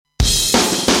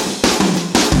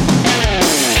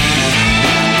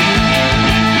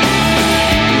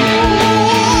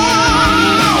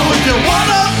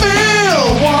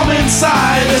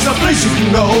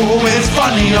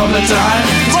time.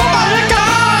 Oh my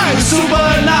God,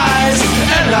 super nice.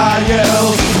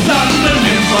 LIL, London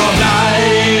Improv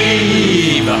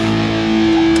Live.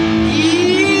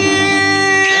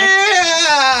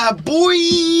 Yeah, boy.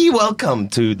 Welcome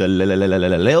to the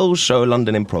Lil Show,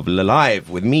 London Improv Live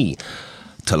with me,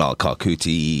 Talal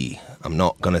Karkuti. I'm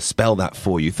not going to spell that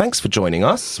for you. Thanks for joining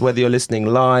us, whether you're listening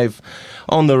live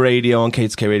on the radio, on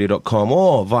k2kradio.com,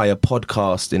 or via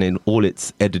podcast in all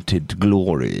its edited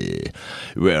glory,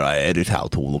 where I edit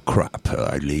out all the crap.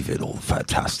 I leave in all the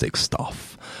fantastic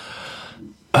stuff.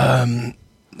 I'm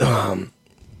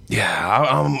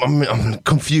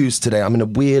confused today. I'm in a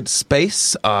weird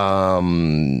space.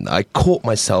 I caught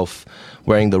myself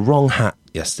wearing the wrong hat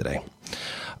yesterday.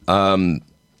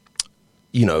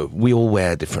 You know, we all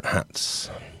wear different hats.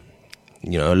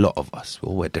 You know, a lot of us, we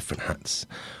all wear different hats.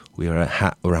 We wear a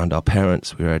hat around our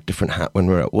parents. We wear a different hat when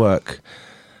we're at work.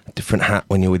 A different hat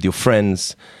when you're with your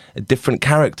friends. A different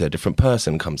character, a different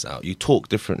person comes out. You talk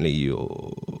differently.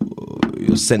 Your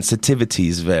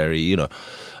sensitivities vary, you know.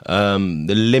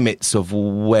 The limits of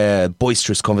where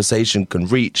boisterous conversation can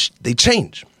reach, they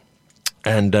change.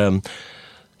 And, you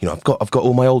know, I've got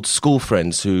all my old school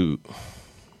friends who...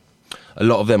 A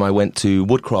lot of them I went to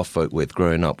Woodcraft Folk with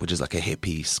growing up, which is like a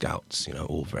hippie scouts, you know,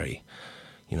 all very,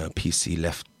 you know, PC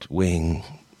left wing,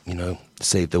 you know,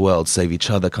 save the world, save each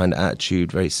other kind of attitude,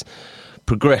 very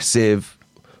progressive,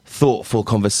 thoughtful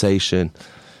conversation.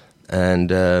 And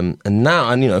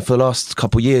now, you know, for the last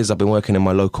couple of years, I've been working in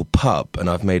my local pub and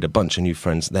I've made a bunch of new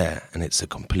friends there. And it's a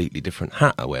completely different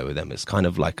hat I wear with them. It's kind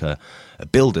of like a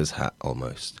builder's hat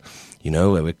almost, you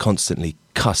know, where we're constantly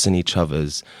cussing each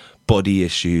other's body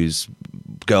issues,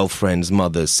 girlfriends,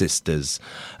 mothers, sisters,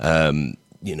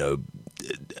 you know,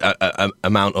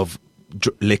 amount of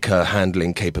liquor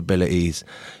handling capabilities,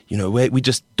 you know, we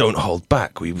just don't hold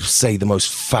back. We say the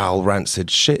most foul, rancid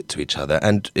shit to each other.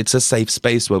 And it's a safe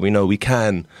space where we know we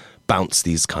can bounce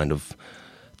these kind of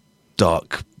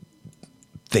dark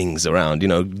things around, you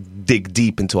know, dig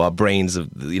deep into our brains of,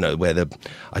 you know, where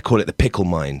I call it the pickle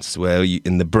minds, where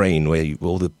in the brain, where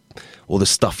all the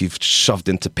stuff you've shoved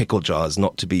into pickle jars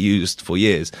not to be used for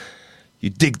years. You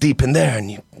dig deep in there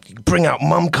and you bring out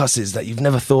mum cusses that you've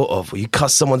never thought of, or you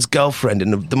cuss someone's girlfriend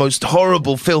in the most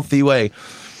horrible, filthy way.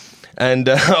 And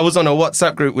I was on a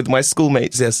WhatsApp group with my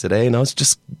schoolmates yesterday, and I was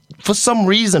just, for some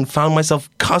reason, found myself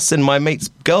cussing my mate's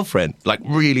girlfriend, like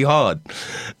really hard.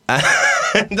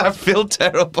 And I feel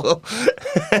terrible.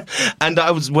 And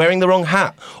I was wearing the wrong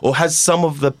hat, or has some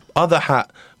of the other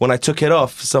hat, when I took it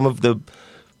off, some of the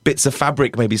bits of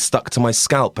fabric maybe stuck to my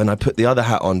scalp, and I put the other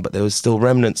hat on, but there was still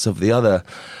remnants of the other.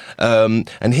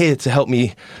 And here to help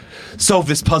me solve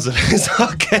this puzzle is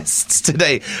our guests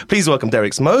today. Please welcome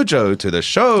Derek's Mojo to the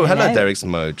show. Hello, Derek's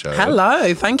Mojo.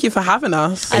 Hello, thank you for having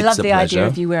us. I love the idea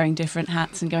of you wearing different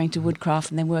hats and going to Woodcraft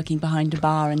and then working behind a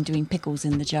bar and doing pickles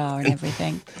in the jar and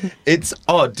everything. It's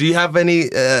odd. Do you have any,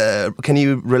 can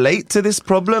you relate to this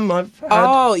problem I've had?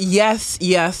 Oh, yes.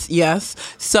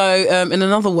 So, in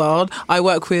another world, I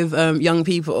work with young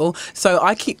people, so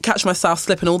I catch myself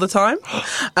slipping all the time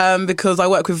because I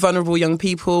work with vulnerable young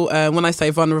people. When I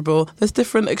say vulnerable, there's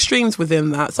different extremes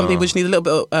within that. Some people just need a little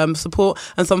bit of support,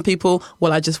 and some people,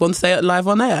 well, I just want to say it live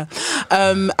on air.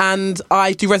 And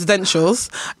I do residentials,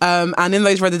 and in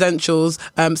those residentials,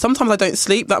 sometimes I don't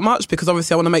sleep that much because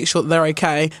obviously I want to make sure that they're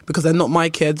okay because they're not my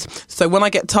kids. So when I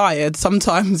get tired,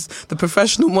 sometimes the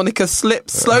professional Monica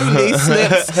slowly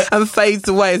slips and fades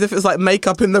away as if it's like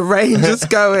makeup in the rain just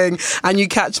going, and you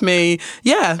catch me,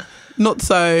 not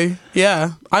so,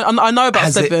 I know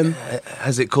about slipping.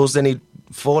 Has it caused any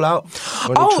fallout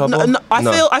or any trouble? No.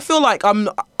 I feel like I'm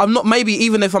not, maybe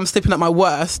even if I'm slipping at my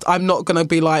worst, I'm not gonna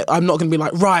be like,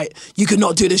 right, you could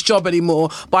not do this job anymore.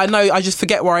 But I know I just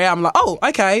forget where I am, like, oh,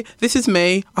 okay, this is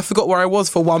me. I forgot where I was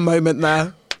for one moment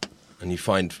there. And you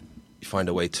find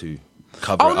a way to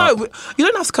cover it up. No, you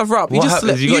don't have to cover up. You just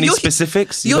slip. Have you got any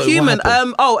specifics? You're human.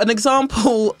 An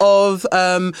example of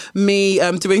me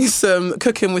doing some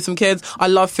cooking with some kids. I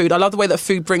love food. I love the way that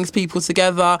food brings people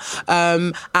together.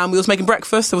 And we was making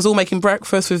breakfast. I was all making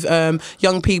breakfast with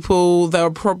young people. There were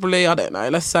probably, I don't know,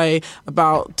 let's say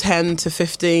about 10 to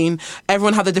 15.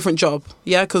 Everyone had a different job.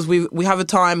 Yeah, because we have a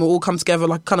time, we all come together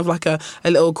like kind of like a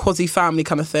little quasi family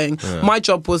kind of thing. Yeah. My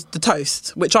job was the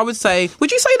toast, which I would say.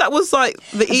 Would you say that was like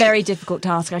the very difficult difficult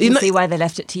task. I can see why they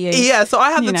left it to you. Yeah, so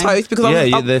I had the toast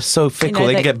because they're so fickle.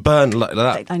 They can get burnt like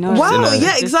that. I know. Wow,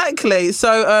 yeah, exactly.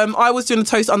 So I was doing the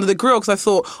toast under the grill because I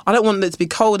thought I don't want it to be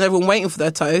cold and everyone waiting for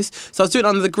their toast. So I was doing it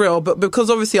under the grill, but because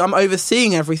obviously I'm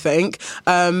overseeing everything,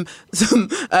 the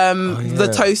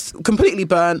toast completely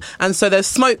burnt, and so there's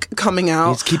smoke coming out.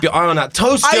 You need to keep your eye on that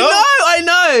toast, I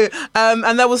know.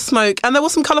 And there was smoke, and there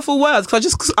was some colourful words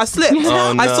because I slipped.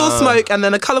 Oh, no. I saw smoke, and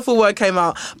then a colourful word came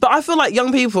out. But I feel like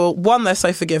young people, one, they're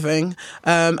so forgiving,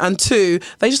 and two,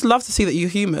 they just love to see that you're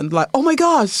human. Like, oh my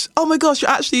gosh,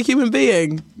 you're actually a human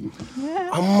being. Yeah.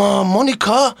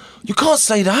 Monica, you can't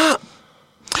say that.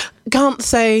 Can't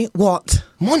say what?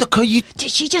 Monica,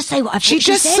 Did she just say what I thought she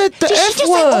just said the Did F she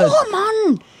just word. Say,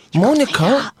 oh, man.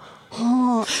 Monica.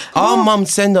 Our mum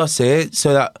sent us here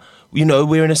so that,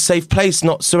 we're in a safe place,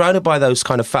 not surrounded by those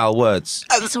kind of foul words.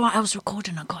 It's all right, I was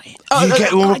recording, I got it.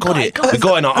 We'll record it. We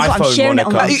got it on our iPhone,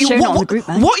 Monica. I'm sharing it on the group,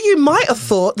 man. What you might have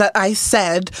thought that I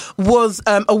said was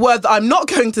a word that I'm not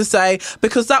going to say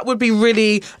because that would be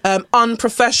really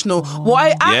unprofessional.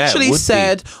 What I actually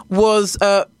said was...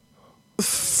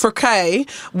 fricassee,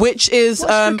 which is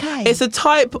it's a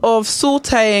type of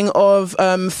sautéing of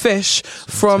fish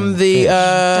from the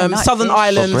southern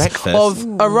islands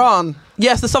of Iran.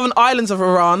 Yes, the southern islands of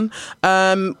Iran.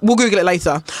 We'll Google it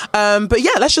later. But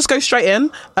yeah, let's just go straight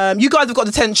in. You guys have got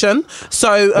detention,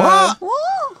 so what?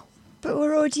 But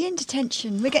we're already in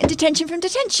detention. We're getting detention from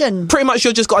detention. Pretty much,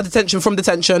 you've just got a detention from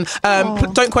detention.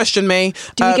 Don't question me.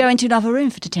 Do we go into another room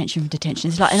for detention from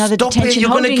detention? It's like another Stop detention. It, you're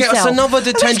going to get us another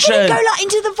detention. It's going to go like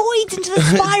into the voids, into the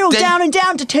spiral, down and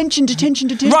down. Detention.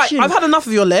 Right, I've had enough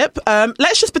of your lip.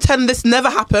 Let's just pretend this never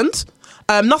happened.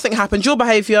 Nothing happened. Your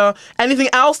behaviour, anything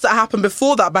else that happened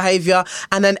before that behaviour,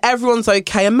 and then everyone's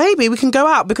okay, and maybe we can go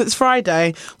out because it's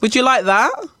Friday. Would you like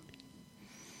that?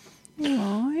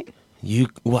 Right.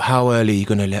 How early are you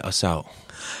going to let us out?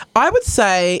 I would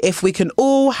say if we can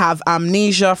all have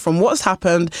amnesia from what's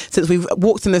happened since we've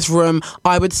walked in this room,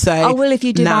 I would say I will if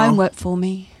you do now. my homework for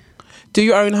me. Do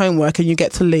your own homework and you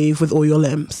get to leave with all your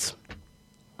limbs.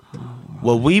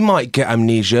 Well, we might get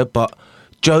amnesia, but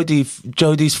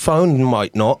Jodie's phone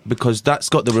might not because that's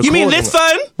got the recording. You mean this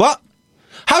phone? What?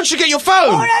 How'd you get your phone?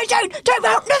 Oh, no, don't.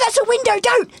 No, that's a window.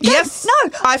 Don't. Yes.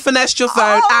 No. I finessed your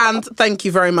phone and thank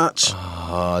you very much.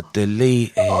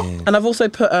 Delete it. And I've also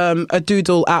put a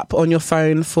doodle app on your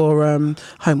phone for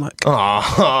homework.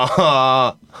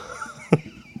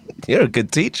 You're a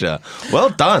good teacher. Well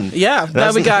done. Yeah,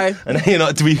 there we go. And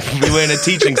we were in a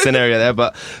teaching scenario there,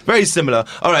 but very similar.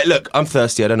 All right, look, I'm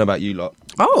thirsty. I don't know about you lot.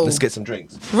 Oh. Let's get some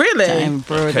drinks. Really?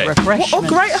 Okay. What a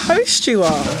great host you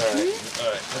are. All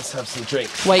right, let's have some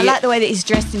drinks. I like the way that he's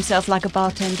dressed himself like a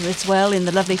bartender as well, in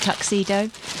the lovely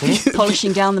tuxedo,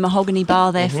 polishing down the mahogany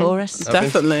bar there for us.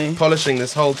 Definitely. Polishing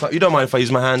this whole time. You don't mind if I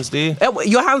use my hands, do you?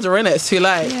 Your hands are in it. It's too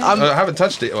late. Yeah. I haven't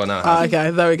touched it. Oh, no. Okay,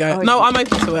 there we go. No, I'm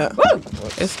open to it. Woo!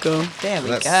 It's cool. There we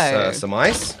Let's, go. some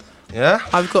ice. Yeah?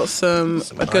 I've got a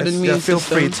good ice. immune feel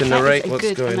system. free to narrate what's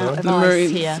good going amount on. of ice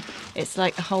Marines. here. It's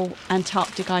like a whole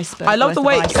Antarctic iceberg. I love the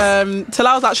way worth of ice.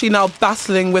 Talal's actually now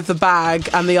battling with the bag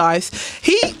and the ice.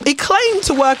 He claimed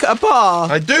to work at a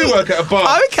bar. I do work at a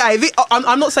bar. Okay,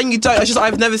 I'm not saying you don't. It's just I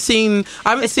haven't seen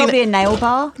It's probably a nail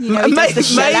bar. You know, he does the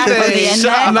shell out of the end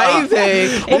there.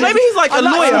 Maybe. Or maybe he's like a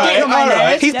lawyer. getting on my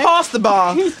nerves, He's past the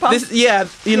bar.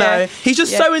 He's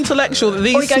just so intellectual that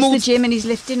these Or he goes small... to the gym and he's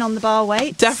lifting on the bar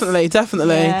weight. Definitely.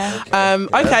 Yeah.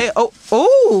 Okay.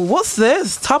 Oh, what's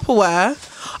this? Tupperware.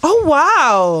 Oh,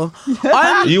 wow.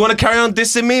 You want to carry on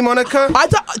dissing me, Monica?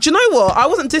 Do you know what? I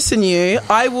wasn't dissing you.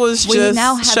 I was We just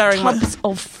now have sharing tubs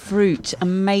of fruit.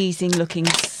 Amazing looking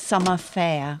summer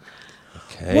fare.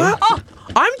 Okay. Wow.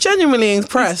 I'm genuinely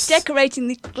impressed. He's decorating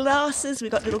the glasses.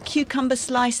 We've got little cucumber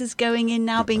slices going in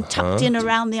now, being tucked in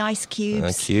around the ice cubes.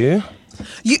 Thank you.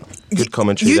 Good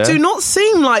commentary You there. do not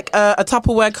seem like a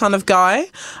Tupperware kind of guy.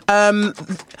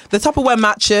 The Tupperware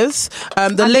matches.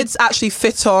 The lids actually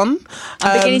fit on.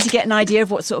 I'm beginning to get an idea of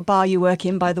what sort of bar you work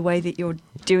in by the way that you're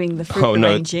doing the fruit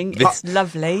arranging. It's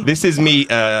lovely. This is me.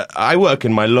 I work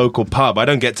in my local pub. I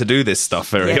don't get to do this stuff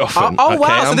very often.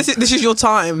 Wow! So this is your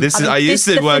time. I used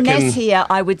to work in. Here,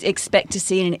 I would expect to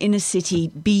see in an inner city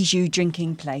bijou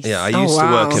drinking place. Yeah, I used to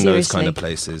work in those kind of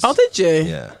places. Oh, did you?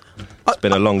 Yeah. It's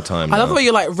been a long time. I love the way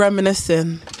you're like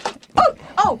reminiscing.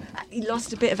 Oh, he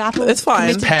lost a bit of apple. It's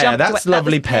fine. Pear, that's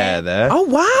lovely pear there. Oh,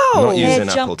 wow. I'm not using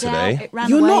apple today.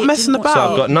 You're not messing about. So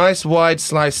I've got nice wide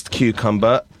sliced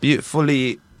cucumber,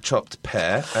 beautifully chopped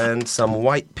pear and some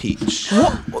white peach.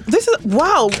 What? This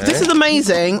is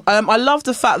amazing. I love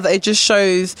the fact that it just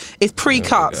shows it's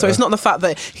pre-cut, so it's not the fact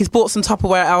that he's bought some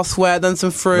Tupperware elsewhere, then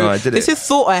some fruit. No, this is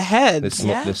thought ahead. This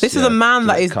is a man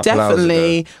that is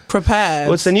definitely prepared.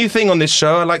 Well, it's a new thing on this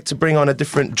show. I like to bring on a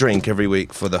different drink every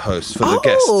week for the host, for the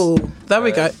guest. Oh, there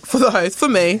we go. For the host, for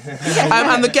me.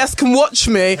 And the guest can watch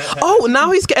me. Oh,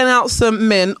 now he's getting out some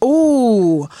mint.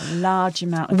 Oh. Large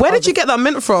amount. Where did you get that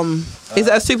mint from? Is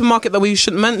it a supermarket that we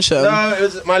shouldn't mention? No, it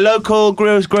was my local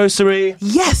grocery.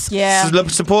 Yes. Yeah.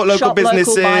 Support local Shop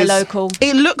businesses. Local, buy local.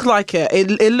 It looked like it.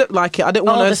 It looked like it. I didn't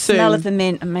want to assume. The smell of the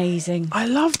mint, amazing. I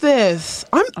love this.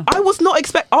 I was not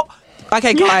expecting... Oh,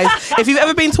 okay, guys. If you've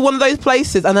ever been to one of those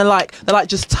places and they're like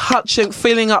just touching,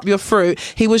 filling up your fruit,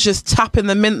 he was just tapping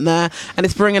the mint there and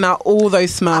it's bringing out all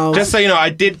those smells. Just so you know, I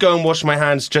did go and wash my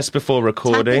hands just before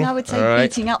recording. Tapping, I would say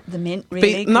beating up the mint,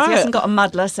 really. Because he hasn't got a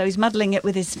muddler, so he's muddling it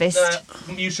with his fist.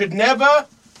 You should never...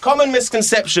 Common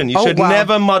misconception. You should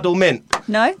never muddle mint.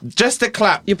 No? Just a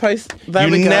clap. You post...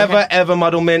 You never ever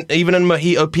muddle mint. Even in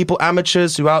mojito, people,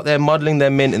 amateurs who are out there muddling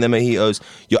their mint in their mojitos,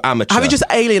 you're amateur. Have you just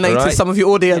alienated some of your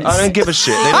audience? I don't give a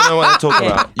shit. They don't know what they're talking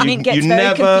about. You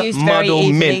never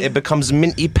muddle mint. It becomes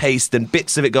minty paste and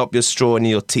bits of it go up your straw and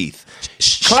your teeth.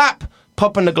 Clap.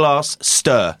 Pop in the glass,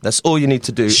 stir. That's all you need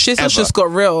to do. Shizzle's just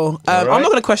got real. I'm not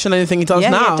going to question anything he does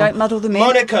now. Yeah, don't muddle the mint.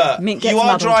 Monica, mint gets you are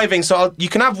muddled. driving, so you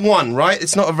can have one, right?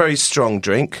 It's not a very strong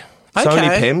drink. It's only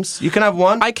Pimm's. You can have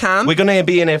one. I can. We're going to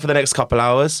be in here for the next couple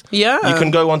hours. Yeah. You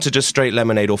can go on to just straight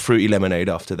lemonade or fruity lemonade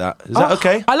after that. Is that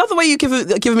okay? I love the way you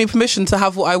giving me permission to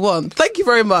have what I want. Thank you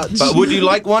very much. But would you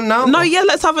like one now? No, yeah,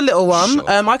 let's have a little one. Sure.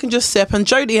 I can just sip. And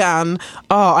Jodie Ann,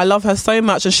 I love her so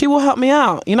much, and she will help me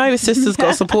out. You know, your sisters got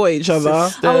to support each other.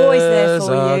 I'm always there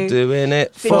for you. Doing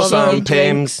it for Finishing some your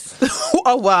Pimm's.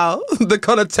 Oh, wow. The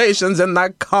connotations in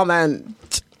that comment.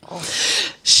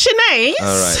 Sinead, all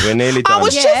right, we're nearly done. I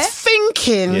was just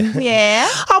thinking. Yeah.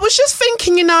 I was just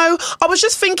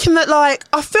thinking, that, like,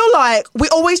 I feel like we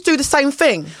always do the same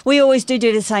thing. We always do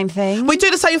the same thing. We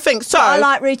do the same thing. So But I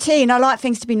like routine. I like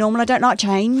things to be normal. I don't like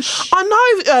change. I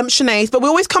know, Sinead, but we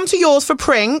always come to yours for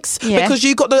prinks because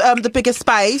you got the biggest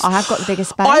space. I have got the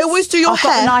biggest space. I always do your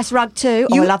hair. I've got a nice rug too.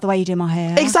 I love the way you do my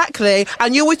hair. Exactly.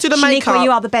 And you always do the makeup. Shaniqua,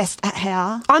 you are the best at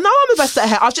hair. I know I'm the best at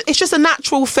hair. It's just a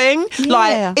natural thing.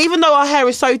 Yeah. Like, even though our hair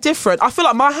is so different, I feel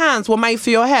like my hands were made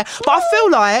for your hair. But I feel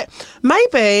like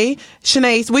maybe,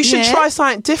 Sinead, we should try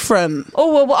something different.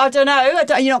 Oh, well, I don't know.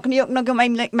 You're not going to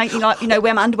make me like,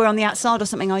 wear my underwear on the outside or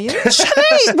something, are you?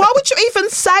 Sinead, why would you even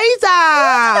say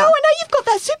that? No, I know you've got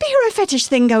that superhero fetish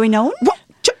thing going on. What?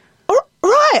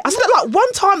 Right. I said it like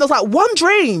one time. There was like one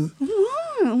dream.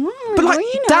 But like,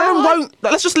 Darren won't.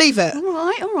 Let's just leave it.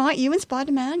 All right. You and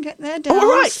Spider-Man get there,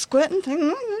 down, squirting thing.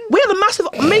 We had a massive.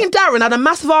 Me and Darren had a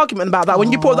massive argument about that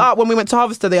when you brought that up when we went to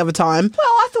Harvester the other time. Well,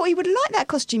 I thought he would have liked that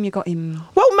costume you got him.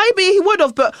 Well, maybe he would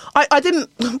have, but I didn't.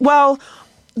 Well,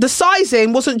 the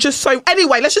sizing wasn't just so.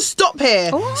 Anyway, let's just stop here.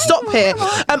 Here.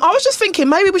 I was just thinking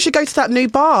maybe we should go to that new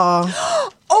bar.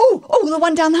 Oh, the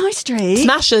one down the high street.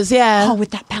 Smashers, yeah. Oh,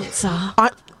 with that bouncer.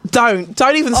 Don't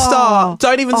even start.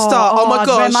 Don't even start. Oh my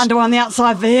gosh. I'd wear underwear on the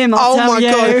outside for him. I'll tell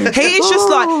you. God.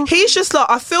 He's just like.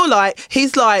 I feel like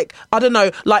he's like, I don't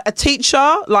know, like a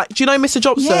teacher. Like, do you know Mr.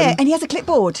 Johnson? Yeah, and he has a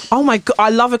clipboard. Oh my God, I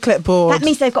love a clipboard. That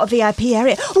means they've got a VIP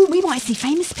area. Oh, we might see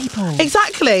famous people.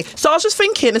 Exactly. So I was just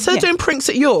thinking, instead of doing prints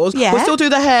at yours, we'll still do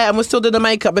the hair and we'll still do the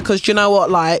makeup because do you know what?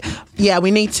 Like, yeah,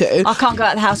 we need to. I can't go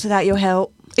out of the house without your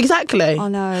help. Exactly. I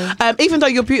know. Even though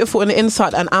you're beautiful in the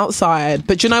inside and outside,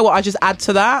 but do you know what? I just add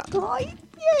to that. Oh, yeah.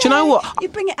 Do you know what? You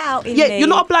bring it out in me. You're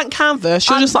not a blank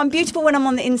canvas. I'm beautiful when I'm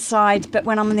on the inside, but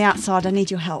when I'm on the outside, I need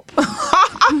your help.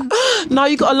 No,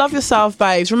 you got to love yourself,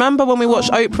 babes. Remember when we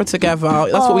watched Oprah together?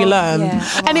 That's what we learned.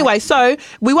 Yeah, anyway, so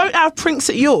we won't have prinks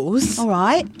at yours. All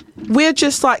right. We'll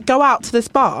just like go out to this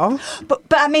bar. But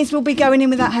that means we'll be going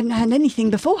in without having had anything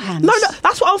beforehand. No,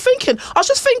 that's what I'm thinking. I was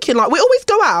just thinking, like, we always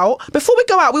go out. Before we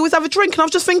go out, we always have a drink. And I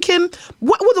was just thinking,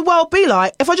 what would the world be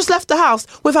like if I just left the house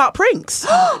without prinks?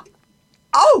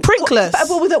 Prinkless. But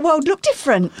will the world look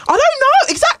different? I don't know.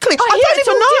 Exactly. I don't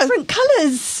even know. Different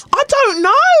colours. I don't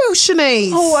know,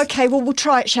 Shanice. Oh, okay. Well, we'll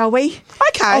try it, shall we?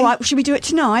 Okay. All right. Well, should we do it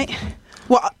tonight?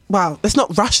 Well, let's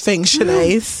not rush things,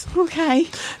 Shanice. Okay.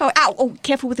 Oh,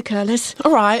 careful with the curlers.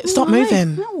 All right. Stop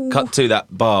moving. Oh. Cut to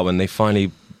that bar when they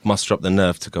finally muster up the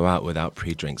nerve to go out without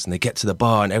pre-drinks, and they get to the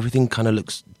bar and everything kind of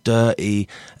looks dirty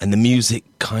and the music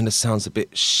kind of sounds a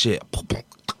bit shit.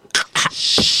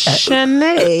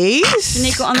 Shanice.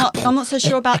 Nico, I'm not so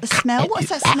sure about the smell. What's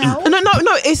that smell? No.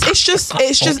 It's just.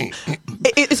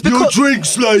 It's because Your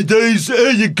drinks, ladies.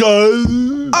 Here you go.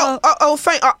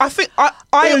 Thank. I think I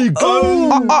There you go.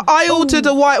 I ordered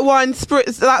a white wine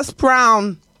spritz. That's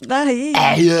brown.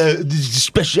 The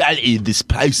speciality of this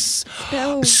place.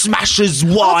 Oh. Smashers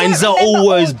wines are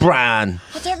always brown.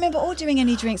 I don't remember ordering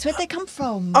any drinks. Where'd they come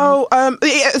from?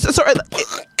 Sorry.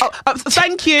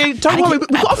 Thank you. Don't worry. We've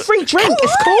got a free drink.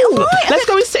 It's cool. Right. Let's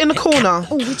go and sit in the corner.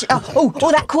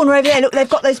 That corner over there. Look, they've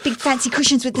got those big fancy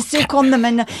cushions with the silk on them,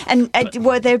 and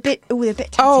well, they're a bit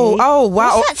tatty. Oh,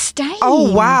 wow. What's that stain?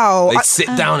 Oh, wow. They sit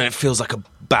down and it feels like a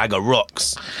bag of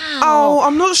rocks. Oh,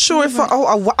 I'm not sure if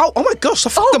oh my gosh, I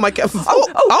think I might get.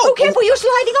 Careful, you're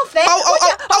sliding off there.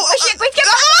 Shit, quick, get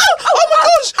back. Oh my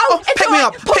gosh. It's Pick me all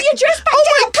up. right. Pull your dress back Oh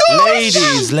down. my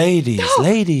gosh.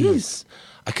 Ladies.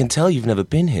 I can tell you've never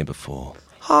been here before.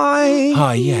 Hi.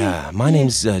 Hi, yeah. My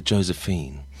name's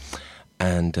Josephine.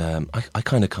 And I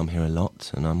kind of come here a lot,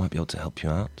 and I might be able to help you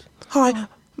out. Hi.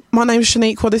 My name's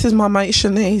Shaniqua. This is my mate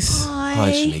Shanice.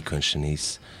 Hi, Shaniqua and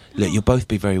Shanice. Look, you'll both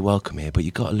be very welcome here, but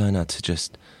you've got to learn how to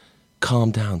just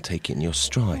calm down, take it in your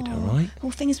stride, all right?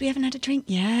 Well, thing is, we haven't had a drink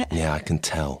yet. Yeah, I can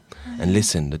tell. And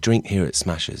listen, the drink here at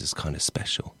Smashers is kind of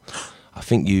special. I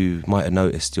think you might have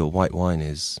noticed your white wine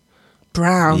is...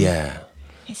 Brown. Yeah.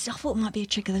 I thought it might be a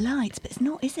trick of the lights, but it's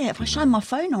not, is it? If I shine my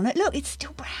phone on it, look, it's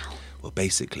still brown. Well,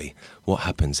 basically, what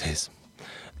happens is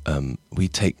we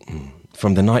take...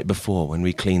 from the night before, when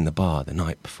we clean the bar the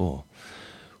night before...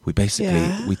 We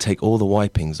take all the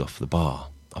wipings off the bar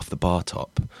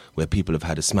top, where people have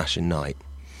had a smashing night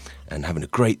and having a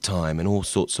great time, and all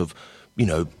sorts of,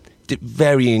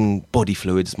 varying body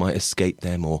fluids might escape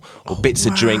them, or bits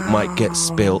of drink might get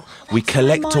spilt. We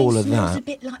collect all of that. Smells a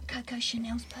bit like Coco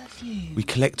Chanel's perfume. We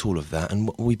collect all of that, and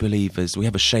what we believe is we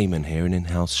have a shaman here, an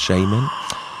in-house shaman,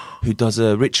 who does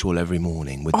a ritual every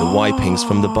morning with the wipings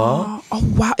from the bar.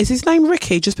 Oh, wow. Is his name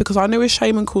Ricky? Just because I knew a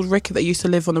shaman called Ricky that used to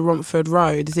live on the Romford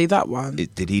Road. Is he that one?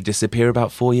 Did he disappear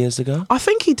about 4 years ago? I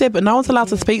think he did, but no one's allowed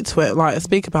to speak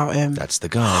about him. That's the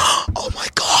guy. Oh, my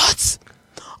God.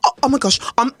 Oh my gosh.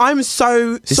 I'm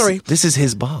so sorry. This is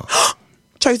his bar.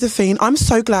 Josephine, I'm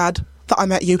so glad that I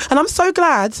met you. And I'm so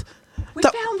glad... We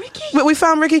found Ricky. We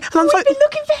found Ricky. And we've been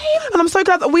looking for him. And I'm so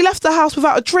glad that we left the house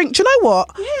without a drink. Do you know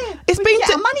what? Yeah. It's we been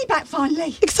get our money back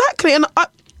finally. Exactly. And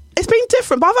it's been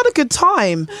different, but I've had a good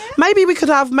time. Yeah. Maybe we could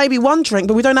have one drink,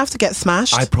 but we don't have to get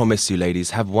smashed. I promise you,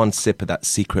 ladies, have one sip of that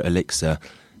secret elixir,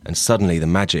 and suddenly the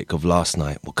magic of last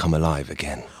night will come alive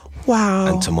again. Wow.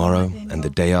 And tomorrow, and the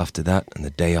day after that, and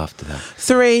the day after that.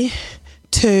 3,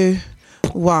 2,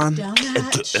 1.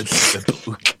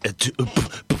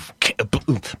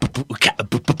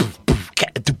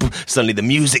 Suddenly the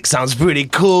music sounds pretty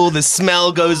cool, the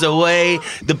smell goes away,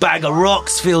 the bag of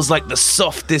rocks feels like the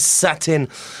softest satin.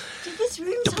 This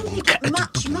room's only got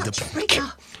much bigger.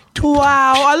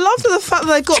 Wow, I love the fact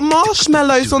that they got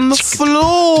marshmallows on the floor.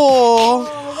 Oh,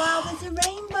 wow, there's a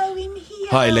rainbow in here.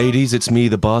 Hi ladies, it's me,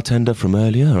 the bartender from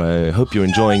earlier. I hope you're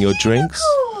enjoying your drinks.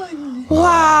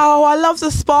 Wow, I love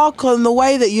the sparkle and the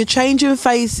way that you're changing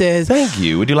faces. Thank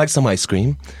you. Would you like some ice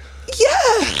cream?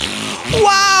 Yeah.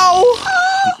 Wow.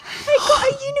 They got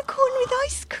a unicorn with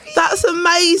ice cream. That's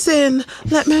amazing.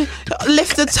 Let me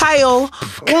lift the tail.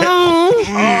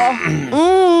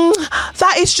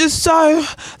 That is just so...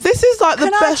 This is like the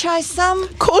best... Can I try some?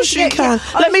 Of course you can.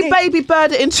 Yeah. Let me baby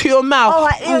bird it into your mouth. All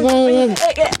right.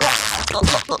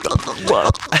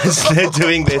 As they're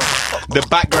doing this, the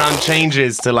background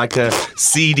changes to like a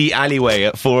seedy alleyway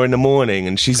at 4 a.m,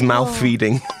 and she's mouth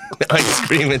feeding ice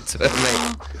cream into her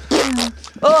mate.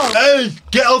 Hey,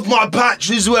 get off my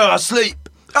patch as well, I sleep.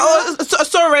 Oh,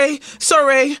 sorry.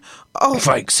 Oh,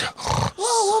 thanks. Whoa,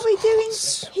 what are we doing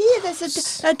here? There's a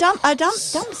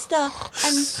dumpster.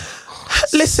 And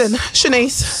listen,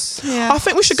 Shanice. Yeah. I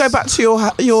think we should go back to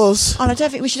yours. I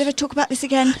don't think we should ever talk about this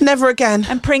again. Never again.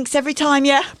 And prinks every time,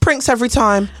 yeah? Prinks every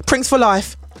time. Prinks for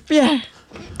life. Yeah.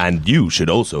 And you should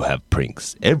also have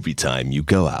prinks every time you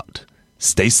go out.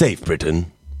 Stay safe,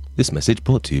 Britain. This message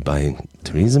brought to you by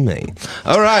Theresa May.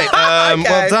 All right, Okay.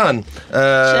 Well done.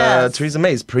 Cheers. Theresa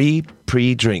May's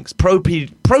pre-drinks.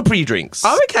 Pro-pre-drinks.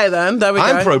 Oh, okay then. There we go.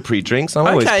 I'm pro-pre-drinks. I'm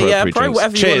always pro-pre-drinks. Pro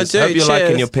whatever you want to Cheers. do. Hope you're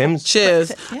liking your Pims.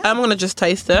 Cheers. Yeah. I'm going to just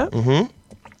taste it.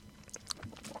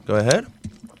 Go ahead.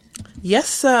 Yes,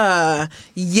 sir.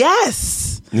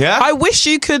 Yes. Yeah? I wish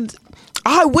you could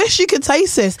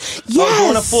taste this. Yes. Oh, do you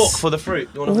want a fork for the fruit?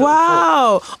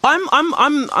 Wow.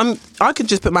 I could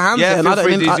just put my hands Yeah, in. feel I don't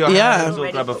free to need use your yeah. hands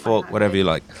or grab a fork, whatever you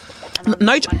like.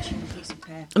 No.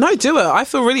 No, do it. I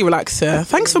feel really relaxed here.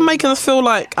 Thanks for making us feel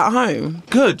like at home.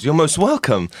 Good. You're most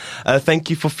welcome. Thank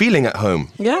you for feeling at home.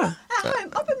 Yeah. At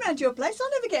home. I've been round your place. I'll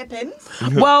never get pins.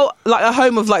 Well, like a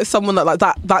home of like someone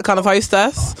that kind of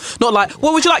hostess. Not like,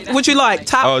 what would you like? Would you like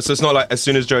tap? Oh, so it's not like as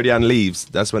soon as Jodie Ann leaves,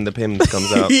 that's when the Pims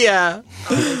comes out. Yeah.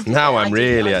 Now I'm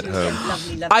really at home.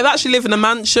 Lovely. I actually live in a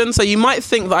mansion, so you might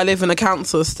think that I live in a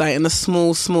council estate in a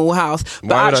small house. But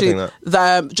Why would actually,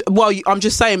 I think well, I'm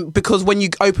just saying because when you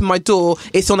open my door,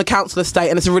 it's on a council estate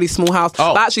and it's a really small house.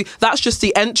 Oh. But actually, that's just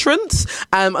the entrance.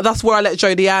 That's where I let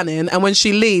Jodie Ann in, and when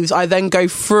she leaves, I then go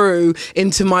through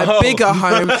into my bigger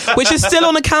home, which is still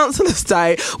on a council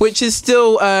estate, which is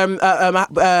still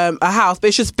a house, but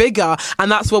it's just bigger,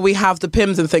 and that's where we have the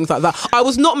Pims and things like that. I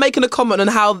was not making a comment on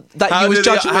how you was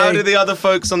judging me. How do the other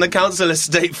folks on the council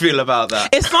estate feel about that?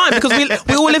 It's fine because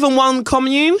we all live in one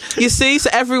commune, you see, so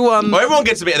everyone... Well, everyone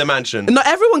gets a bit of the mansion. Not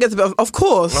everyone gets a bit of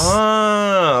course.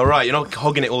 Ah, right. You're not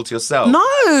hogging it all to yourself.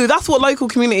 No, that's what local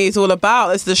community is all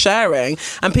about. It's the sharing.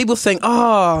 And people think,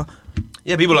 Yeah,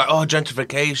 people are like,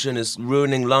 gentrification is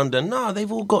ruining London. No,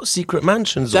 they've all got secret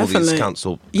mansions, all definitely. these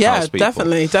council Yeah, house people.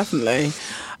 definitely.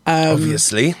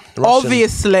 Obviously.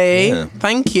 Obviously. Yeah.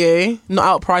 Thank you.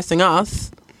 Not outpricing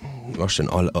us. Russian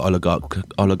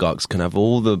oligarchs can have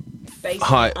all the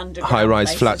Basement, underground high-rise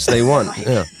places. flats they want.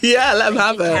 Yeah. Yeah, let them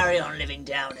have it. Carry on living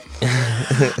down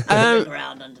it. Living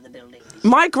around under the building.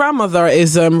 My grandmother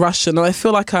is Russian, and I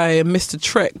feel like I missed a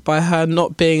trick by her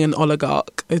not being an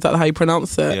oligarch. Is that how you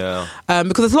pronounce it? Yeah.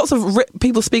 Because there's lots of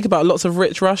people speak about lots of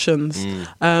rich Russians.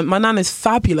 My nan is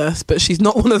fabulous, but she's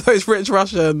not one of those rich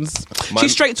Russians.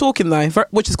 She's straight talking though,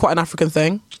 which is quite an African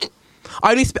thing.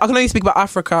 I can only speak about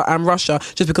Africa and Russia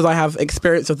just because I have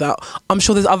experience of that. I'm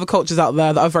sure there's other cultures out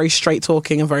there that are very straight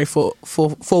talking and very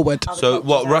forward. So,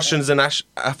 what, Russians and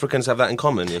Africans have that in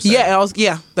common, you're saying?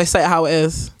 Yeah, they say it how it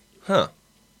is. Huh.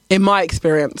 In my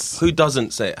experience. Who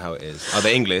doesn't say it how it is? Are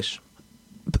they English?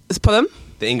 Pardon?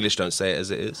 The English don't say it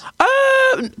as it is?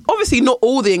 Obviously not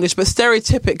all the English, but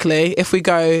stereotypically, if we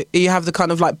go, you have the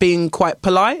kind of like being quite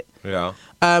polite. Yeah.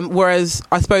 Whereas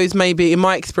I suppose maybe in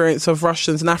my experience of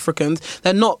Russians and Africans,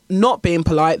 they're not being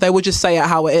polite. They would just say it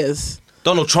how it is.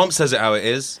 Donald Trump says it how it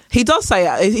is. He does say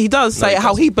it. He does say it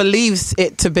how he believes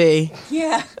it to be.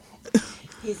 Yeah.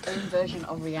 His own version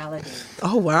of reality.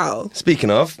 Oh, wow.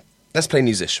 Speaking of, let's play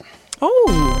Newsish.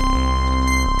 Oh.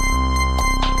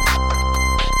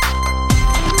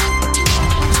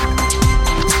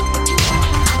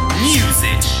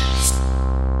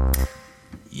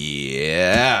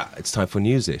 Yeah, it's time for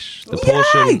Newsish. The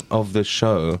portion of the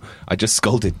show. I just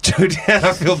scolded Jodie.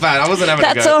 I feel bad. I wasn't having a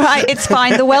go. That's all right. It's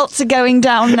fine. The welts are going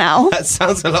down now. That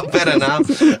sounds a lot better now.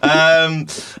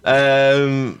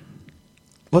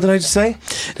 What did I just say?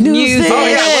 Newsish. Oh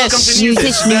yeah, welcome to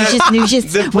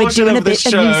Newsish. The We're portion doing a of the bit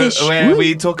of show Newsish. where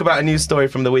we talk about a news story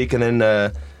from the week and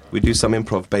then we do some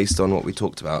improv based on what we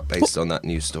talked about, based on that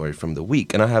news story from the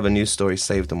week. And I have a news story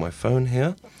saved on my phone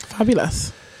here.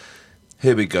 Fabulous.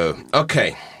 Here we go.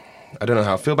 Okay. I don't know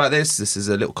how I feel about this. This is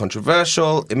a little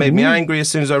controversial. It made me angry as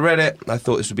soon as I read it. I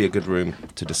thought this would be a good room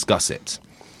to discuss it.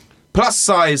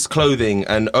 Plus-size clothing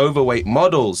and overweight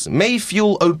models may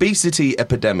fuel obesity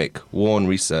epidemic, warn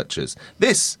researchers.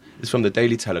 This is from the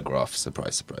Daily Telegraph.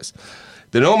 Surprise, surprise.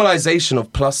 The normalization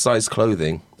of plus-size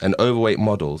clothing and overweight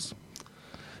models.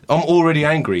 I'm already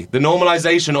angry. The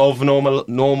normalization of normal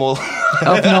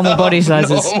Of normal body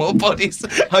sizes. normal bodies.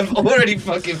 I'm already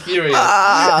fucking furious.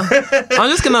 I'm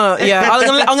just gonna,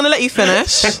 I'm gonna let you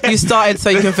finish. You started, so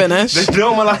you can finish. The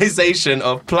normalization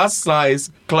of plus-size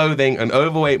clothing and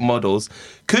overweight models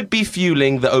could be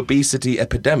fueling the obesity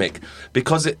epidemic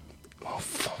because it... Oh,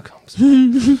 fuck.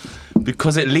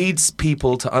 Because it leads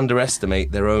people to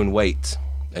underestimate their own weight,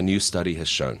 a new study has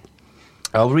shown.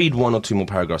 I'll read one or two more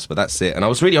paragraphs, but that's it. And I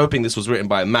was really hoping this was written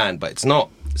by a man, but it's not.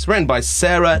 It's written by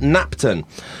Sarah Napton.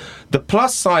 The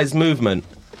plus-size movement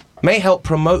may help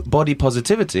promote body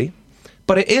positivity,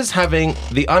 but it is having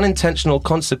the unintentional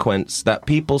consequence that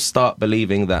people start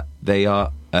believing that they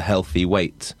are a healthy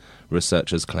weight,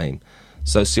 researchers claim.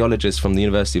 Sociologists from the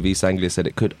University of East Anglia said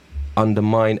it could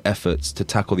undermine efforts to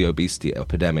tackle the obesity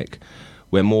epidemic,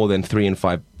 where more than 3 in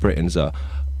 5 Britons are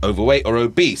overweight or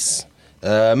obese.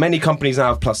 Many companies now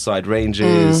have plus-size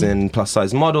ranges and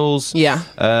plus-size models. Yeah.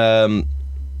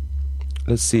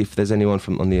 Let's see if there's anyone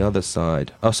from on the other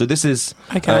side. Oh, so this is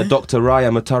Okay. Dr. Raya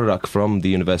Mutarak from the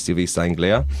University of East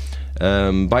Anglia.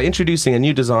 By introducing a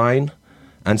new design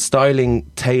and styling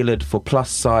tailored for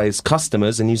plus-size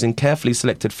customers and using carefully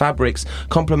selected fabrics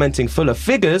complementing fuller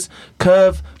figures,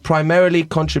 Curve primarily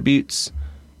contributes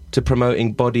to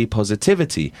promoting body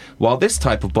positivity. While this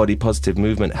type of body positive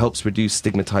movement helps reduce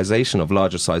stigmatization of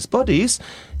larger sized bodies,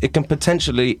 it can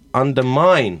potentially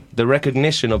undermine the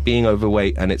recognition of being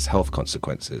overweight and its health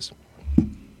consequences.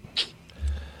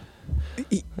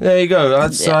 There you go.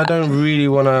 I don't really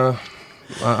want to...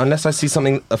 unless I see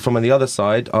something from the other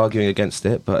side arguing against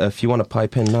it, but if you want to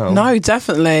pipe in now. No,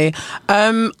 definitely.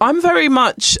 I'm very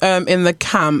much in the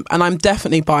camp, and I'm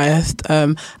definitely biased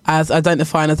as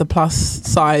identifying as a plus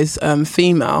size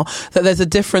female, that there's a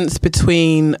difference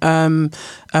between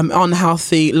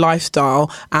unhealthy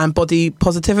lifestyle and body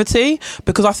positivity,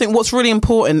 because I think what's really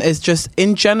important is just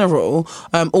in general,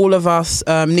 all of us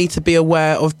need to be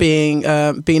aware of being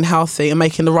healthy and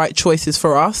making the right choices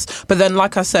for us. But then,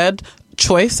 like I said,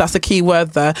 choice, that's a key word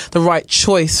there, the right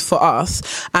choice for us.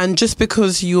 And just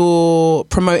because you're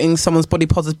promoting someone's body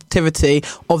positivity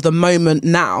of the moment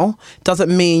now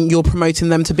doesn't mean you're promoting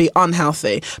them to be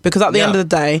unhealthy, because at the end of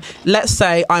the day, let's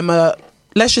say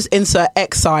let's just insert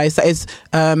X size that is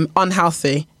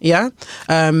unhealthy,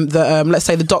 let's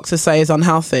say the doctors say is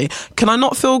unhealthy. Can I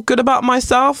not feel good about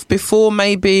myself before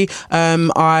maybe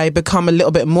I become a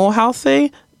little bit more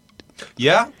healthy?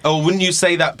 Yeah? Or wouldn't you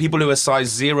say that people who are size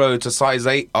 0 to size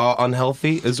 8 are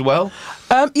unhealthy as well?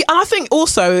 And I think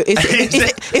also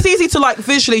it's easy to like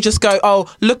visually just go,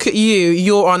 oh, look at you,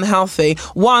 you're unhealthy.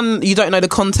 One, you don't know the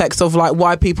context of like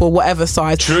why people whatever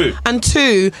size. True. And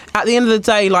two, at the end of the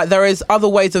day, like there is other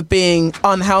ways of being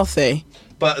unhealthy.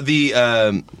 But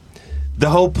the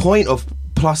whole point of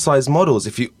plus size models,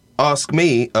 if you ask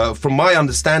me, from my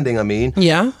understanding,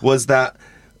 was that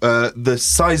the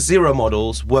size 0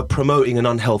 models were promoting an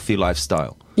unhealthy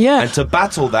lifestyle. Yeah. And to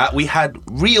battle that, we had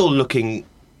real looking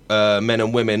men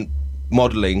and women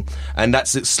modelling, and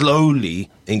that's it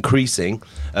slowly increasing.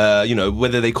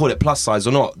 Whether they call it plus size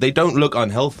or not, they don't look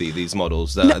unhealthy, these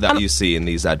models that you see in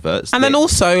these adverts. And then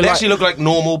also they actually look like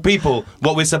normal people,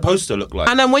 what we're supposed to look like.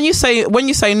 And then when you say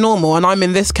normal, and I'm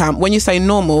in this camp, when you say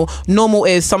normal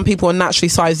is some people are naturally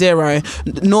size 0.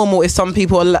 Normal is some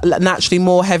people are naturally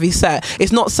more heavy set.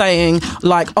 It's not saying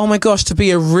like, oh my gosh, to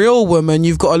be a real woman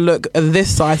you've got to look at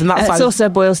this size and that size. It also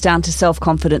boils down to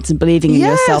self-confidence and believing in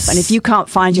yourself. And if you can't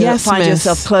find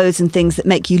yourself clothes and things that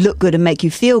make you look good and make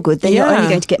you feel good, then you're only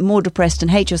going to get more depressed and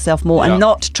hate yourself more and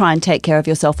not try and take care of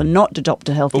yourself and not adopt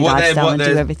a healthy lifestyle and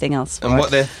do everything else. And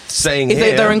what they're saying is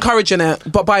here... they're encouraging it,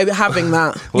 but by having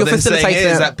that, you're facilitating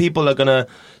it. Is that people are going to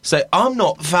say, I'm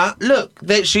not fat, look,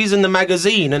 she's in the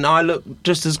magazine and I look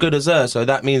just as good as her, so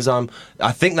that means I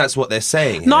think that's what they're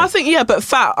saying. No, I think, but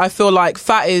fat, I feel like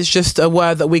fat is just a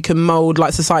word that we can mould,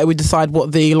 like society, we decide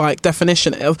what the like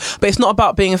definition of, but it's not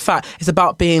about being fat, it's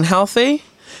about being healthy.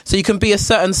 So you can be a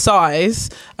certain size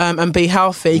and be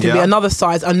healthy. You can be another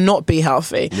size and not be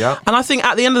healthy. Yeah. And I think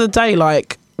at the end of the day,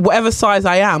 like, whatever size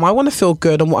I am, I want to feel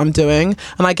good on what I'm doing,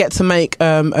 and I get to make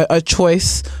a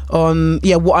choice on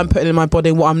what I'm putting in my body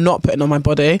and what I'm not putting on my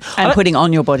body. And putting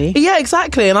on your body. Yeah,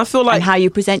 exactly. And I feel like... And how you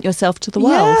present yourself to the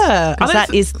world. Yeah.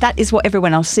 Because that is what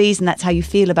everyone else sees, and that's how you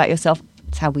feel about yourself.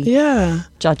 It's how we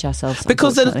judge ourselves.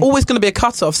 Because there's always going to be a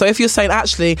cut-off. So if you're saying,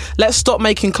 actually, let's stop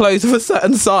making clothes of a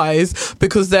certain size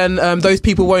because then those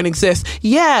people won't exist.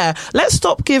 Yeah, let's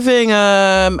stop giving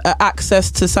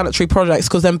access to sanitary products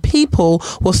because then people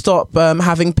will stop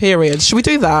having periods. Should we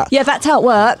do that? Yeah, that's how it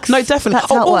works. No, definitely.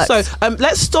 That's how it works.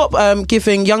 Let's stop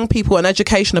giving young people an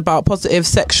education about positive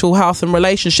sexual health and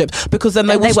relationships because then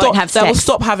they will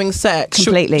stop having sex.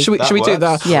 Completely. Should we do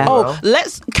that? Yeah.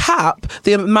 Let's cap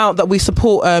the amount that we support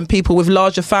people with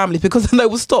larger families because then they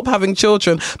will stop having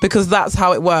children because that's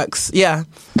how it works. Yeah.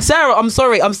 Sarah, I'm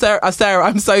sorry. Sarah,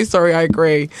 I'm so sorry. I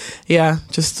agree. Yeah,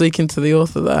 just speaking to the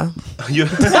author there. You're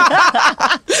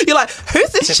like,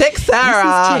 who's this chick,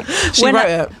 Sarah? She wrote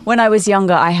it. When I was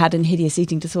younger, I had an hideous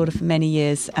eating disorder for many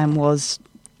years and was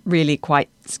really quite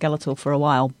skeletal for a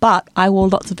while. But I wore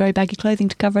lots of very baggy clothing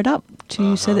to cover it up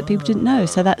so that people didn't know.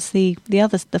 So that's the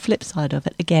flip side of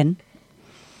it. Again,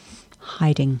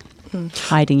 hiding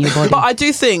your body. But I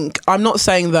do think, I'm not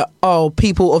saying that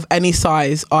people of any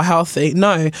size are healthy.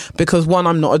 No, because one,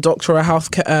 I'm not a doctor or a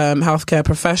healthcare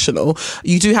professional.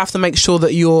 You do have to make sure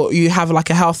that you have like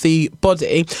a healthy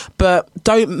body, but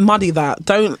don't muddy that.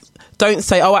 Don't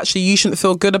say, actually you shouldn't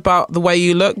feel good about the way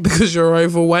you look because you're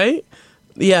overweight.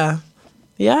 Yeah,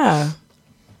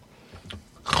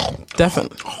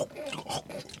 definitely.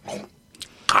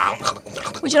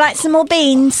 Would you like some more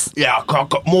beans? Yeah, I've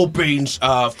got more beans,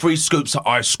 3 scoops of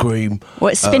ice cream.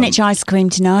 What, spinach ice cream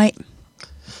tonight?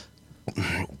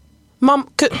 Mum,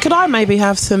 could I maybe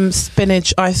have some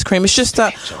spinach ice cream? It's just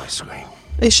that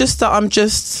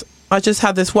I just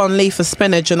had this one leaf of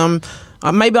spinach and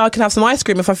Maybe I can have some ice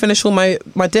cream if I finish all my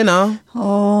dinner.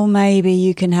 Oh, maybe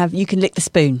you can lick the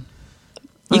spoon.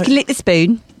 You can lick the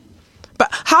spoon. But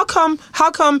how come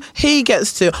he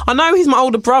gets to? I know he's my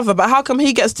older brother, but how come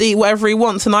he gets to eat whatever he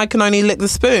wants and I can only lick the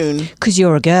spoon? Because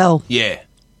you're a girl. Yeah.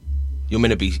 You're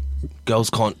meant to be... Girls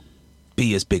can't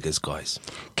be as big as guys.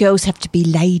 Girls have to be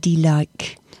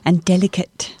ladylike and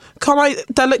delicate. Can I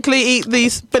delicately eat the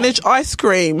spinach ice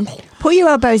cream? Pull your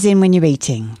elbows in when you're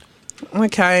eating.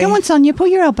 Okay. Go on, Sonia, pull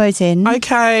your elbows in.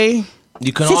 Okay.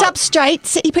 You can Sit up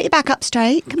straight. You put your back up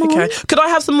straight. Come on. Okay. Could I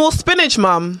have some more spinach,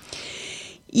 Mum?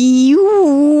 Yeah,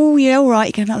 all right.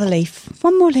 You can have another leaf.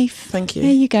 One more leaf. Thank you.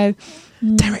 There you go.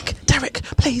 Derek,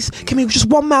 please, give me just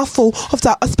one mouthful of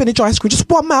that spinach ice cream. Just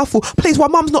one mouthful. Please, while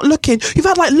Mum's not looking. You've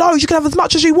had like loads. You can have as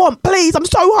much as you want. Please, I'm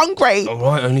so hungry. All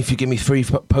right, only if you give me 3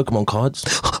 Pokemon cards.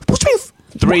 What do you mean?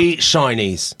 3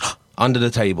 shinies under the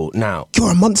table. Now.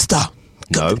 You're a monster.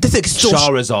 No. This is extortion.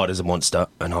 Charizard is a monster,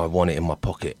 and I want it in my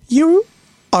pocket. You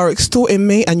are extorting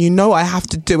me, and you know I have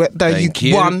to do it. Though Thank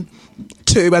you. 1,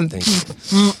 2, and 3.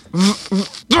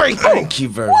 Thank you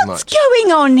very What's much.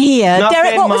 going on here? Nothing,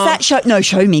 Derek, what was Mum. that?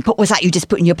 Show me. What was that you just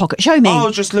put in your pocket? Show me. I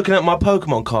was just looking at my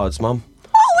Pokemon cards, Mum.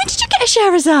 Oh, when did you get a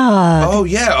Charizard? Oh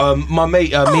yeah, my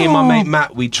mate, me and my mate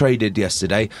Matt, we traded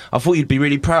yesterday. I thought you'd be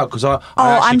really proud because I actually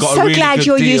I'm got a so really glad good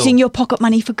you're deal. using your pocket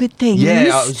money for good things. Yeah,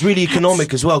 it was really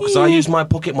economic as well because I used my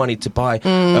pocket money to buy a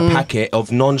packet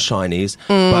of non-shinies,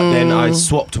 but then I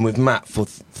swapped them with Matt for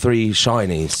 3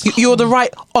 shinies. You're the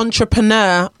right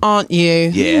entrepreneur, aren't you?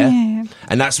 Yeah,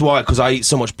 and that's why because I eat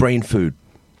so much brain food.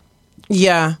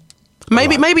 Yeah.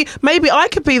 Maybe I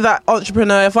could be that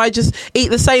entrepreneur if I just eat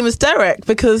the same as Derek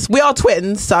because we are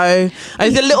twins, so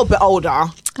he's a little bit older.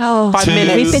 Oh, By 2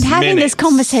 minutes. we've been having minutes. this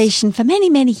conversation for many,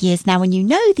 many years now, and you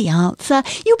know the answer.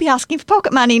 You'll be asking for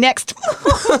pocket money next.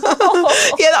 Yeah,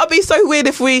 that would be so weird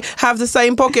if we have the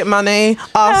same pocket money,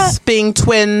 us being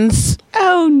twins.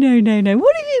 Oh, no.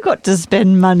 What have you got to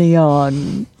spend money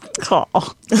on? Oh.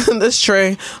 That's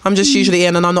true. I'm just usually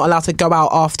in and I'm not allowed to go out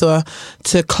after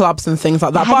to clubs and things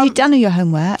like that. Have But you done all your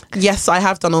homework? yes, I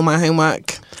have done all my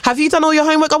homework. Have you done all your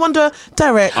homework? I wonder,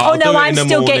 Derek. I'll Oh, no, do it I'm in the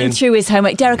still getting morning. through his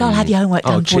homework. Derek, I'll have your homework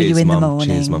done for you cheers, in the Mum. morning.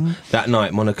 Cheers, Mum. That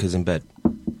night, Monica's in bed.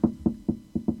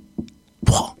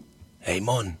 What? Hey,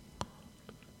 Mon,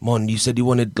 you said you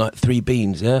wanted like 3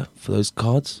 beans, yeah, for those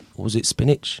cards? Or was it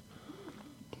spinach?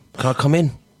 Can I come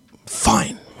in?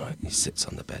 Fine. Right, he sits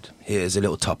on the bed. Here's a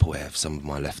little Tupperware of some of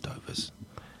my leftovers.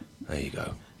 There you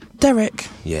go. Derek,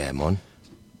 Yeah, Mon.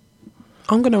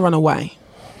 I'm going to run away.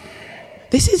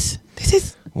 This is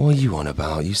What are you on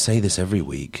about? You say this every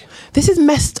week.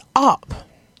 messed up.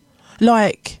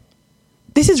 Like,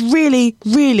 this is really,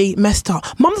 really messed up.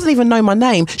 Mum doesn't even know my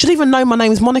name. She doesn't even know my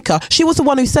name is Monica. She was the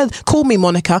one who said, call me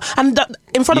Monica. And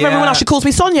in front of everyone else, she calls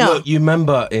me Sonia. Look, you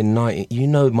remember in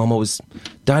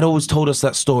Dad always told us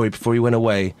that story before he went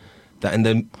away. That in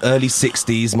the early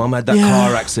 60s, Mum had that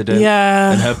car accident.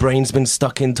 Yeah. And her brain's been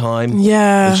stuck in time.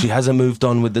 Yeah. And she hasn't moved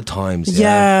on with the times.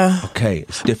 Yeah. Okay,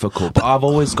 it's difficult. But I've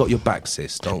always got your back,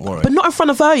 sis. Don't worry. But not in front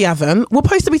of her, you haven't. We're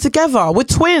supposed to be together. We're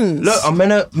twins. Look, I'm going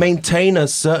to maintain a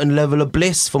certain level of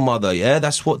bliss for Mother, yeah?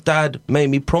 That's what Dad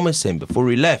made me promise him before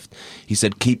he left. He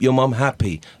said, keep your mum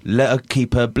happy. Let her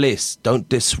keep her bliss. Don't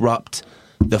disrupt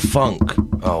the funk.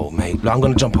 Oh, mate, I'm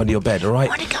going to jump under your bed, all right?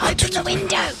 Monica, open the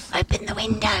window. Open the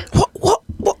window. What?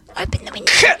 Open the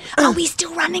window. Are we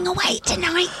still running away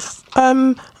tonight?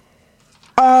 I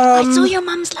I saw your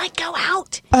mum's light go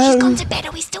out. She's gone to bed.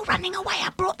 Are we still running away? I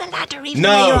brought the ladder even No.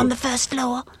 though you're on the first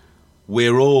floor.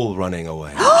 We're all running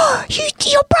away.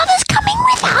 Your brother's coming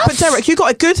with us. But Derek, you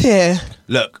got it good here.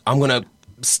 Look, I'm going to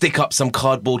stick up some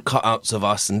cardboard cutouts of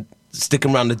us and stick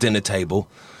them around the dinner table.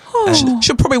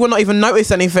 She probably will not even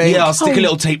notice anything. Yeah, I'll stick a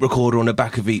little tape recorder on the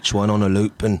back of each one on a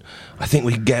loop, and I think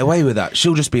we can get away with that.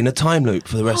 She'll just be in a time loop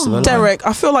for the rest of her life. Derek,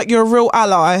 I feel like you're a real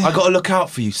ally. I got to look out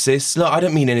for you, sis. Look, I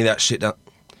don't mean any of that shit.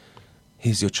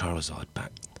 Here's your Charizard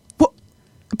back. What?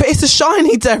 But it's a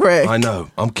shiny, Derek. I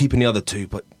know. I'm keeping the other 2,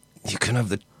 but you can have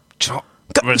the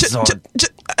Charizard.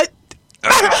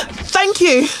 Thank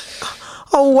you.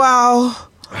 Oh, wow.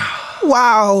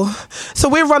 Wow. So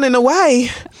we're running away.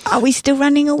 Are we still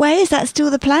running away? Is that still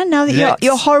the plan now that Let's-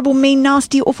 your horrible, mean,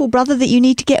 nasty, awful brother that you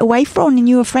need to get away from and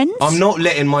you are friends? I'm not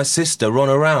letting my sister run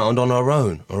around on her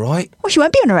own, all right? Well, she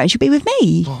won't be on her own. She'll be with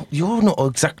me. Well, you're not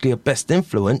exactly a best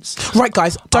influence. Right,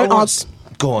 guys, don't argue.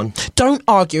 Go on. Don't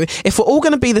argue. If we're all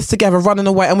going to be this together, running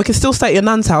away, and we can still stay at your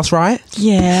nan's house, right?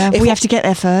 Yeah, If we we- have to get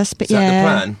there first, but Is that the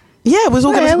plan? Yeah, we're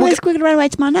all Well, going we're going to run away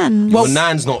to my nan. Well,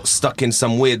 Nan's not stuck in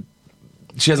some weird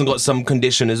she hasn't got some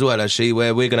condition as well, has she?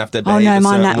 Where we're gonna have to. Oh no,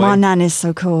 my way? nan is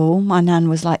so cool. My nan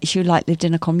was like, she lived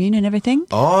in a commune and everything.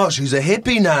 Oh, she's a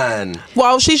hippie nan.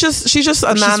 Well, she's just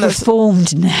a nan that's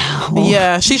reformed now.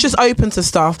 Yeah, she's just open to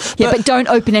stuff. Yeah, but don't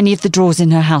open any of the drawers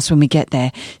in her house when we get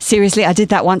there. Seriously, I did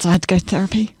that once. I had to go to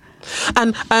therapy.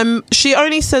 And she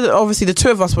only said that obviously the two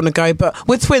of us want to go, but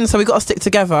we're twins, so we got to stick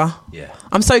together. Yeah.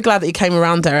 I'm so glad that you came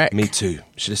around, Derek. Me too.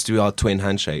 Let's do our twin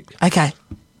handshake. Okay.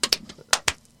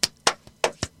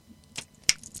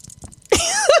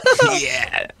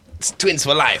 Yeah, it's twins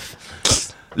for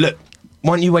life. Look,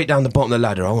 why don't you wait down the bottom of the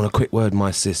ladder? I want a quick word with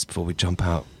my sis before we jump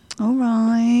out. All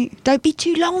right. Don't be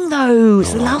too long, though.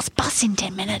 It's the last bus in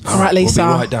 10 minutes. All right, Lisa.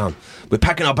 We'll be right down. We're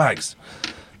packing our bags.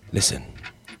 Listen.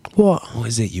 What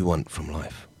is it you want from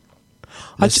life?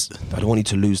 I don't want you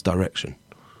to lose direction.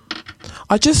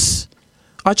 I just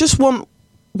want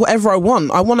whatever I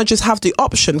want. I want to just have the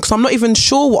option because I'm not even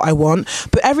sure what I want,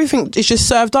 but everything is just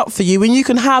served up for you and you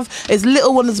can have as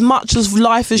little and as much of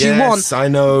life as you want. Yes, I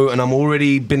know, and I'm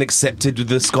already been accepted with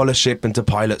the scholarship into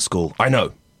pilot school. I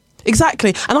know.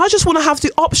 Exactly. And I just want to have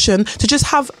the option to just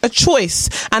have a choice.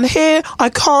 And here I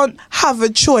can't have a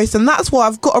choice. And that's why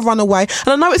I've got to run away. And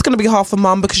I know it's going to be hard for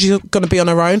Mum because she's going to be on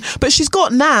her own. But she's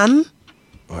got Nan.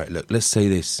 All right, look, let's say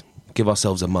this. Give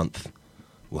ourselves a month.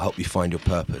 We'll help you find your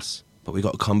purpose. But we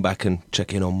got to come back and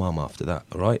check in on Mum after that,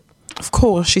 all right? Of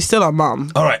course, she's still our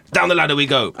Mum. All right, down the ladder we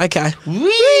go. Okay.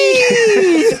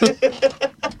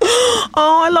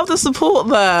 Oh, I love the support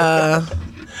there.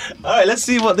 All right, let's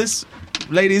see what this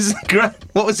lady's...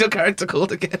 What was your character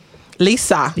called again?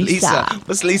 Lisa.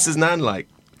 What's Lisa's nan like?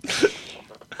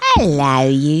 Hello,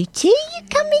 you two. You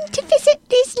coming to visit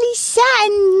this Lisa?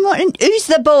 And who's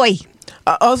the boy?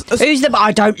 Who's the boy?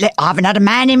 I haven't had a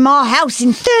man in my house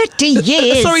in 30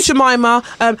 years. Sorry, Jemima.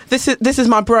 This is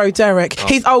my bro, Derek. Oh.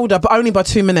 He's older, but only by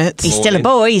 2 minutes. He's still a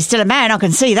boy. He's still a man. I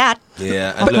can see that.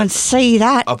 Yeah, I can see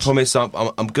that. I promise I'm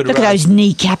good Look around. at those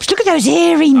kneecaps. Look at those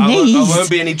hairy knees. I won't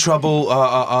be any trouble.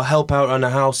 I'll help out around the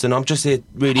house, and I'm just here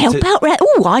really help out.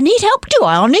 Oh, I need help. Do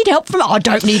I? I need help from. I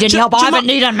don't need any help. I haven't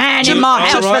needed a man in my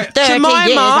house for 30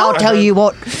 years. I'll tell you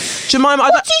what. Jemima,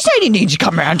 what's he saying? He needs to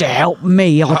come around to help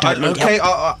me. I don't need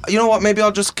help. You know what? Maybe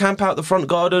I'll just camp out the front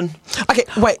garden. Okay,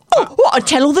 wait. What? I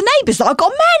tell all the neighbours that I've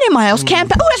got a man in my house.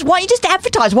 Camp out. Oh, that's why you just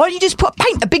advertise. Why don't you just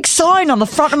paint a big sign on the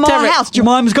front of my house?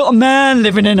 Jemima's got a man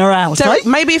living in her house. Derek,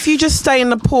 maybe if you just stay in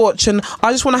the porch, and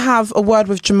I just want to have a word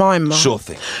with Jemima. Sure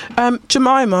thing.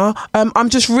 Jemima, I'm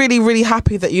just really, really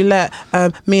happy that you let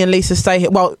me and Lisa stay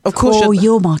here. Well, of course. Oh,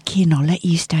 you're my kin. I'll let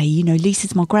you stay. You know,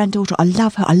 Lisa's my granddaughter. I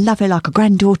love her. I love her like a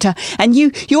granddaughter. And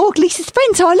you're Lisa's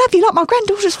friend, so I love you like my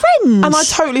granddaughter's friend. And I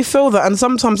totally feel that. And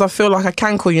sometimes I feel like I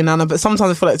can call you Nana, but sometimes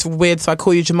I feel like it's weird, so I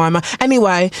call you Jemima.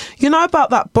 Anyway, you know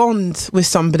about that bond with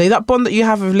somebody, that bond that you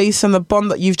have with Lisa, and the bond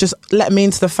that you've just let me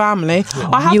into the family.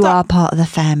 You are part of the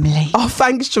family. Oh,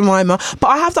 thanks, Jemima. But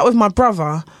I have that with my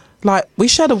brother. Like, we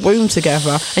shared a room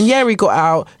together, and yeah, he got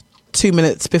out 2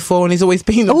 minutes before, and he's always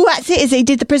been... Oh, that's it, is he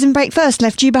did the prison break first,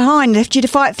 left you behind, left you to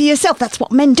fight for yourself. That's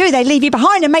what men do. They leave you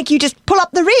behind and make you just pull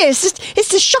up the rear. It's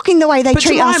just shocking the way they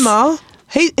treat Jemima, us.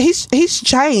 He's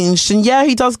changed, and yeah,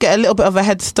 he does get a little bit of a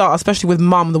head start, especially with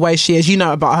Mum, the way she is. You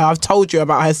know about her. I've told you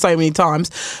about her so many times.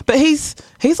 But he's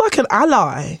like an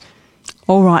ally.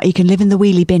 All right, he can live in the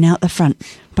wheelie bin out the front,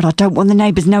 but I don't want the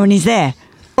neighbours knowing he's there.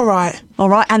 All right,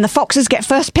 and the foxes get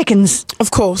first pickings.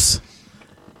 Of course.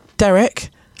 Derek,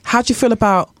 how do you feel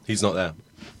about... He's not there.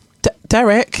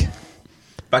 Derek?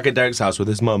 Back at Derek's house with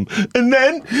his mum. And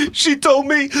then she told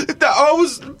me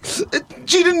that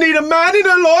she didn't need a man in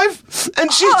her life,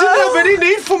 and she didn't have any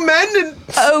need for men.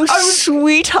 And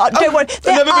sweetheart, don't worry. I've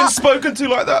never been spoken to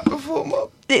like that before, Mum.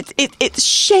 It's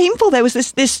shameful. There was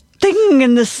this thing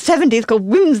in the 70s called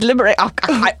women's liberation.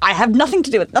 I have nothing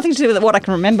to do with what I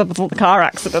can remember before the car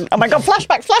accident. Oh my God,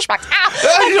 flashback.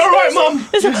 You're all right, Mum.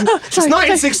 It's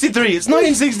 1963. It's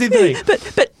 1963.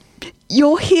 But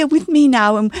you're here with me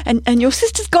now, and your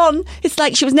sister's gone. It's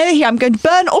like she was never here. I'm going to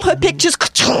burn all her pictures.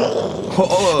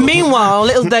 Meanwhile,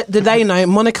 little did they know,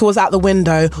 Monica was out the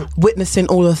window witnessing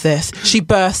all of this. She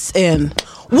bursts in.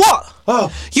 What?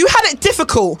 Oh. You had it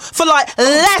difficult for like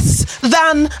less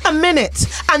than a minute,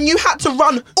 and you had to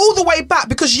run all the way back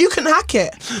because you couldn't hack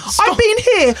it. I've been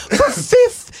here for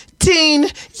 15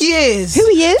 years. Who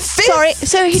are you? Sorry,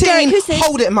 Derek, who's this?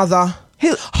 Hold it, mother.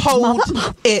 Hold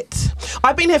it.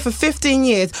 I've been here for 15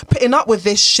 years putting up with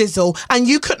this shizzle, and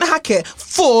you couldn't hack it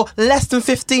for less than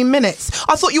 15 minutes.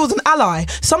 I thought you was an ally.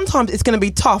 Sometimes it's going to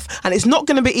be tough and it's not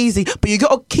going to be easy, but you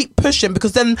got to keep pushing,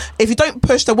 because then if you don't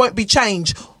push, there won't be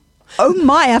change. Oh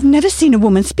my, I've never seen a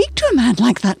woman speak to a man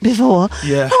like that before.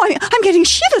 Yeah. Oh, I'm getting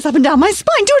shivers up and down my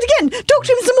spine. Do it again. Talk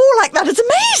to him some more like that. It's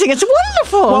amazing. It's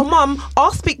wonderful. Well, Mum,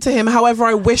 I'll speak to him however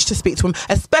I wish to speak to him,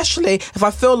 especially if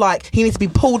I feel like he needs to be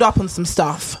pulled up on some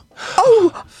stuff.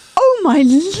 Oh my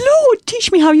Lord,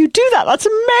 teach me how you do that. That's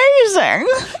amazing.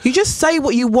 You just say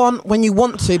what you want when you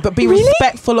want to, but be Really?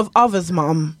 respectful of others,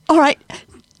 Mum. All right.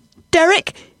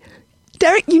 Derek,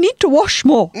 you need to wash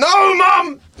more. No,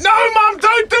 Mum! No, Mum,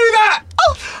 don't do that!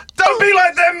 Don't be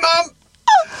like them, Mum!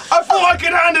 I thought I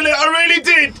could handle it, I really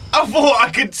did. I thought I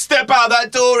could step out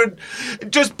that door and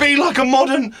just be like a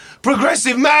modern,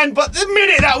 progressive man, but the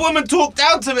minute that woman talked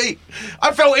down to me,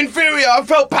 I felt inferior, I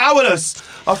felt powerless.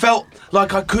 I felt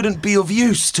like I couldn't be of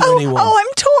use to anyone. Oh,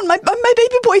 I'm torn. My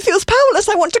baby boy feels powerless.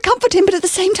 I want to comfort him, but at the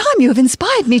same time, you have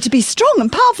inspired me to be strong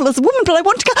and powerful as a woman, but I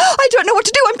want to I don't know what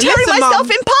to do. I'm tearing Listen, myself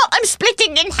Mum. apart. I'm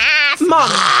splitting in half.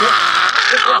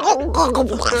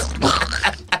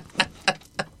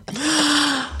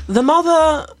 The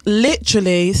mother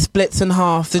literally splits in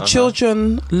half. The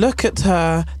children look at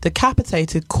her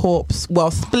decapitated corpse,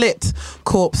 split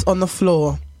corpse on the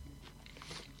floor.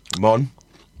 Mon,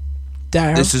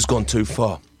 Darren, this has gone too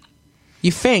far.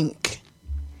 you think?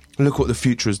 Look what the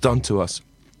future has done to us.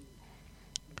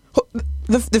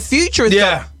 The future is...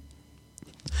 Yeah.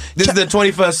 This is the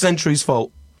 21st century's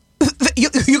fault. You're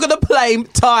going to blame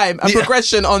time and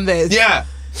progression on this. Yeah.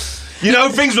 You know,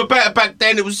 things were better back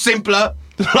then. It was simpler.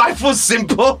 Life was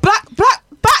simple. Back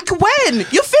when?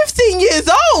 You're 15 years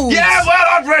old. Yeah, well,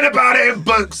 I've read about it in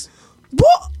books.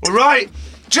 What? All right.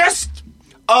 Just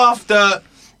after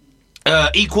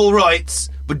equal rights,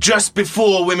 but just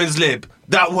before women's lib.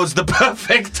 That was the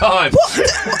perfect time. What?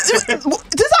 Does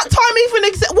that time even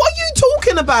exist? What are you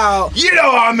talking about? You know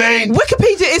what I mean.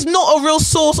 Wikipedia is not a real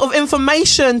source of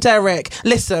information, Derek.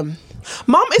 Listen.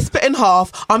 Mum is split in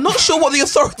half. I'm not sure what the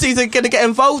authorities are going to get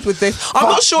involved with this. I'm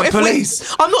not sure if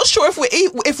police. I'm not sure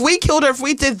if we killed her, if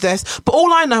we did this. But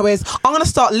all I know is I'm going to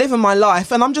start living my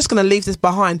life, and I'm just going to leave this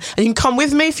behind. And you can come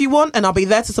with me if you want, and I'll be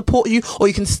there to support you, or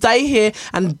you can stay here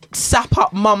and sap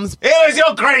up Mum's. It was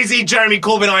your crazy Jeremy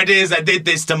Corbyn ideas that did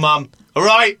this to Mum. All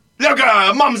right, look at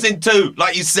her. Mum's in two,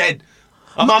 like you said.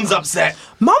 Her mum's upset.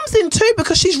 Mum's in too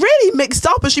because she's really mixed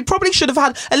up, and she probably should have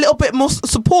had a little bit more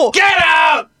support. Get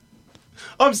out!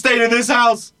 I'm staying in this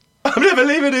house. I'm never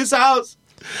leaving this house.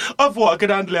 I thought I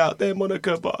could handle it out there,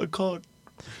 Monica, but I can't.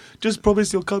 Just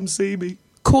promise you'll come see me.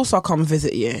 Of course I'll come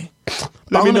visit you.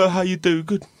 Let me know how you do.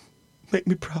 Good. Make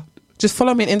me proud. Just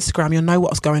follow me on Instagram. You'll know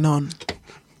what's going on.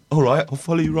 All right, I'll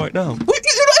follow you right now. You're not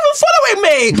even following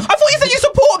me. I thought you said you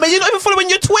support me. You're not even following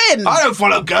your twin. I don't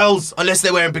follow girls unless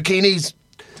they're wearing bikinis.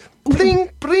 Bring,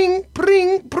 bring,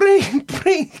 bring, bring,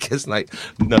 bring. It's like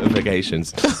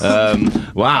notifications.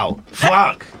 Wow.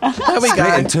 Fuck. There we go.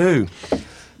 Split in two.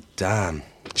 Damn.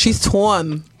 She's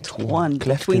torn. Torn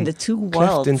Cleft between in- the two Cleft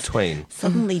worlds. in twain.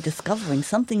 Suddenly discovering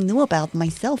something new about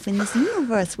myself in this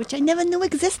universe, which I never knew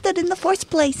existed in the first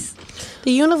place.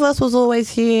 The universe was always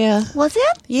here. Was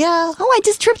it? Yeah. Oh, I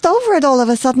just tripped over it all of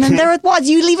a sudden, and there it was.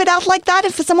 You leave it out like that,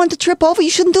 and for someone to trip over, you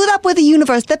shouldn't do that with the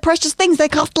universe. They're precious things. They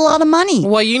cost a lot of money.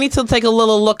 Well, you need to take a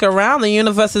little look around. The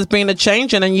universe has been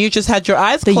a-changing, and you just had your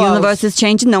eyes The closed. universe is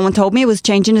changing. No one told me it was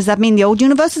changing. Does that mean the old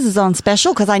universe is on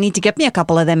special? Because I need to get me a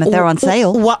couple of them if they're on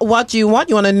sale. What do you want?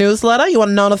 You want a newsletter? You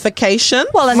want a notification?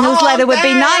 Well, a newsletter would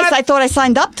be nice. I thought I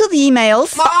signed up to the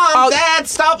emails. Dad,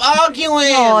 stop arguing.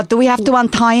 Oh, do we have to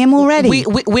untie him already?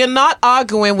 We're not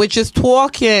arguing. We're just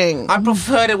talking. I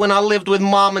preferred it when I lived with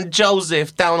Mom and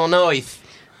Joseph down on Earth.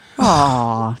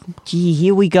 Oh, gee,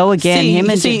 here we go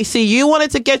again. See, you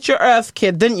wanted to get your Earth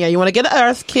kid, didn't you? You want to get an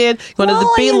Earth kid. You wanted to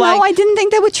be I didn't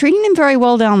think they were treating him very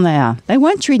well down there. They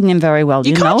weren't treating him very well.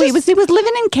 You You can't know, just- he was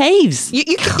living in caves. You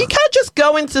can't just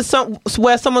go into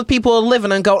where some people are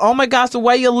living and go, oh my gosh, the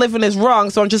way you're living is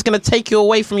wrong, so I'm just going to take you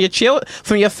away from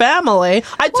your family.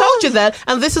 I told you that,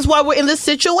 and this is why we're in this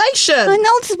situation. I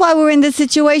know this is why we're in this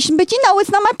situation, but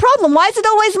it's not my problem. Why is it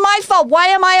always my fault? Why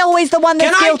am I always the one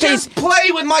that's Can guilty? I just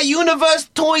play with my universe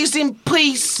toys in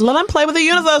peace? Let them play with the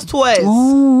universe toys.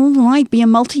 Oh, all right. Be a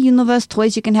multi-universe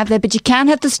toys you can have there, but you can't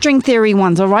have the string theory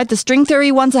ones, all right? The string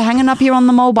theory ones are hanging up here on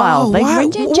the mobile. They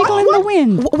jiggle in the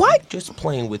wind. Why? Just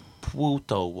playing with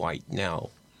Pluto right now.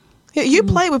 Yeah, you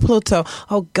play with Pluto.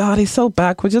 Oh God, he's so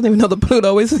backwards. You don't even know that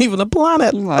Pluto isn't even a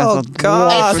planet. Oh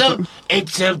God.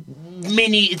 It's a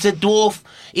mini. It's a dwarf.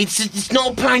 It's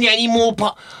not a planet anymore.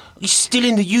 But still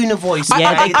in the univoice.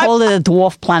 Yeah, they call it a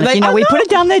dwarf planet. We put it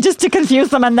down there just to confuse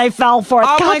them and they fell for it.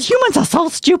 God, humans are so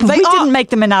stupid. We didn't make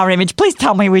them in our image. Please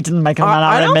tell me we didn't make them in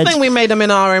our image. I don't think we made them in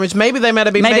our image. Maybe they might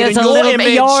have been made in your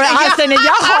image. I said in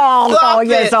your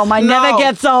yes, oh, my never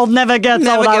gets old, never gets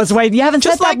old. I was waiting. You haven't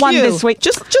said that one this week.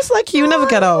 Just like you, never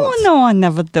get old. Oh, no, I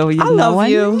never do. I love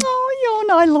you.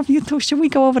 No, I love you too. Should we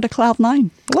go over to Cloud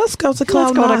 9? Let's go to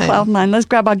Cloud 9. Let's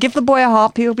give the boy a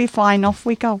harp. He'll be fine. Off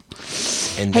we go.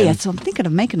 And hey, so I'm thinking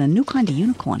of making a new kind of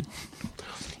unicorn.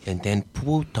 And then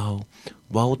Pluto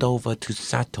rolled over to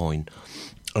Saturn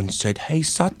and said, "Hey,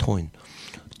 Saturn,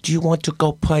 do you want to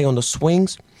go play on the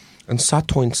swings?" And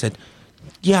Saturn said,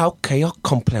 "Yeah, okay, I'll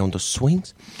come play on the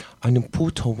swings." And then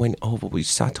Pluto went over with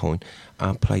Saturn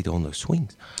and played on the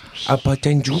swings. But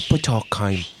then Jupiter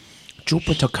came.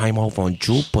 Jupiter came over and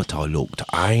Jupiter looked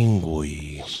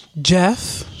angry.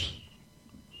 Jeff,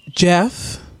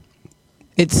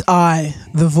 it's I,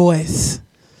 the voice.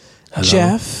 Hello?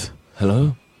 Jeff.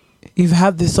 Hello? You've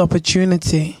had this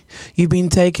opportunity. You've been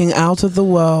taken out of the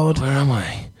world. Where am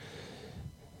I?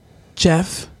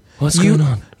 Jeff. What's going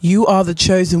on? You are the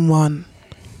chosen one.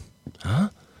 Huh?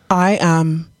 I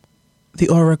am the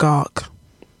oligarch.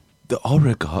 The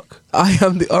oligarch? I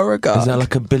am the oligarch. Is that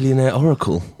like a billionaire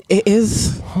oracle? It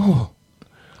is. Oh.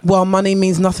 Well, money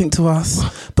means nothing to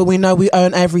us, but we know we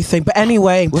own everything. But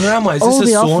anyway, where am I? Is all this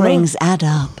a the sauna? offerings add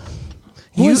up.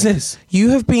 What is this? You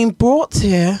have been brought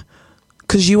here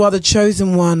because you are the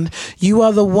chosen one. You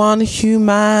are the one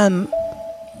human.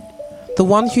 The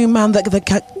one human that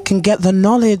can get the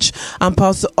knowledge and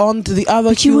pass it on to the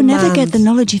other humans. But you will never get the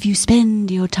knowledge if you spend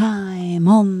your time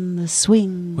on the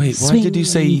swing. Wait, why did you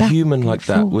say human like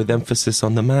that with emphasis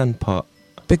on the man part?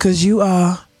 Because you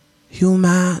are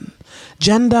human.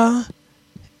 Gender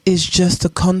is just a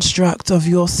construct of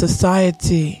your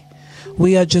society.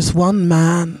 We are just one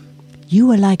man. You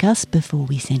were like us before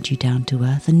we sent you down to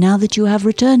Earth, and now that you have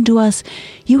returned to us,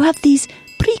 you have these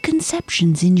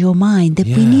preconceptions in your mind that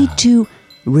we need to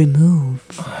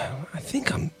remove. I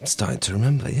think I'm starting to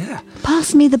remember, yeah.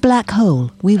 Pass me the black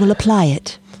hole. We will apply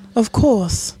it. Of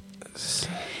course.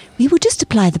 We will just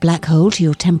apply the black hole to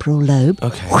your temporal lobe.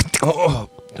 Okay.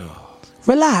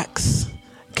 Relax.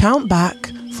 Count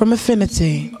back from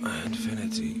infinity.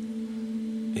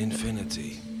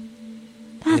 Infinity.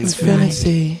 That's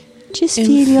infinity. Right. Just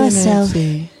feel yourself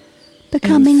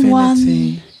becoming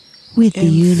one with the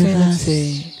universe.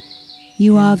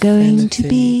 You are going to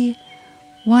be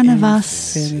one of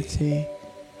us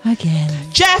again.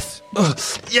 Jeff!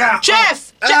 Yeah!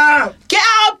 Jeff! Get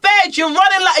out of bed! You're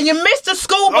running and you missed the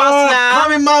school bus now.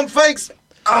 Coming, Mum, thanks.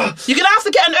 You're going to have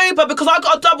to get an Uber because I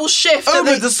got a double shift.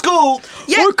 Uber to school?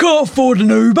 Yeah. I can't afford an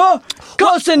Uber.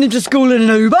 Can't send him to school in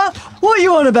an Uber. What are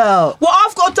you on about? Well,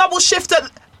 I've got a double shift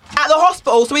at the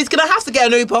hospital, so he's going to have to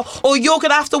get an Uber or you're going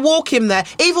to have to walk him there.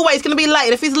 Either way, he's going to be late.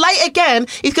 And if he's late again,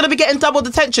 he's going to be getting double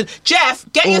detention. Jeff,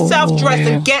 get yourself dressed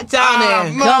and get down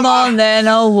here. Mom, come on then,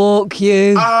 I'll walk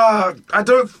you. I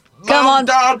don't... Come on.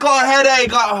 Dad, I've got a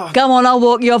headache. Come on, I'll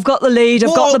walk you. I've got the lead.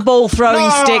 I've got the ball throwing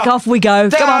stick. Off we go.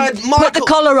 Dad, come on. Michael. Put the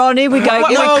collar on. Here we go.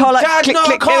 No, collar. Dad, click, no,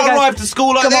 click. I can't arrive to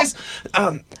school like this.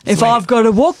 If I've got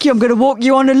to walk you, I'm going to walk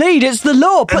you on the lead. It's the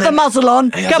law. Put the muzzle on.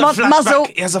 Come on, muzzle.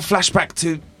 He has a flashback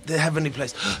to the heavenly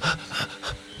place.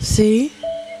 See?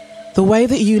 The way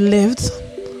that you lived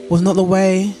was not the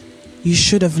way you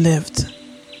should have lived.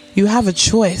 You have a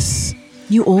choice.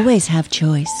 You always have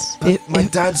choice. My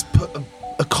dad's put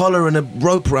a collar and a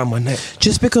rope around my neck.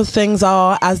 Just because things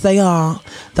are as they are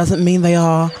doesn't mean they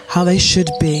are how they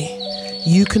should be.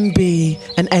 You can be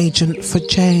an agent for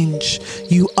change.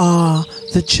 You are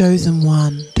the chosen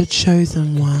one. The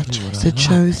chosen one. The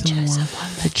chosen one.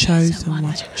 The chosen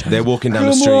one. They're walking down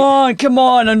the street. Come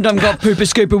on. I've got Pooper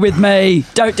Scooper with me.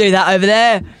 Don't do that over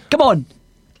there. Come on.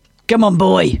 Come on,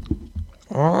 boy.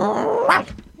 Oh.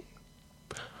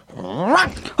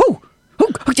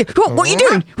 What are you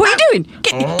doing? What are you doing?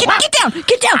 Get down!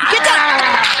 Get down! Get down!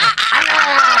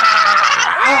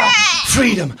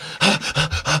 Freedom!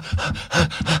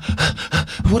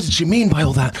 What did she mean by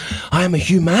all that? I am a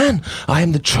human. I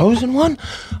am the chosen one.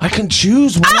 I can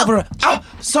choose whatever.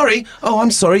 Sorry. Oh,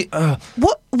 I'm sorry.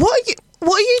 What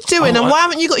are you doing? And why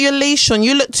haven't you got your leash on?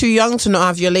 You look too young to not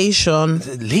have your leash on.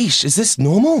 Leash? Is this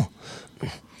normal?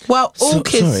 Well, all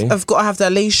kids have got to have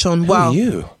their leash on. Who are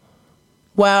you?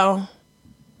 Well,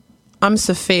 I'm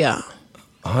Sophia.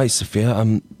 Hi,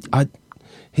 Sophia.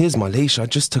 Here's my leash. I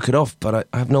just took it off, but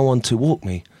I have no one to walk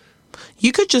me.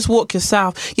 You could just walk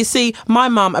yourself. You see, my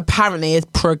mum apparently is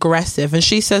progressive, and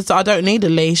she says that I don't need a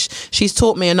leash. She's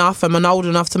taught me enough. I'm old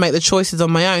enough to make the choices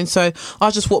on my own, so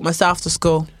I'll just walk myself to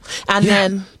school. And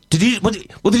then... What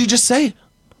did you just say?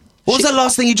 What was that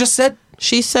last thing you just said?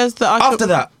 She says that After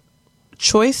that.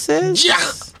 Choices?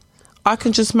 Yeah. I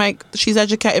can just make... She's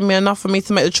educated me enough for me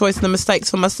to make the choice and the mistakes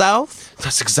for myself.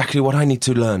 That's exactly what I need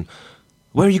to learn.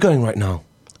 Where are you going right now?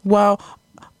 Well,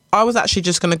 I was actually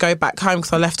just going to go back home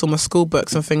because I left all my school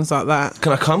books and things like that.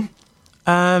 Can I come?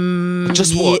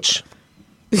 Just watch.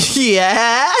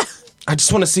 Yeah. I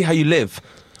just want to see how you live.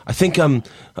 I think I'm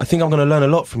going to learn a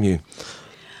lot from you.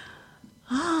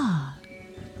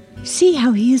 See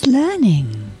how he is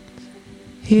learning.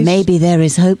 Maybe there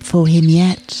is hope for him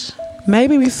yet.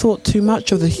 Maybe we thought too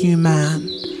much of the human.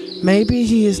 Maybe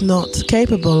he is not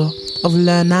capable of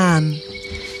learning.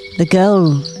 The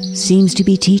girl seems to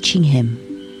be teaching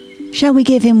him. Shall we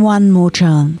give him one more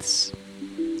chance?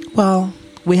 Well,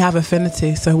 we have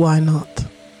affinity, so why not?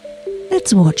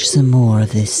 Let's watch some more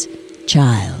of this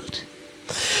child.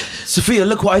 Sophia,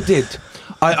 look what I did.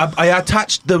 I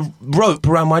attached the rope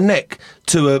around my neck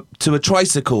to a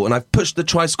tricycle, and I've pushed the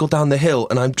tricycle down the hill,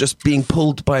 and I'm just being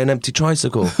pulled by an empty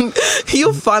tricycle.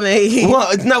 You're funny.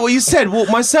 What? Isn't that what you said? Walk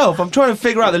myself. I'm trying to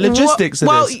figure out the logistics of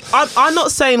this. Well, I'm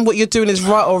not saying what you're doing is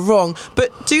right or wrong,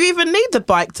 but do you even need the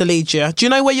bike to lead you? Do you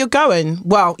know where you're going?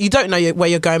 Well, you don't know where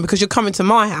you're going because you're coming to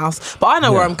my house, but I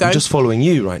know where I'm going. I'm just following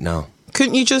you right now.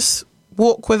 Couldn't you just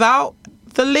walk without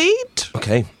the lead?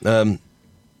 Okay.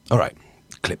 All right.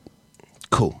 Clip.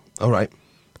 Cool. All right.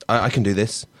 I can do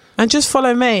this. And just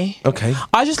follow me. Okay.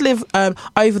 I just live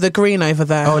over the green over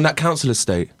there. Oh, in that council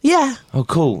estate? Yeah. Oh,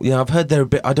 cool. Yeah, I've heard they're a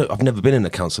bit... I've never been in a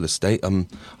council estate. I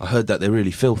heard that they're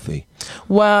really filthy.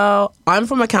 Well, I'm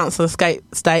from a council estate,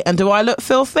 and do I look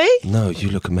filthy? No, you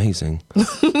look amazing.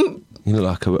 You look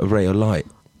like a ray of light.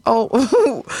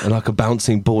 Oh. And like a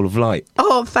bouncing ball of light.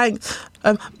 Oh, thanks.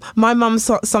 My mum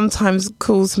sometimes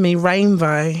calls me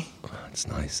Rainbow. That's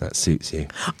nice. That suits you.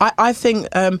 I think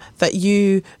that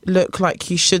you look like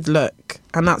you should look,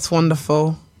 and that's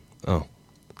wonderful. Oh,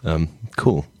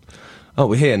 cool. Oh,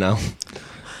 we're here now.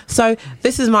 So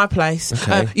this is my place.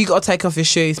 Okay. You got to take off your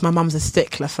shoes. My mum's a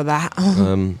stickler for that.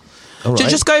 All right.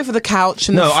 Just go for the couch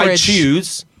and the fridge. No, I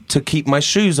choose to keep my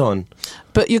shoes on.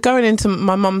 But you're going into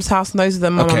my mum's house, and those are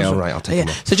the mum's. Okay, all right, I'll take them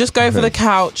off. So just go for the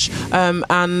couch and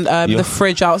the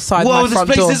fridge outside my front door. Whoa,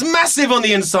 this place is massive on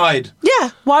the inside.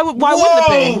 Yeah, why wouldn't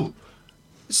it be?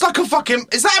 It's like a fucking...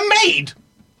 Is that a maid?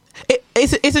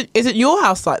 Is it your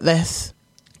house like this?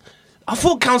 I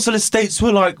thought council estates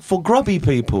were like for grubby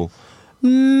people.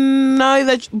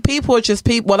 No, people are just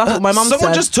people. Well, that's what my mum said.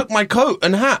 Someone just took my coat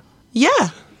and hat.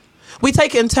 Yeah. We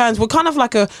take it in turns. We're kind of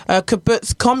like a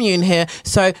kibbutz commune here.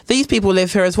 So these people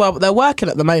live here as well, but they're working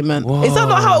at the moment. Whoa. Is that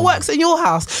not how it works in your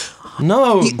house?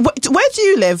 No. Where do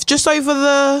you live? Just over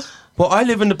the... Well, I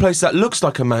live in a place that looks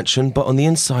like a mansion, but on the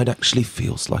inside actually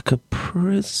feels like a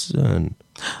prison.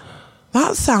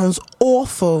 That sounds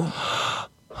awful.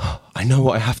 I know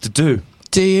what I have to do.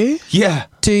 Do you? Yeah.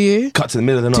 Do you? Cut to the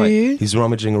middle of the night. Do you? He's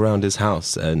rummaging around his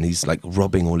house and he's like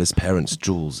robbing all his parents'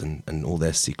 jewels and all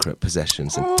their secret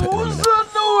possessions and putting them in What's that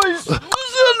noise? Is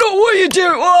that not what you do?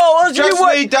 Oh, what's Just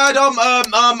me, Dad.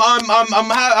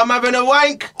 I'm having a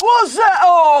wank. What's that?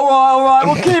 Oh, all right.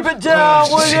 We'll keep it down.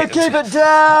 Will you keep it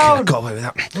down? I got away with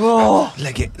that. Oh.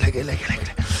 Leg it.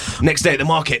 Next day at the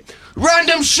market.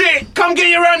 Random shit. Come get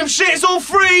your random shit. It's all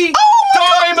free.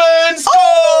 Diamonds,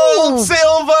 gold,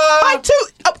 silver. I do.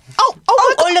 Oh,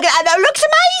 look at that. That looks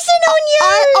amazing on you.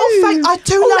 I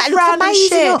do love that looks random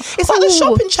amazing. shit. It's like the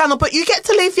shopping channel, but you get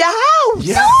to leave your house.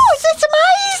 Yeah. No, it's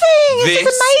amazing. This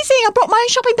is amazing. I brought my own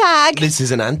shopping bag. This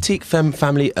is an antique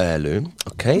family heirloom.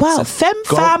 Okay. Wow,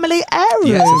 family heirloom.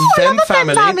 Yeah, it's a I love a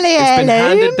family. family It's been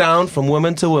heirloom. handed down from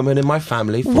woman to woman in my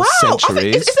family for Wow,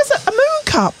 centuries. is this a moon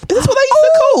cup? Is this what they used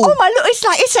to call? Oh my, look, it's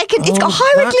got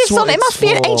hieroglyphs that's on it. It what must be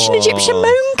an it's ancient for. Egyptian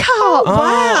moon cup.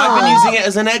 I've been using it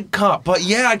as an egg cup, but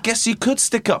yeah, I guess you could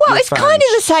stick up Well, your it's fans. kind of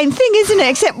the same thing, isn't it?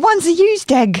 Except one's a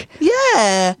used egg.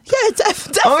 Yeah,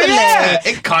 definitely. Oh yeah,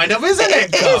 it kind of is an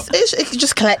egg cup. It's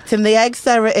just collecting the eggs.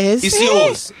 There it is. It's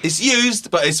yours. It's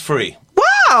used, but it's free.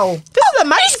 Wow, this is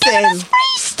amazing. He's giving us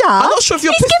free stuff. I'm not sure if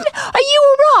you're... Are you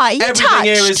all right? You Everything touched?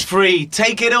 here is free.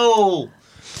 Take it all.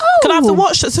 Can I have the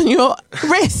watch that's on your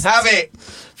wrist? Have it.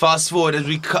 Fast forward as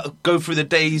we go through the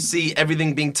day, you see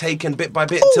everything being taken bit by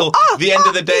bit until the end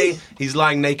of the day, he's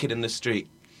lying naked in the street.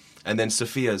 And then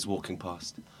Sophia's walking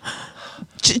past.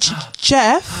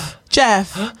 Jeff?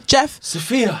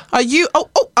 Sophia. Are you...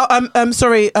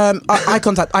 sorry. Eye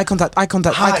contact. Hi,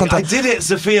 I did it,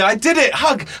 Sophia. I did it.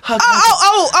 Hug. Wow.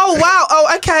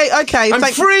 Oh, okay. I'm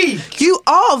free. You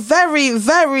are very,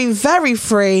 very, very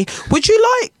free. Would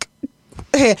you like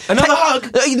Here, Another hug?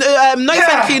 No,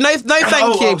 thank you. No,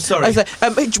 thank you. Oh, sorry.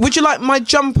 Would you like my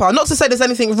jumper? Not to say there's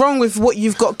anything wrong with what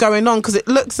you've got going on, because it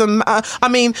looks...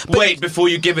 Wait, before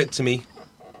you give it to me,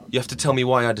 you have to tell me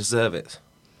why I deserve it.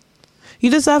 You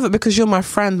deserve it because you're my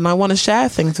friend and I want to share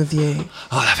things with you.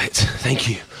 I'll have it. Thank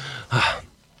you.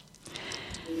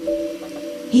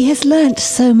 He has learnt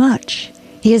so much.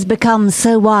 He has become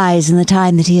so wise in the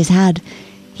time that he has had.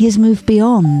 He has moved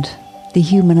beyond the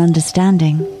human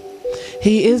understanding.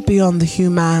 He is beyond the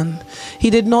human. He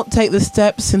did not take the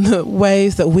steps in the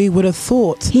ways that we would have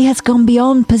thought. He has gone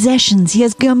beyond possessions. He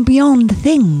has gone beyond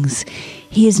things.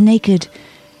 He is naked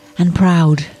and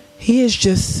proud. He is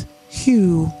just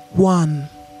one,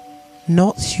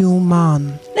 not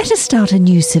human. Let us start a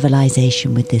new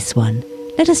civilization with this one.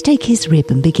 Let us take his rib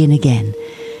and begin again,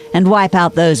 and wipe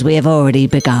out those we have already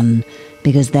begun,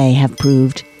 because they have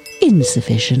proved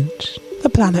insufficient. The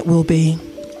planet will be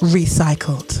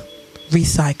recycled.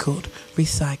 Recycled.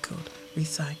 Recycled.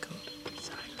 Recycled.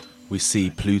 Recycled. We see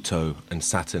Pluto and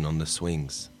Saturn on the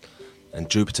swings. And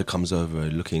Jupiter comes over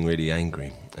looking really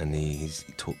angry. And he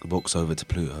walks over to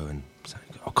Pluto and says,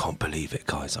 I can't believe it,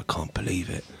 guys. I can't believe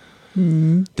it.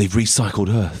 They've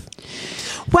recycled Earth.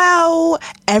 Well,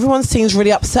 everyone seems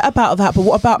really upset about that. But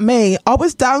what about me? I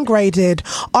was downgraded.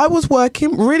 I was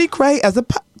working really great as a...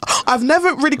 I've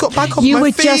never really got back off my feet. You were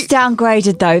just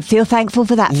downgraded, though. Feel thankful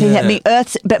for that. Yeah. I mean,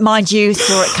 Earth, but mind you,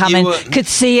 saw it coming, could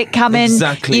see it coming.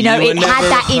 Exactly. You know, You were it had never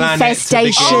that a planet to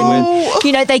infestation. begin with.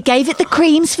 You know, they gave it the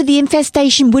creams for the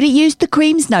infestation. Would it use the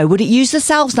creams? No. Would it use the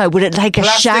salves? No. Would it take a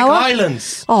Plastic shower?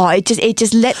 islands. Oh, it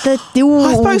just let the.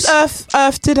 I suppose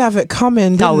Earth did have it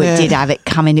coming, didn't it? it did have it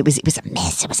coming. It was a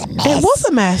mess. It was a mess. It was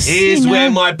a mess. Here's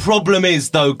where my problem is,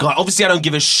 though, guys. Obviously, I don't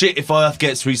give a shit if Earth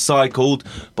gets recycled,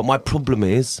 but my problem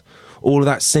is all of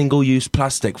that single-use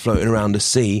plastic floating around the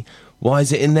sea. Why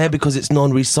is it in there? Because it's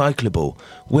non-recyclable.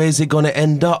 Where's it going to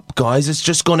end up, guys? It's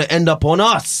just going to end up on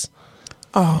us.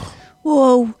 Oh.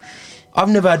 Whoa. I've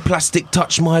never had plastic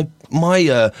touch my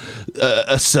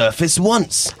surface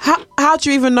once. How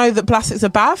do you even know that plastic's a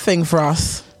bad thing for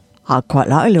us? I quite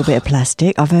like a little bit of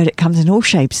plastic. I've heard it comes in all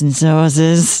shapes and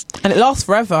sizes. And it lasts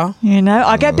forever. You know,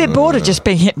 I get a bit bored of just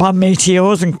being hit by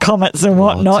meteors and comets and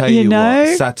whatnot, I'll tell you know.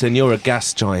 What, Saturn, you're a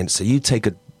gas giant, so you take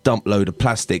a dump load of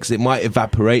plastics. It might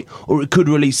evaporate, or it could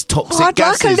release toxic I'd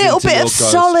gases. like a little into bit your of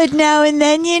guys. solid now and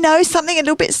then, you know, something a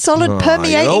little bit solid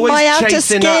permeating you're always my outer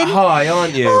chasing skin. that high,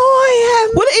 aren't you? Oh, I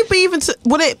am.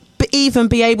 Would it even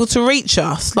be able to reach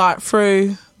us, like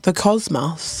through the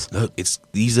cosmos? Look,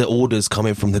 these are orders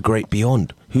coming from the great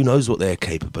beyond. Who knows what they're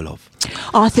capable of?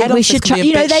 I think Head we office should can try. be a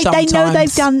You know, bitch they know they've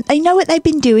sometimes. done. They know what they've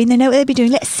been doing. They know what they've been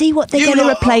doing. Let's see what they're going to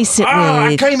replace it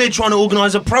I with. came here trying to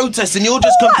organise a protest, and you're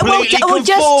just All right, completely well,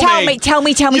 just conforming. tell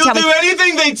me. You'll do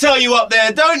anything they tell you up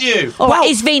there, don't you? All right,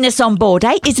 is Venus on board,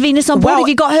 eh? Is Venus on board? Well- Have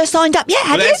you got her signed up? Yeah,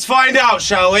 have you? Let's find out,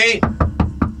 shall we?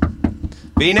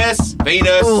 Venus.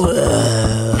 Venus.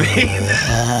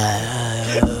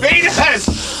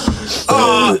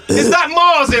 Oh, is that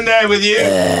Mars in there with you?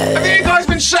 Have you guys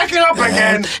been shacking up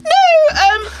again? No,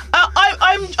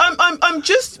 I'm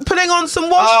just putting on some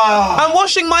wash. I'm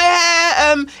washing my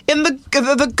hair in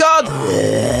the garden.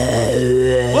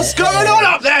 What's going on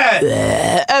up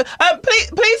there?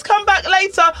 Please come back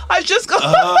later. I've just got.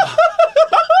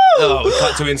 Oh, we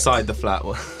cut to inside the flat.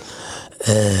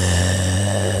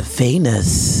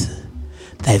 Venus,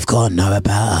 they've got to know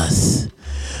about us.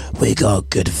 We got a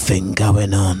good thing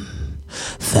going on.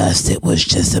 First it was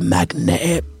just a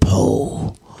magnetic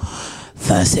pull.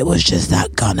 First it was just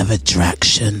that kind of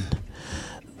attraction.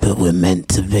 But we're meant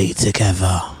to be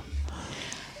together.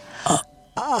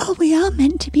 Oh, we are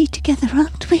meant to be together,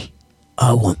 aren't we?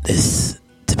 I want this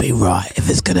to be right. If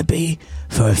it's going to be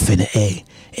for affinity,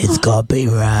 it's got to be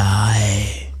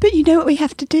right. But you know what we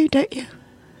have to do, don't you?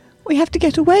 We have to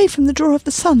get away from the draw of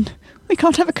the sun. We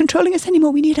can't have it controlling us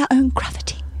anymore. We need our own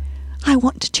gravity. I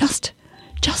want to just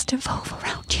evolve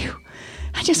around you.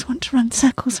 I just want to run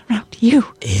circles around you.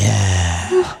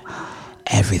 Yeah.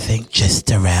 Everything just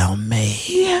around me.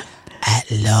 Yeah. At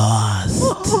last.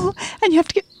 Oh, and you have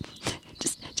to get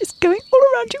just going all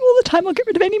around you all the time. I'll get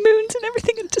rid of any moons and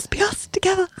everything and just be us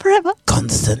together forever.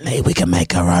 Constantly, we can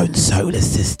make our own solar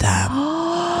system.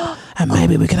 And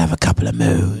maybe we can have a couple of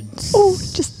moons. Oh,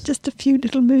 just a few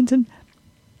little moons and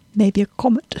maybe a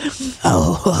comet.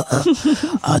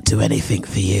 Oh, I'll do anything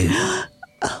for you.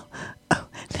 Oh,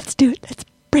 let's do it. Let's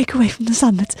break away from the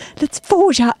sun. Let's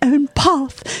forge our own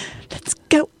path. Let's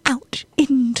go out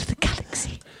into the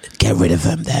galaxy. Get rid of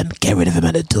them then. Get rid of them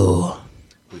at the door.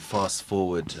 We fast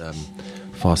forward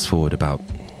about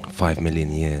 5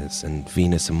 million years, and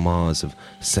Venus and Mars have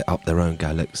set up their own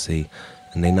galaxy,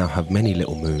 and they now have many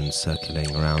little moons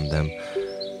circulating around them.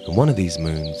 And one of these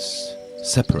moons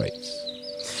separates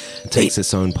and takes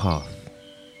its own path.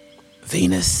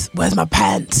 Venus, where's my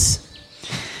pants?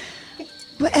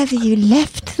 Wherever you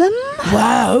left them.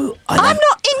 Wow. I'm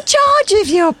not in charge of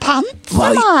your pants,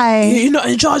 am I? You're not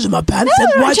in charge of my pants. No,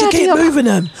 Then I'm why'd you in charge keep of your- moving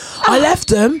them? I left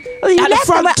them Well, you at the left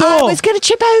front them. door. I was going to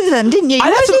trip over them, didn't you? You I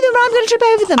left always them- knew that I'm going to trip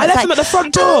over them. I It's left like, them at the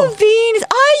front door. Oh, Venus,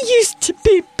 I used to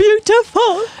be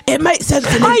beautiful. It makes sense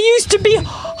to me. I used to be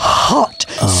hot.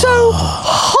 So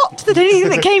hot that anything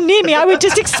that came near me, I would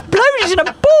just explode in a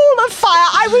ball of fire.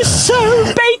 I was so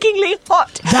bakingly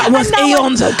hot. That was And now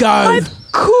eons ago. I've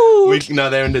cooled. Now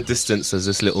they're in the distance as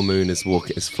this little moon is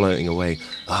floating away.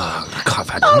 I've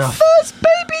had Our enough. first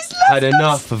baby's left Had us.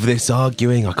 enough of this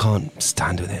arguing. I can't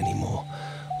stand with it anymore.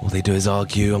 All they do is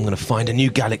argue. I'm going to find a new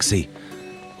galaxy.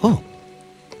 Oh,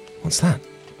 what's that?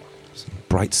 It's a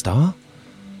bright star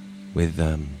with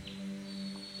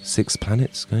 6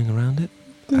 planets going around it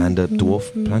and a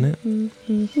dwarf planet. Oh,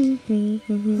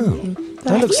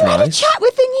 that looks You had a nice. chat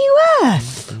with the new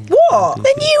Earth. What?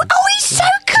 The new... Oh, he's so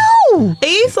cool.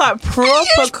 He's like proper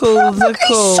He's cool. proper-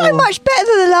 He's so much better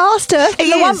than the last Earth.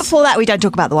 He The one is. before that, we don't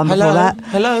talk about the one before that.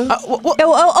 Hello.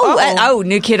 Oh,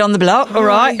 new kid on the block. All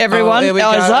right, everyone. here we go,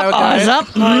 Eyes there up, we go. eyes up.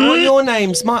 Hi, what are your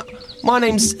names? My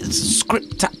name's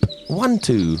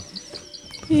Scriptap12.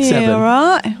 Yeah, 7. all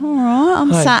right. I'm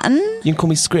Hi. Saturn. You can call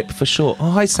me Script for short.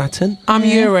 Oh, hi, Saturn. I'm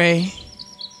Yuri.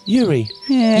 Yuri.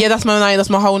 Yeah, that's my name. That's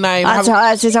my whole name.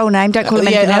 That's his whole name. Don't call him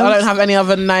anything I else. don't have any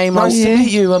other name. Nice to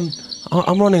meet you.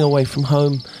 I'm running away from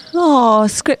home. Oh,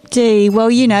 Scripty. Well,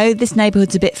 you know, this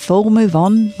neighbourhood's a bit full. Move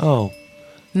on. Oh.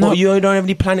 No. What, you don't have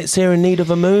any planets here in need of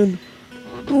a moon?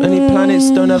 Any planets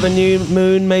don't have a new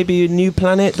moon? Maybe a new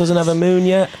planet doesn't have a moon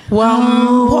yet?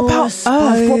 Well, what about I Earth?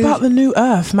 suppose. What about the new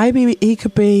Earth? Maybe he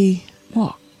could be.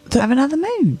 What? Have another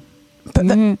moon. But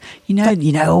You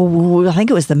know, I think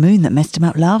it was the moon that messed him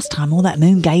up last time. All that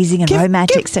moon gazing and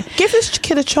romantic stuff. give this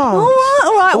kid a chance. All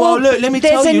right. Well, look, let me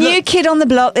there's tell a you, new look. kid on the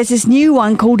block. There's this new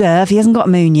one called Earth. He hasn't got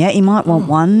a moon yet. He might want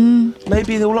one.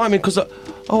 Maybe they'll like me because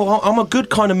I'm a good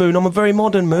kind of moon. I'm a very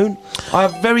modern moon. I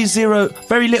have very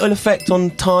little effect on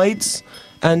tides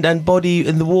and body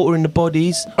and the water in the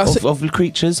bodies of the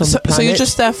creatures on the planet. So you're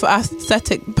just there for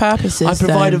aesthetic purposes. I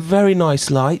provide a then? very nice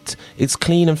light. It's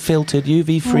clean and filtered,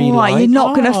 UV-free All right, light. you're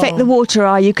not going to affect the water,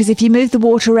 are you? Because if you move the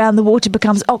water around, the water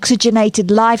becomes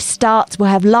oxygenated. Life starts. We'll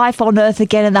have life on Earth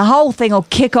again, and the whole thing will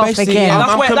kick off Basically, again. yeah,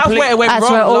 That's where it went That's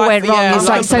wrong. where it all Life- went wrong. yeah, It's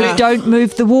like, so life- don't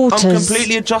move the waters. I'm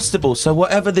completely adjustable. So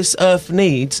whatever this Earth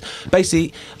needs,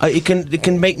 basically, it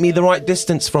can make me the right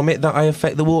distance from it that I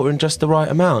affect the water in just the right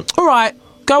amount. All right,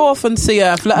 go off and see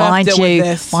Earth. Let Earth deal with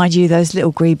this. Mind you, those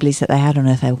little greeblies that they had on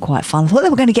Earth, they were quite fun. I thought they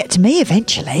were going to get to me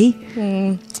eventually.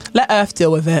 Let Earth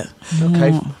deal with it. Okay.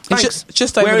 It's Thanks.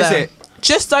 just over Where there. is it?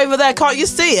 Just over there. Can't you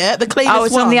see it? The cleanest Oh,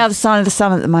 it's one. on the other side of the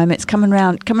sun at the moment. It's coming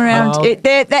round. Oh. There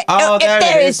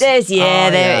it is. There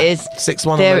it is.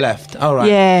 6-1 on There- the left. All right.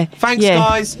 Yeah. Thanks, yeah.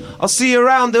 guys. I'll see you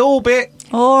around the orbit.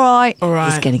 All right. All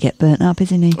right. He's going to get burnt up,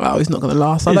 isn't he? Oh, he's not going to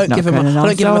last. I He's don't not give him. gonna I don't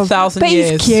last. give him Oh, 1,000 but years.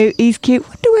 he's cute. He's cute.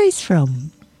 Wonder where he's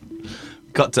from.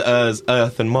 Got to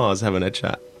Earth and Mars having a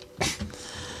chat.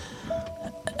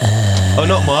 Oh,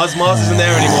 not Mars. Mars isn't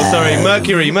there anymore. Sorry,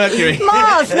 Mercury.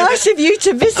 Mars, nice of you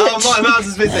to visit. Oh, Mars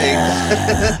is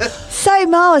visiting. So,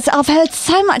 Mars, I've heard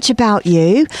so much about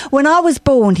you. When I was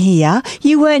born here,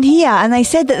 you weren't here, and they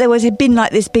said that there had been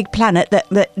like this big planet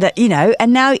that you know,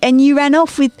 and you ran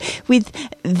off with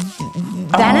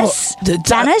Vanis.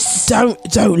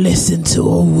 Vanis. Don't listen to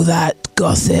all that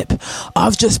gossip.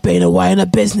 I've just been away on a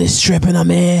business trip and I'm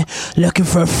here looking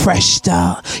for a fresh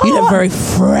start. You look very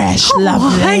fresh,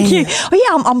 lovely. Thank you. Oh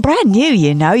yeah, I'm brand new.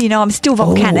 You know, I'm still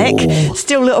volcanic,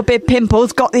 still a little bit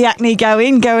pimples. Got the acne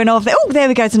going off. Oh, there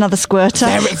we go. It's another squirter.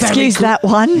 Very Excuse good. that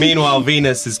one. Meanwhile,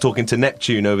 Venus is talking to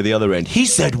Neptune over the other end. He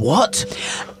said what?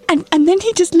 And then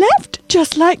he just left,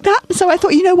 just like that. So I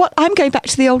thought, you know what? I'm going back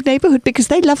to the old neighbourhood because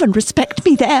they love and respect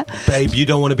me there. Babe, you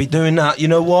don't want to be doing that. You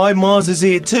know why? Mars is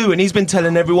here too, and he's been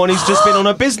telling everyone he's just been on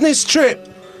a business trip.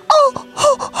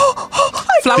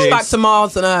 Flashback to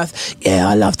Mars and Earth. Yeah,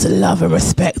 I love to love and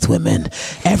respect women.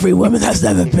 Every woman that's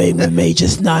ever been with me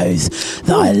just knows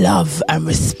that I love and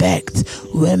respect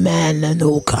women and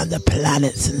all kind of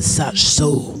planets and such.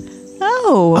 So,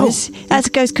 That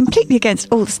goes completely against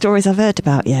all the stories I've heard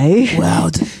about you. well,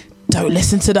 don't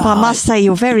listen to the I must say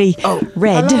you're very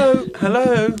red.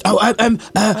 Hello.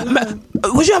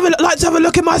 would you like to have a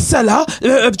look in my cellar?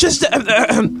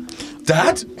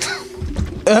 Dad?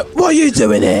 What are you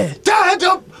doing here? Dad!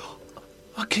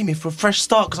 I came here for a fresh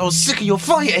start because I was sick of your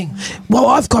fighting. Well,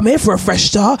 I've come here for a fresh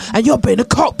start and you're being a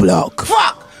cock block.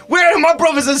 Fuck! Where are my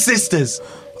brothers and sisters?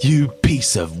 You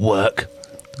piece of work.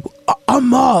 On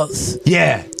Mars?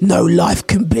 Yeah. No life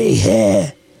can be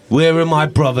here. Where are my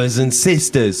brothers and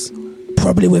sisters?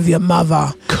 Probably with your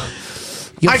mother.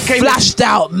 Your flashed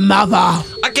out mother.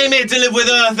 I came here to live with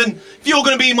Earth, and if you're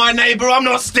going to be my neighbour, I'm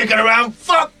not sticking around.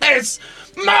 Fuck this!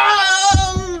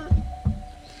 Mom!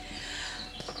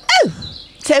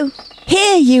 So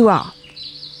here you are.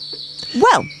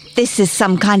 Well, this is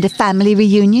some kind of family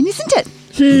reunion, isn't it?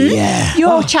 Yeah.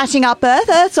 You're chatting up Earth.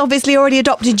 Earth's obviously already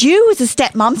adopted you as a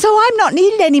stepmom, so I'm not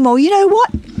needed anymore. You know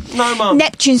what? No, Mum.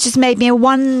 Neptune's just made me a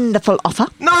wonderful offer.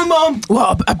 No, Mum.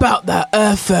 Well, about that,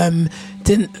 Earth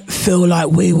didn't feel like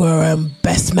we were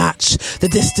best match. The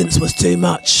distance was too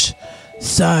much.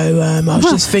 So I was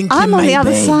just thinking I'm on maybe... the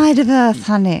other side of Earth,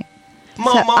 honey.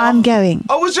 Mum, So I'm going.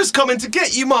 I was just coming to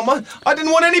get you, Mum. I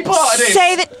didn't want any part of this.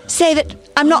 Save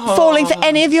it. I'm not falling for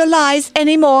any of your lies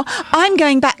anymore. I'm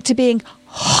going back to being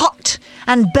hot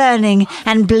and burning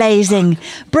and blazing.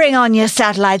 Bring on your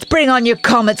satellites, bring on your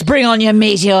comets, bring on your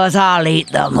meteors. I'll eat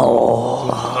them all.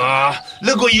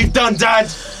 Look what you've done,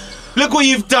 Dad. Look what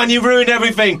you've done. You've ruined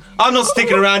everything. I'm not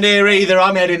sticking around here either.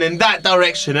 I'm heading in that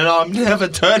direction and I'm never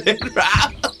turning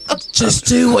around. Just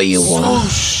do what you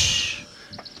want.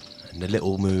 And the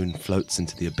little moon floats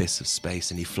into the abyss of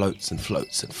space, and he floats and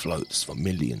floats and floats for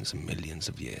millions and millions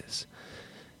of years,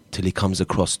 till he comes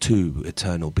across two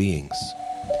eternal beings.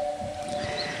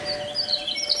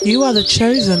 You are the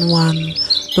chosen one.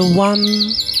 The one...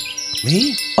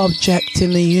 Me? Object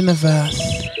in the universe.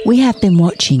 We have been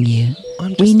watching you.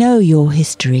 We know your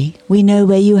history. We know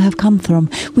where you have come from.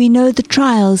 We know the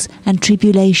trials and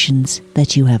tribulations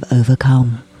that you have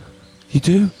overcome. You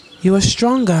do? You are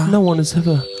stronger. No one has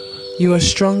ever... You are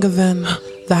stronger than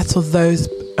that of those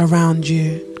around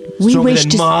you. We Stronger wish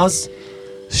than to... Mars?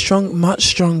 Much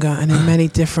stronger and in many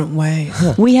different ways.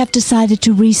 We have decided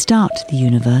to restart the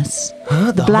universe.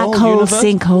 The black whole hole universe?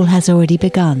 sinkhole has already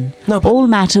begun. No, but- All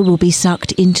matter will be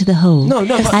sucked into the hole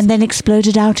but- and then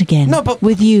exploded out again No, but-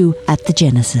 with you at the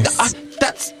genesis.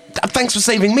 Thanks for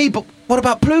saving me, but what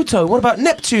about Pluto? What about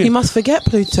Neptune? You must forget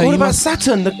Pluto. What You about must,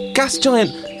 Saturn, the gas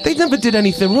giant? They never did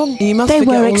anything wrong. you must They forget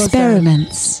were all of them.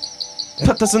 experiments.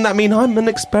 But doesn't that mean I'm an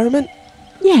experiment?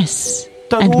 Yes.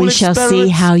 Don't And all we shall see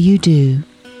experiments- how you do.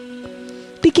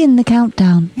 Begin the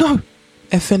countdown. No,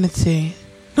 Affinity.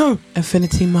 no,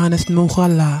 Affinity minus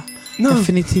Nuhala. No.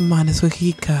 Affinity minus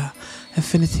Wahika.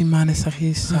 Affinity minus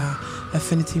Ahisa.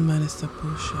 Affinity minus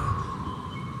Tapusha.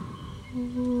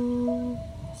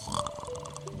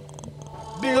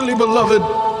 Dearly beloved,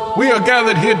 we are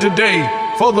gathered here today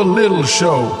for the Little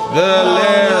Show.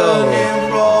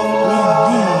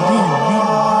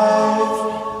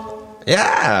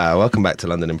 Yeah, welcome back to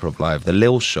London Improv Live, the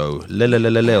Lil Show, Lil,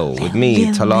 with me,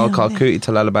 Talal Karkuti,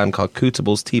 Talalaban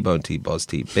Karkutables, T-Bone, T-Boz,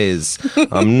 T-Biz.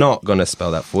 I'm not going to spell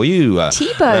that for you.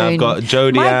 T-Bone. I've got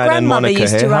Jodie My Ann and grandmother Monica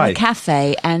used here. to run Hi. a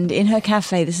cafe, and in her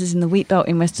cafe, this is in the wheat belt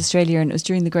in West Australia, and it was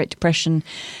during the Great Depression.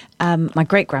 My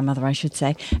great-grandmother, I should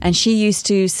say, and she used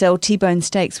to sell T-bone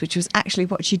steaks, which was actually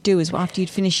what she'd do is after you'd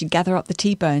finish, you'd gather up the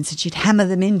T-bones and she'd hammer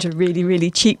them into really,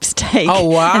 really cheap steak Oh,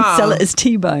 wow. and sell it as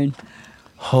T-bone.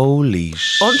 Holy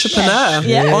shit. Entrepreneur.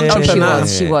 Yeah,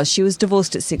 Entrepreneur. She was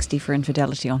divorced at 60 for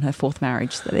infidelity on her fourth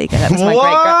marriage. So there you go. That was my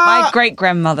What?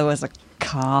 great-grandmother was a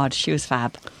card. She was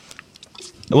fab.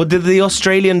 Well, did the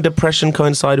Australian depression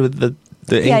coincide with the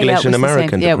English and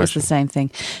American depression? Yeah, it was the same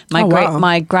thing. wow.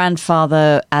 My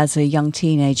grandfather, as a young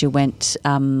teenager, went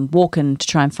walking to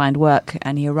try and find work,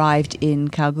 and he arrived in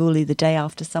Kalgoorlie the day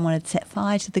after someone had set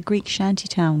fire to the Greek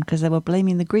shantytown because they were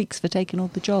blaming the Greeks for taking all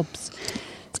the jobs.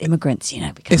 It's immigrants, you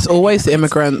know. It's always the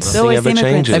immigrants. It's always the Nothing ever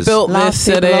immigrants. changes. They built Last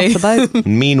this people city. off the boat.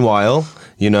 Meanwhile,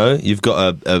 you know, you've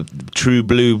got a true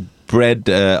blue bred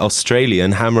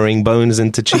Australian hammering bones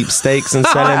into cheap steaks and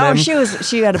selling them.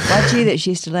 She had a budgie that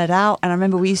she used to let out, and I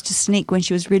remember we used to sneak when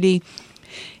she was really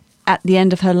at the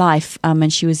end of her life,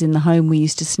 and she was in the home. We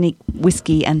used to sneak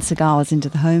whiskey and cigars into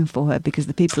the home for her because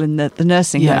the people in the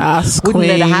nursing Yes, home wouldn't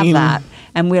let her have queen. that,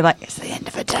 and we were like, it's the end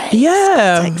of her day.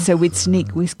 Yeah. So we'd sneak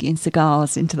whiskey and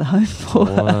cigars into the home for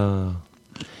her. Wow.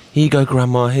 Here you go,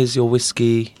 Grandma. Here's your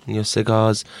whiskey and your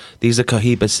cigars. These are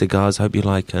Cohiba cigars. Hope you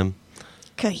like them.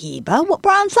 Cohiba? What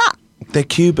brand's that? They're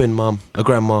Cuban, Mum.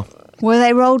 Grandma. Were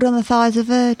they rolled on the thighs of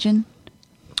virgin?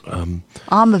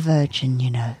 I'm a virgin, you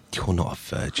know. You're not a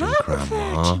virgin, I'm Grandma. a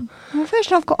virgin. I'm a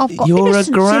virgin. I've got You're a innocence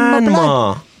in my blood.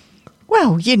 grandma.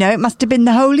 Well, you know, it must have been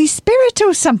the Holy Spirit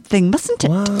or something, mustn't it?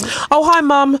 Oh, hi,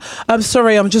 Mum. I'm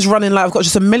sorry, I'm just running late. I've got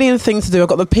just a million things to do. I've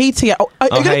got the PT.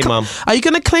 Hey, Mum. Are you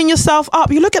going to clean yourself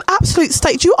up? You look at absolute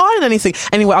state. Do you iron anything?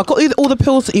 Anyway, I've got you all the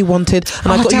pills that you wanted.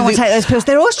 And I don't want to take those pills.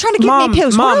 They're always trying to give me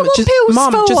pills. What do I want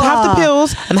pills for? Just have the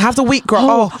pills and have the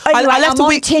wheatgrass. Anyway, I'm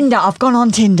on Tinder. I've gone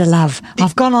on Tinder, love.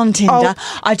 I've gone on Tinder.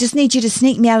 I just need you to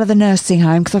sneak me out of the nursing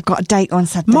home because I've got a date on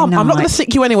Saturday night. I'm not going to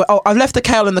sneak you anywhere. I've left the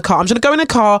kale in the car. I'm just going to go in the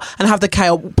car and have the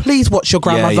kale. Please watch your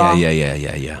grandmother.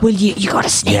 Yeah. Well, you got to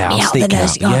sneak me out of the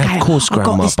nursing home. Yeah, of course,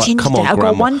 Grandma. I've got this Tinder come on, date. I've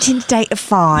Grandma. got one Tinder date at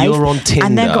 5. You're on Tinder.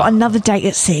 And then got another date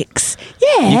at 6.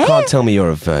 Yeah. You can't tell me you're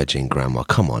a virgin, Grandma.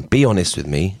 Come on, be honest with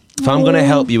me. If I'm going to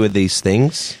help you with these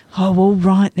things... Oh, all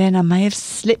right then. I may have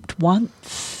slipped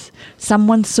once.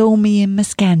 Someone saw me in my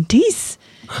scanties.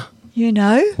 You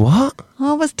know. What?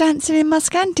 I was dancing in my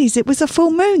scanties. It was a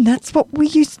full moon. That's what we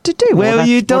used to do. Where were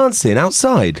you dancing?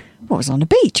 Outside? Well, it was on the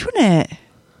beach, wasn't it?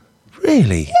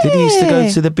 Really? Yeah. Did you used to go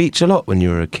to the beach a lot when you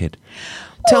were a kid?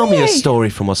 Tell me a story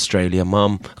from Australia,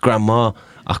 Mum. Grandma.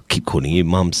 I keep calling you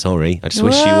Mum, sorry. I just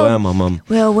wish you were my mum.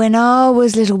 Well, when I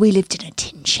was little, we lived in a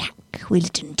tin shack. We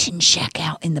lived in a tin shack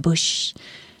out in the bush.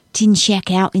 Tin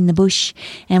shack out in the bush.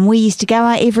 And we used to go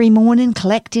out every morning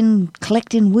collecting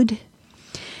wood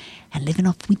and living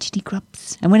off widgety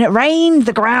grubs. And when it rained,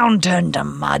 the ground turned to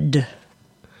mud.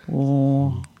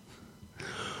 Oh.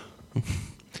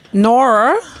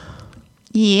 Nora?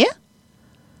 Yeah?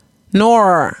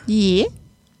 Nora? Yeah?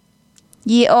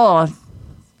 Yeah,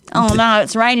 oh no,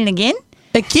 it's raining again.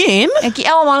 Again?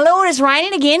 Oh, my Lord, it's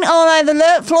raining again. Oh, no,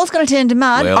 the floor's going to turn to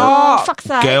mud. Well, fuck's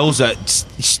sake. Girls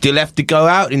still have to go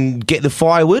out and get the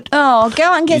firewood. Oh, go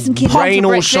out and get some kids Rain for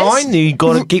or breakfast. shine, you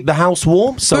got to keep the house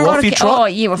warm. So off you trot. Oh,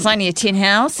 yeah, well, it's only a tin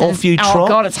house. Off you trot. Oh,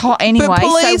 God, it's hot anyway. But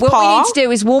please, so what Pa. we need to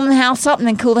do is warm the house up and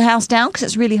then cool the house down because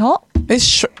it's really hot.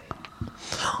 It's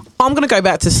I'm going to go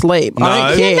back to sleep. No,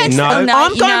 I don't care. no. I'm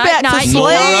going back to sleep.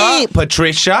 Nora,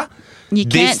 Patricia. You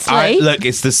can't sleep. Look,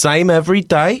 it's the same every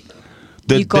day.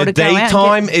 The gotta go out and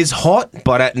daytime is hot,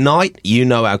 but at night, you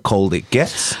know how cold it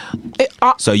gets.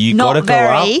 So you got to go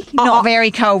out. Not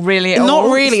very cold, really. At all.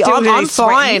 Not really. Still I'm really fine.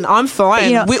 sweaty. I'm fine.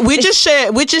 You know, we just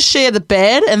share the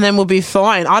bed, and then we'll be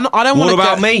fine. I don't want What to.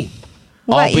 about me?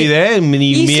 What, I'll be there in me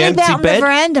You sleep empty out on the bed.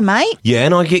 veranda, mate. Yeah,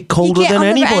 and I get colder get than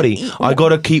on the anybody. veranda. I got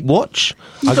to keep watch.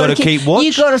 I got to keep watch.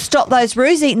 You got to stop those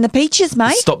roos eating the peaches,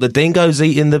 mate. Stop the dingoes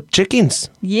eating the chickens.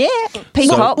 Yeah,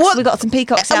 peacocks. What- We got some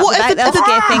peacocks out what if today. the- They'll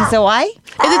scare things away.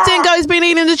 If the dingo's been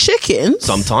eating the chickens,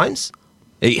 Sometimes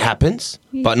it happens,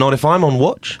 but not if I'm on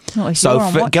watch. Not if So you're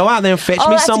on watch. go out there and fetch me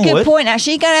that's some a good wood. point,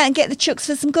 actually. Go out and get the chooks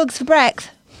for some googs for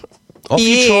breakfast. Off you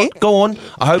Yeah. trot. Go on.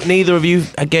 I hope neither of you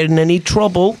are getting any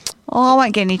trouble. Oh, I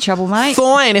won't get any trouble, mate.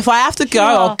 fine. If I have to go,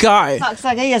 I'll go. Fuck's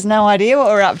sake, he has no idea what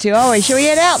we're up to, are we? Shall we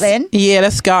head out then? Yeah,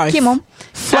 let's go. Come on.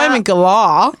 Flaming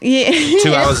galah. Yeah.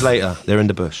 2 hours later, they're in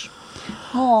the bush.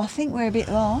 Oh, I think we're a bit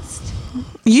lost.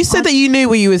 You said that you knew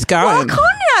where you was Well, I going. kind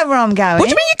of know where I'm going. What do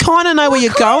you mean you kind of know where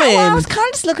you're going? Well, I was kind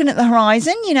of just looking at the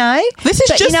horizon, you know. This is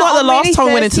But, just you know, like the I'm last really time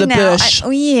we went into the thirsty now. bush. Oh,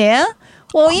 yeah.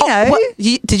 Well, you know. What?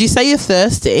 Did you say you're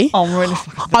thirsty? I'm really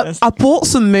fucking I bought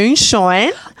some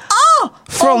moonshine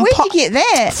where'd you get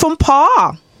that? from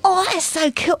Pa. Oh, that's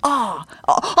so cool.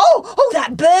 Oh,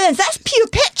 that burns. That's pure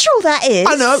petrol, that is.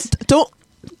 I know.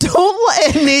 Don't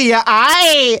let it near your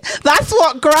eye. That's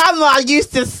what Grandma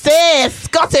used to say.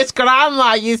 Scottish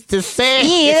Grandma used to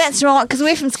say. Yeah, that's right, because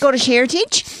we're from Scottish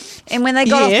heritage. And when they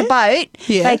got Yeah. off the boat,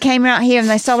 Yeah. they came out here and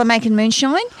they started making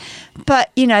moonshine. But,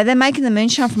 you know, they're making the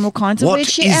moonshine from all kinds of What weird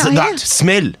shit is out that here.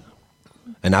 smell?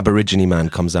 An Aborigine man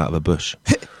comes out of a bush.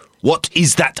 What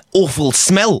is that awful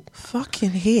smell?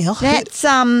 Fucking hell.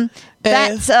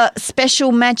 That's a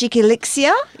special magic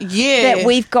elixir Yeah. that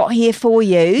we've got here for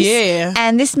you. Yeah.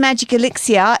 And this magic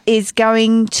elixir is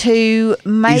going to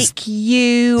make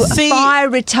you See- fire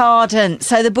retardant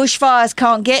so the bushfires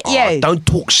can't get you. Oh, don't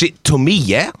talk shit to me,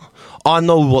 yeah? I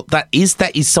know what that is.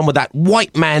 That is some of that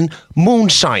white man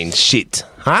moonshine shit,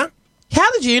 huh?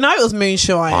 How did you know it was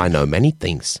moonshine? I know many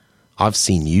things. I've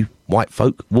seen you, white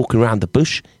folk, walking around the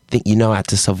bush. Think you know how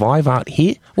to survive out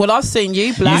here? Well, I've seen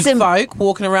you, black folk,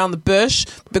 walking around the bush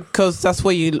because that's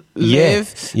where you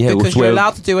live. Yeah, because well, you're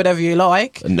allowed to do whatever you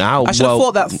like. Now, I should have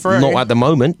thought that through. Not at the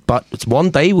moment, but one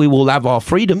day we will have our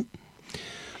freedom.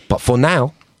 But for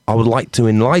now, I would like to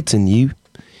enlighten you.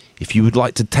 If you would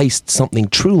like to taste something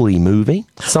truly moving,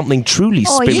 something truly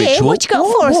spiritual. Yeah, what you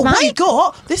got for us, What you mate?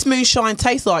 got? This moonshine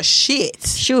tastes like shit.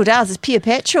 Sure does. It's pure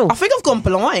petrol. I think I've gone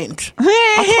blind.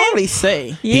 I can't really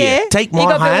see. Yeah. Here, take my You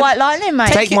got a bit hand. of white lightning,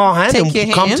 mate. Take my hand take and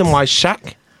your come hand. to my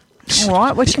shack. All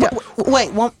right, what you got?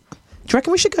 Wait, one. you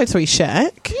reckon we should go to his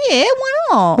shack? Yeah, why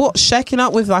not? What, shacking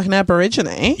up with like an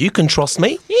Aborigine? You can trust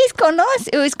me. He's got nice.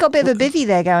 He's got a bit of a bivvy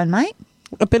there going, mate.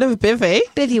 A bit of a bivvy?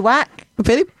 Bivvy whack.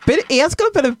 He has got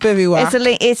a bit of bivvy whack.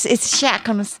 It's a shack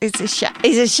on it's a shack.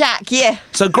 It's a shack, yeah.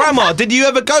 So, Grandma, did you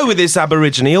ever go with this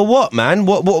Aborigine or what, man?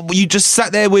 What? You just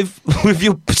sat there with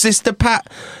your sister Pat,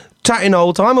 chatting the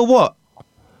whole time, or what?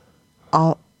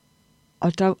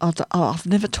 I've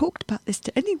never talked about this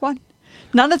to anyone.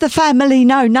 None of the family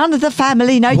know. None of the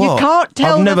family know. What? You can't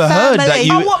tell I've never the heard family. that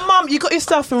you- Oh, what, Mum? You got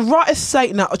yourself in right as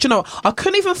Satan. Do you know what? I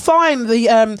couldn't even find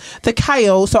the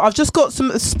kale, so I've just got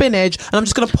some spinach, and I'm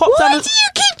just going to pop Why down. do you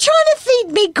keep trying to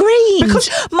feed me greens? Because-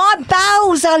 my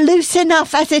bowels are loose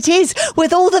enough as it is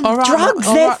with all the All right, drugs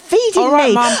Mum. they're All right. feeding All right,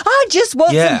 me. Mum. I just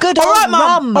want Yeah. some good All old right, Mum.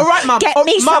 rum. All right, Mum. Get Oh,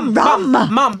 me some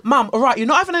rum. Mum. All right, you're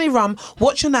not having any rum.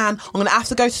 Watch your nan. I'm going to have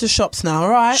to go to the shops now, all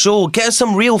right? Sure, get her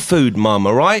some real food, Mum,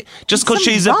 all right? Just because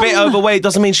Some she's a bit rum. overweight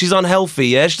doesn't mean she's unhealthy,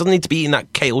 yeah? She doesn't need to be eating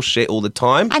that kale shit all the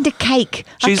time. And a cake.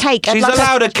 She's a cake. I'd She's like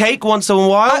allowed a cake once in a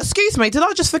while. Excuse me, did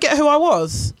I just forget who I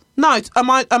was? No, am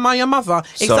I your mother?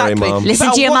 Sorry, exactly. Mum. You Listen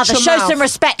better to your watch mother. your Show mouth. some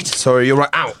respect. Sorry, you're right.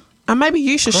 Ow. And maybe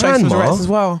you should show some Grandma. respect as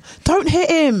well. Don't hit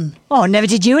him. Oh, never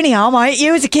did you any harm. I hit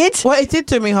you as a kid. Well, it did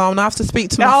do me harm, and I have to speak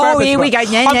to my Oh, therapist. here we about-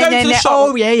 go. Yeah, I'll yeah, go yeah, to the yeah. shop.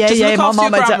 Oh, yeah, Just yeah. look My after your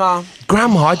mama. grandma.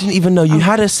 Grandma, I didn't even know you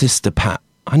had a sister, Pat.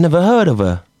 I never heard of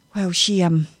her. Well, she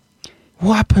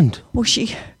What happened? Well,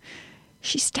 she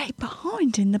stayed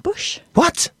behind in the bush.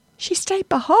 What? She stayed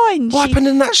behind. What happened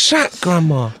in that shack,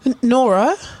 Grandma?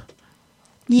 Nora,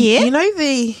 Yeah.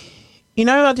 you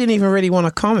know, I didn't even really want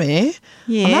to come here.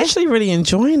 Yeah. I'm actually really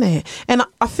enjoying it, and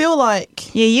I feel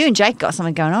like. Yeah, you and Jake got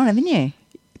something going on, haven't you?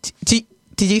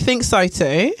 Did you think so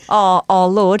too? Oh,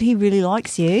 Lord, he really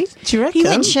likes you. Do you reckon? He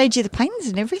went and showed you the paintings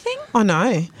and everything. I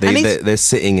know. And They're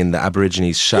sitting in the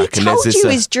Aborigines' shack, He and told there's you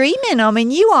this. he's dreaming. I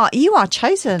mean, you are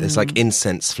chosen. There's like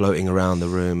incense floating around the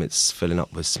room. It's filling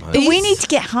up with smoke. But we need to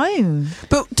get home.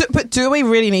 but do we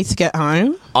really need to get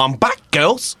home? I'm back,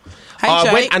 girls. Hey, I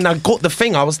Jake. went and I got the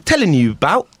thing I was telling you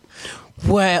about.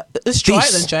 Well, let's try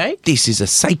it then, Jake. This is a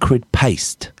sacred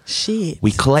paste Shit.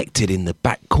 we collected in the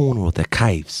back corner of the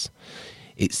caves.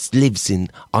 It lives in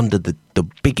under the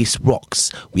biggest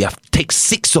rocks. We have to take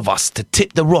 6 of us to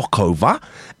tip the rock over,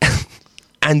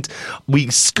 and we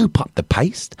scoop up the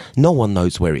paste. No one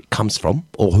knows where it comes from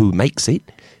or who makes it,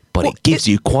 but What, it gives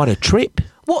you quite a trip.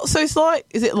 What? So it's like?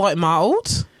 Is it like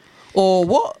mould, or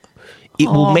what? It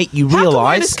will make you How come we're in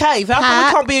realise. this cave? How come we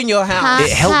Pat, can't be in your house?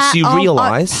 It helps you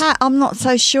realise- Pat, I'm not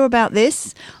so sure about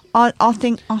this. I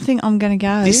think I'm going to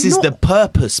go. This is the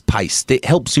purpose paste. It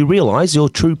helps you realise your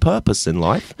true purpose in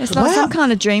life. It's like some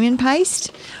kind of dreaming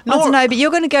paste. I Nor- don't know, but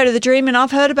you're going to go to the dreaming.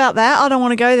 I've heard about that. I don't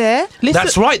want to go there. Listen,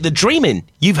 That's right, the dreaming.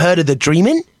 You've heard of the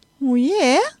dreaming? Well,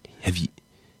 yeah. Have you?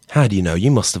 How do you know?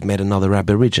 You must have met another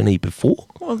Aborigine before.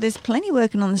 Well, there's plenty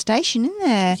working on the station, isn't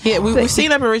there? Yeah, we've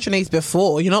seen Aborigines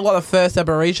before. You're not like the first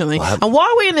Aborigine. And why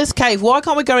are we in this cave? Why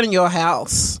can't we go in your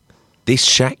house? This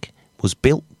shack was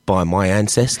built by my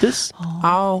ancestors,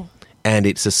 Oh, and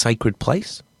it's a sacred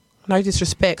place. no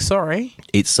disrespect. Sorry.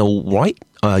 It's all right.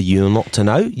 You're not to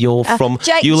know. You're from.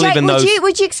 Jake, you live in those.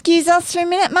 would you excuse us for a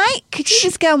minute, mate? Could you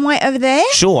just go and wait over there?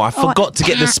 Sure, I forgot to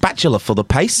get the spatula for the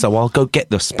paste, so I'll go get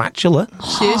the spatula.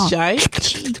 Cheers,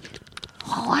 Jake.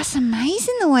 Oh, that's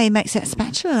amazing the way he makes that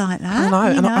spatula like that. I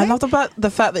know, you and I love about the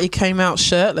fact that he came out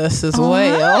shirtless as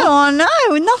well. Oh,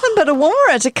 no, nothing but a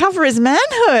warmer to cover his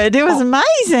manhood. It was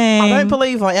amazing. I don't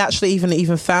believe I actually even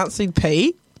fancied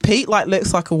Pete. Pete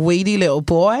looks like a weedy little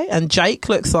boy, and Jake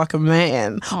looks like a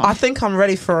man. I think I'm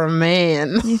ready for a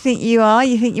man. You think you are?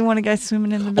 You think you want to go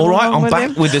swimming in the middle? All right, along I'm with back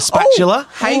him? with the spatula.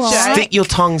 Hey, All right. Stick your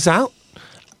tongues out,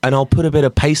 and I'll put a bit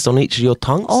of paste on each of your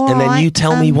tongues, All and then right, you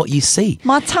tell me what you see.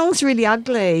 My tongue's really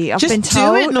ugly. I've Just been do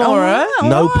told. it, Nora.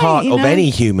 No all right, part you of know. any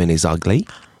human is ugly.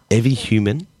 Every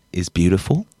human is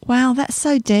beautiful, Wow, that's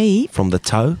so deep. from the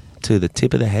toe to the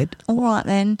tip of the head. All right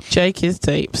then. Jake is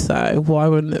deep, so why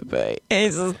wouldn't it be?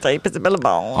 It's as deep as a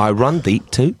billabong. I run deep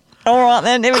too. All right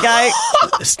then. Here we go.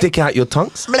 Stick out your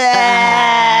tongues. Blah.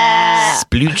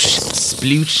 Sploosh,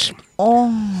 sploosh.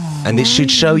 Oh. And this should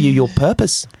show you your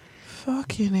purpose.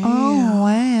 Fucking hell. Oh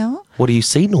wow. What do you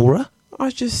see, Nora?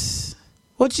 What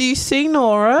do you see,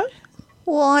 Nora?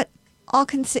 What? I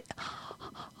can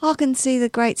see the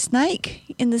great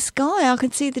snake in the sky. I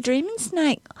can see the dreaming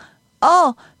snake.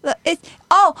 Oh,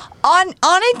 I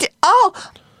need to. Oh,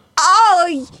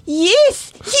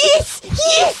 yes.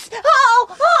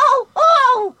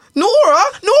 Oh.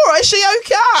 Nora, is she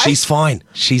okay? She's fine.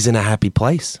 She's in a happy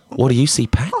place. What do you see,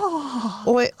 Pat?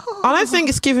 Wait, I don't think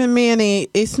it's giving me any.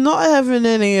 It's not having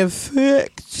any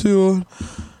effect on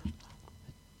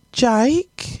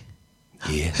Jake.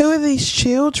 Yes. Who are these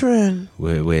children?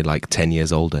 We're like 10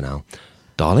 years older now.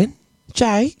 Darling?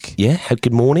 Jake? Yeah,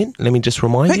 good morning. Let me just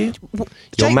remind you. You're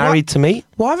Jake, married to me.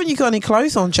 Why haven't you got any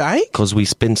clothes on, Jake? Because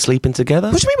we've been sleeping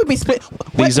together. What do you mean we've been split?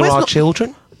 These are our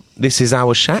children. This is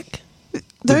our shack.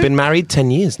 We've been married 10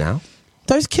 years now.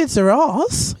 Those kids are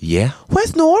ours? Yeah.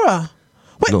 Where's Nora?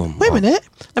 Wait a minute.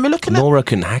 Let me look at Nora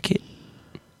couldn't hack it.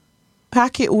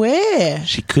 Hack it where?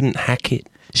 She couldn't hack it.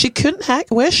 She couldn't hack?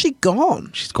 Where's she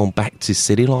gone? She's gone back to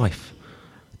city life.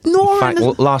 Nora. In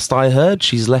fact, last I heard,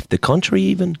 she's left the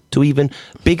country to even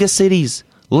bigger cities,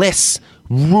 less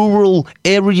rural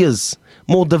areas,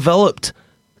 more developed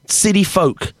city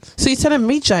folk. So you're telling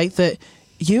me, Jake, that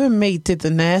you and me did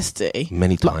the nasty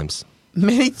Many times.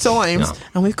 Many times, Yeah.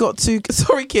 and we've got to.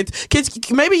 Sorry, kids.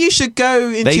 Maybe you should go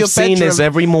into They've your bedroom. seen this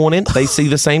every morning. They see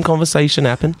the same conversation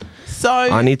happen. So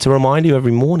I need to remind you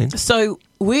every morning. So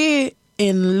we're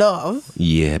in love.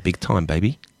 Yeah, big time,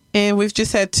 baby. And we've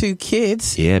just had 2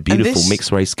 kids. Yeah, beautiful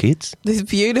mixed race kids. This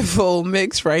beautiful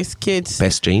mixed race kids.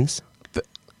 Best genes.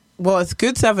 Well, it's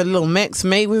good to have a little mix.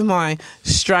 Me with my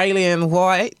Australian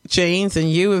white genes,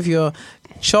 and you with your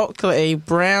chocolatey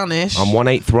brownish. I'm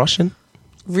 1/8 Russian.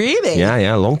 Really?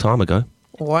 Yeah, a long time ago.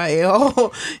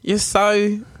 Wow, you're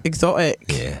so exotic.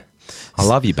 Yeah. I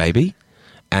love you, baby.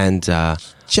 And I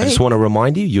just want to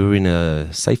remind you, you're in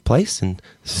a safe place, and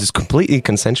this is completely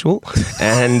consensual.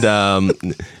 And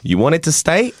you wanted to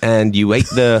stay, and you ate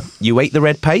the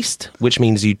red paste, which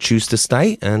means you choose to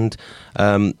stay. And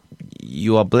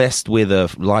you are blessed with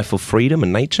a life of freedom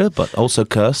and nature, but also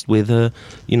cursed with a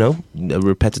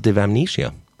repetitive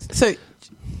amnesia. So,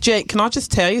 Jake, can I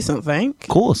just tell you something? Of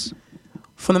course.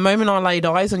 From the moment I laid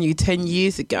eyes on you 10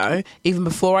 years ago, even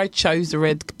before I chose the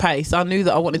red paste, I knew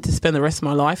that I wanted to spend the rest of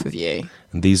my life with you.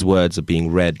 And these words are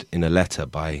being read in a letter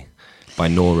by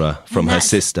Nora from her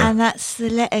sister. And that's the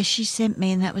letter she sent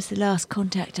me, and that was the last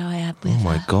contact I had with her. Oh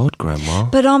my God, Grandma.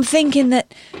 But I'm thinking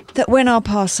that when I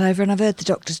pass over, and I've heard the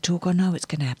doctors talk, I know it's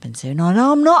going to happen soon. I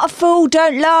know I'm not a fool.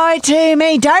 Don't lie to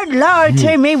me. Don't lie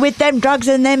to me with them drugs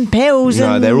and them pills.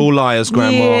 No, and, they're all liars,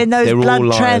 Grandma. Yeah, and those they're blood all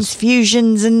liars.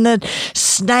 transfusions and the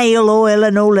snail oil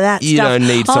and all of that You stuff. don't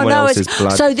need someone else's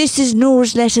blood. So this is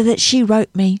Nora's letter that she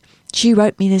wrote me. She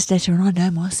wrote me this letter, and I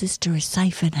know my sister is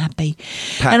safe and happy.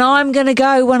 Pat. And I'm going to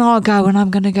go when I go, and I'm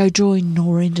going to go join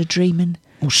Nora into DREAMIN.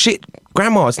 Oh, shit.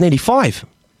 Grandma, it's nearly 5.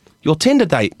 Your Tinder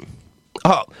date.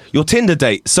 Oh, your Tinder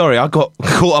date. Sorry, I got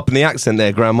caught up in the accent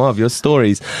there, Grandma, of your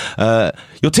stories.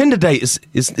 Your Tinder date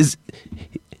is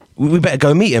we better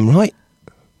go meet him, right?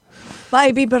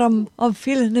 Maybe, but I'm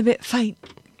feeling a bit faint.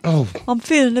 Oh. I'm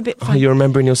feeling a bit faint. Oh, you're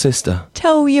remembering your sister?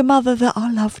 Tell your mother that I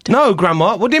loved her. No,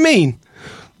 Grandma, what do you mean?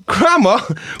 Grandma,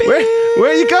 where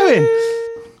are you going?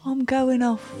 I'm going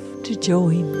off to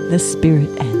join the spirit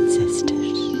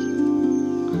ancestors.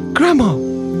 Grandma,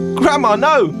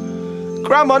 no!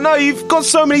 Grandma, no, you've got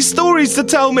so many stories to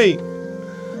tell me!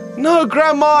 No,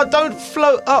 Grandma, don't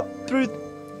float up through...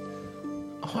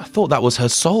 Oh, I thought that was her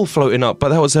soul floating up, but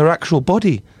that was her actual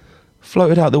body.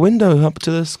 Floated out the window up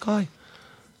to the sky.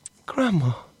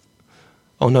 Grandma.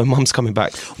 Oh no, Mum's coming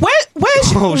back.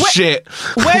 Shit.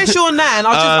 Where's your nan?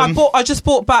 I just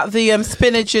bought back the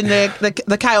spinach and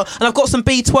the kale, and I've got some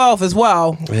B12 as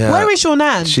well. Yeah. Where is your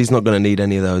nan? She's not going to need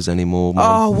any of those anymore, Mum.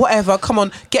 Oh, whatever. Come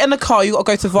on, get in the car. You got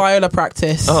to go to viola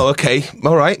practice. Oh, okay.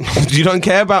 All right. You don't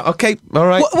care about... Okay, all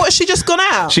right. What, has she just gone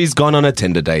out? She's gone on a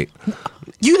Tinder date.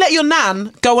 You let your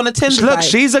nan go on a Tinder date? Look,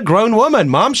 she's a grown woman,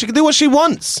 Mum. She can do what she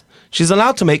wants. She's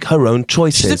allowed to make her own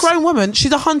choices. She's a grown woman.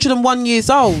 She's 101 years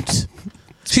old.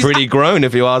 She's pretty grown,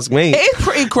 if you ask me. It is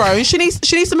pretty grown. She needs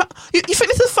some... You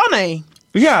think this is funny?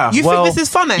 Yeah. You think this is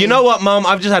funny? You know what, Mum?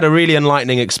 I've just had a really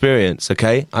enlightening experience,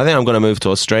 okay? I think I'm going to move to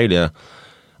Australia.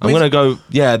 I'm going to go...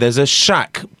 Yeah, there's a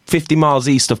shack 50 miles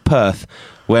east of Perth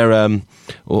where...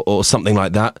 or something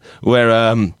like that,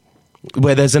 where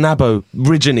there's an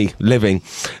Aborigine living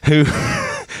who...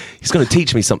 He's going to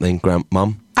teach me something,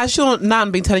 Mum. Has your nan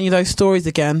been telling you those stories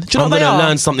again? Do you know I'm what they going are? to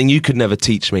learn something you could never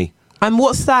teach me. And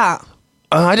what's that?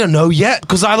 I don't know yet,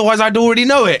 because otherwise I'd already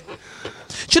know it.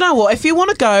 Do you know what? If you want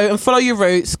to go and follow your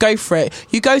roots, go for it.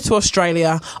 You go to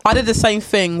Australia. I did the same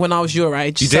thing when I was your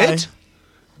age. You did?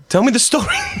 Tell me the story.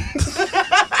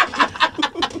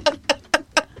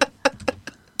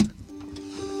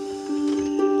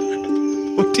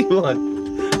 What do you want?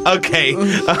 Okay, all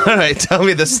right. Tell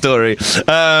me the story.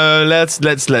 Let's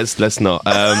not.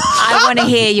 I want to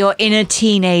hear your inner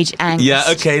teenage angst. Yeah,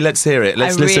 okay. Let's hear it.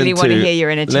 Let's listen really want to hear your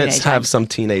inner teenage Let's have angst. some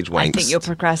teenage wanks. I think you're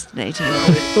procrastinating.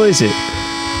 What is it?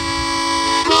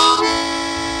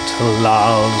 To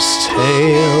love's tales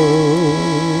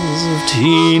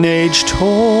teenage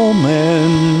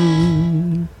torment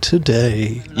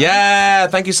today. Yeah,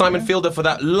 thank you, Simon Fielder, for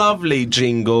that lovely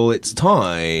jingle. It's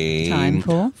time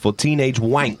for Teenage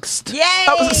Wankst. Yay!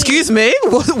 Oh, excuse me.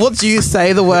 What do you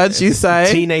say? The words you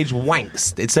say? Teenage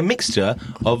Wankst. It's a mixture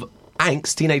of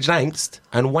angst, teenage angst,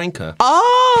 and wanker.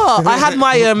 Oh, I had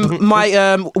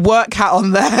my work hat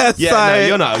on there. Yeah, so. no,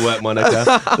 you're not at work,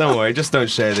 Monica. Don't worry, just don't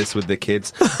share this with the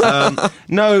kids.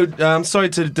 No, I'm sorry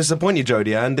to disappoint you,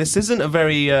 Jodie Ann. This isn't a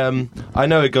very... I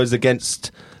know it goes against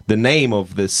the name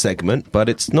of this segment, but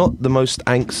it's not the most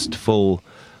angstful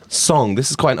song. This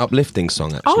is quite an uplifting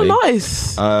song, actually. Oh,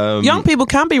 nice. Young people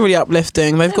can be really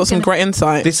uplifting. They've got some great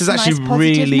insight. This is actually Nice,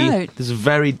 positive really... note. This is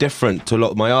very different to a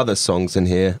lot of my other songs in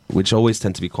here, which always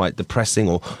tend to be quite depressing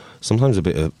or sometimes a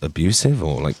bit abusive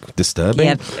or, like, disturbing.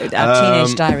 Yeah, our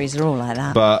teenage diaries are all like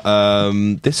that. But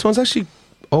this one's actually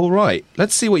all right.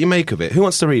 Let's see what you make of it. Who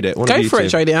wants to read it? One of Go you for two.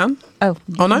 it, Jodie Ann. Oh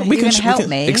no, we can help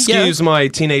me. Excuse my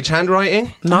teenage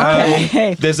handwriting.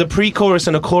 No. There's a pre-chorus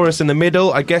and a chorus in the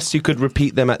middle. I guess you could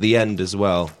repeat them at the end as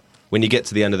well. When you get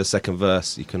to the end of the second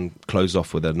verse, you can close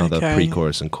off with another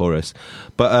pre-chorus and chorus.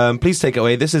 But please take it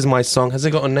away. This is my song. Has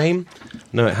it got a name?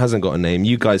 No, it hasn't got a name.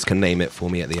 You guys can name it for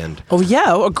me at the end. Oh,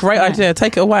 yeah. What a great idea.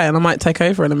 Take it away and I might take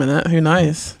over in a minute. Who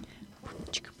knows?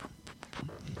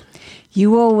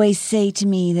 You always say to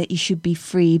me that you should be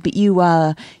free, but you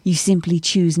simply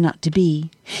choose not to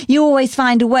be. You always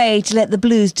find a way to let the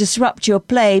blues disrupt your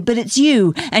play, but it's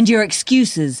you and your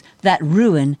excuses that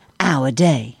ruin our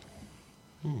day.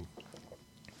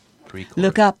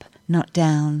 Look up, not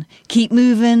down. Keep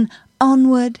moving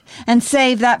onward and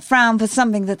save that frown for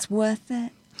something that's worth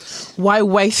it. Why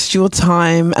waste your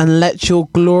time and let your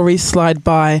glory slide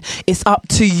by? It's up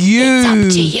to you. It's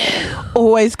up to you.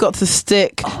 Always got to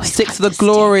stick to the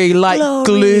glory like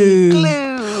glue.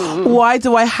 Why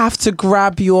do I have to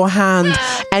grab your hand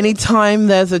anytime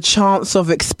there's a chance of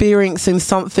experiencing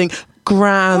something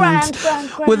grand?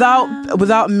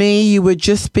 Without me, you would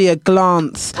just be a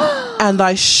glance. And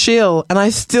I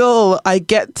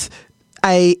get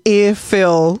a ear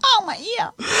fill. Oh, my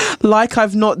ear. Like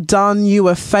I've not done you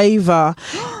a favour.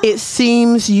 It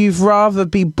seems you'd rather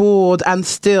be bored and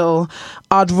still.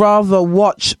 I'd rather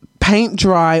watch paint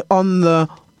dry on the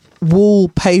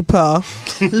wallpaper.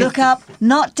 Look up,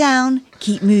 not down.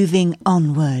 Keep moving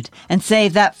onward and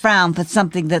save that frown for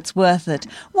something that's worth it.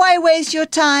 Why waste your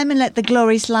time and let the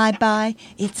glory slide by?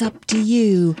 It's up to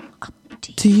you.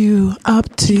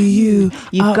 Up to you.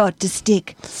 You've got to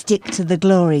stick to the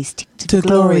glory. Stick to the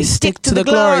glory. Stick to the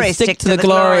glory. Stick to the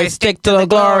glory. Stick to the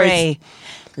glory.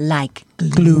 Like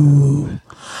glue.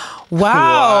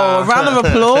 Wow. Round of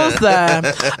applause there.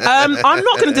 I'm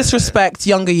not going to disrespect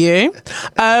younger you.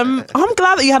 I'm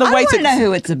glad that you had a way I don't know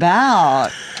who it's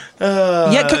about.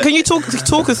 Yeah, can you talk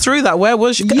us through that? Where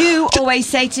was you? Always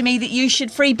say to me that you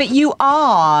should free, but you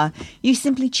are. You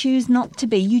simply choose not to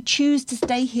be. You choose to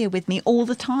stay here with me all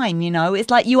the time, you know. It's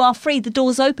like you are free. The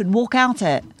door's open. Walk out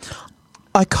it.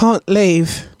 I can't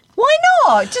leave. Why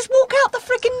not? Just walk out the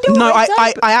freaking door. No,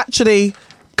 I actually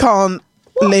can't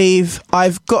leave.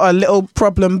 I've got a little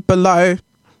problem below.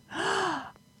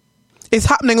 It's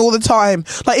happening all the time.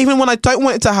 Like, even when I don't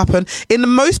want it to happen, in the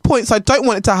most points I don't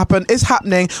want it to happen, it's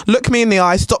happening. Look me in the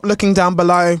eye. Stop looking down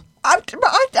below. I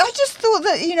just thought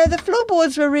that, you know, the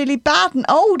floorboards were really bad and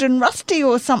old and rusty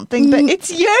or something, but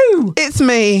it's you. It's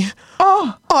me.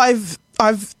 Oh, I've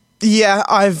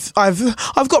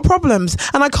got problems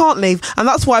and I can't leave, and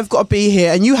that's why I've got to be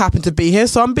here, and you happen to be here,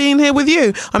 so I'm being here with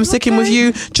you. I'm sticking with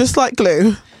you just like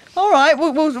glue. All right,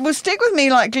 we'll stick with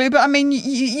me like glue, but I mean,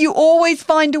 you always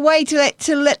find a way to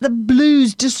let the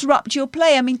blues disrupt your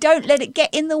play. I mean, don't let it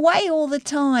get in the way all the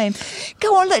time.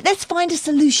 Go on, let's find a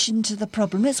solution to the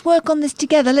problem. Let's work on this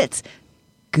together. Let's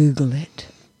Google it.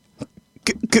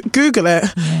 Google it?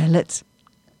 Yeah, let's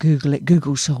Google it.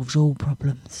 Google solves all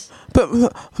problems. But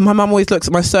my mum always looks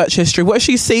at my search history. What if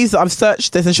she sees that I've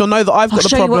searched this and she'll know that I've got the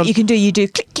problem? I'll show you what you can do. You do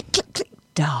click, click, click, click.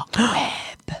 Dark web.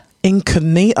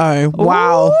 Incognito.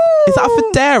 Wow. Ooh. Is that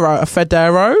a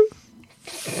Federa?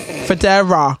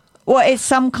 Federa. Well, it's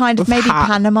some kind of maybe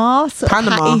Panama sort of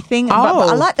hatty thing. But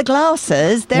I like the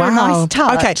glasses. They're a nice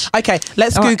touch. Okay.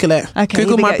 Let's Google it. Okay,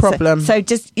 Google my problem. So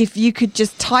just if you could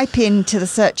just type into the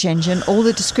search engine all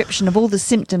the description of all the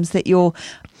symptoms that you're...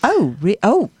 and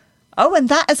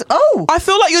that is... I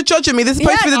feel like you're judging me. This is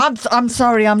supposed to be the... I'm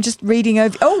sorry. I'm just reading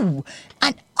over... all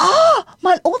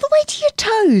the way to your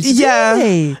toes. Yeah.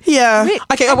 Really? Yeah.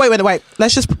 Okay, wait.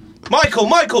 Let's just...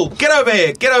 Michael, get over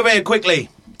here. Get over here quickly.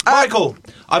 Michael,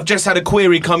 I've just had a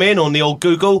query come in on the old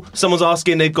Google. Someone's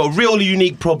asking, they've got a real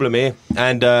unique problem here,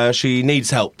 and she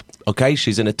needs help, okay?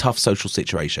 She's in a tough social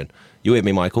situation. You with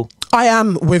me, Michael? I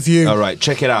am with you. All right,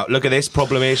 check it out. Look at this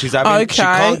problem here she's having. Okay. She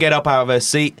can't get up out of her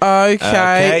seat.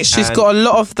 Okay. She's got a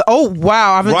lot of... oh,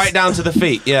 wow. Right down to the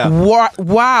feet, yeah.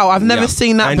 Wow, I've never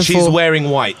seen that and before. And she's wearing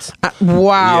white.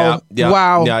 Wow.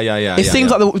 Wow. Yeah. It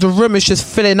seems like the room is just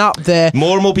filling up there.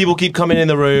 More and more people keep coming in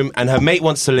the room, and her mate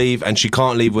wants to leave, and she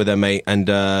can't leave with her mate,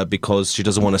 and because she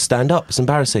doesn't want to stand up. It's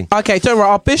embarrassing. Okay, don't worry.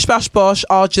 I'll bish bash bosh.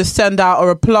 I'll just send out a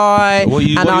reply. What are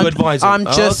you advising? I'm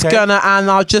just gonna,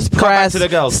 and I'll just press back to the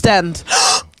girls. Send.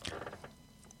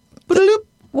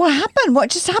 What happened?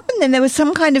 What just happened then? There was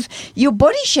some kind of... your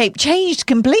body shape changed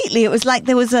completely. It was like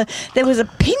there was a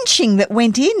pinching that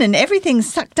went in and everything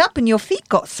sucked up and your feet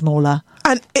got smaller.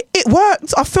 And it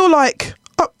worked. I feel like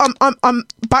I'm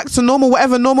back to normal,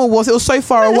 whatever normal was. It was so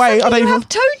far away. Like I don't you even have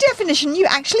toe definition. You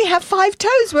actually have 5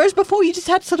 toes, whereas before you just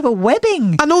had sort of a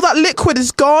webbing. And all that liquid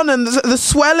is gone, and the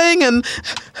swelling, and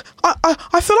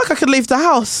I feel like I could leave the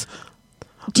house.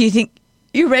 Do you think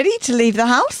you're ready to leave the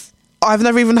house? I've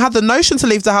never even had the notion to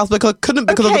leave the house because I couldn't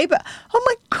because okay, of but oh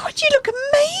my God, you look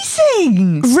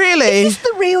amazing. Really? Is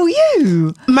this the real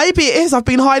you? Maybe it is. I've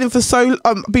been hiding for so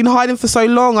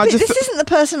long. But this isn't the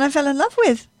person I fell in love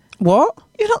with. What?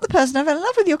 You're not the person I fell in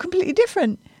love with. You're completely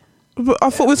different. But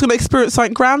I thought we was going to experience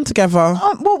something grand together.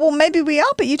 Well, maybe we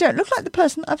are, but you don't look like the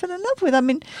person I fell in love with. I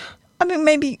mean,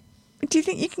 maybe. Do you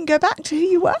think you can go back to who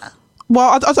you were? Well,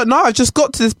 I don't know. I've just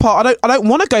got to this part. I don't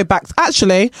want to go back.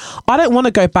 Actually, I don't want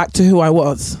to go back to who I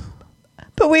was.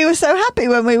 But we were so happy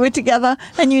when we were together,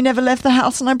 and you never left the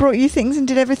house, and I brought you things and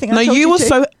did everything I told you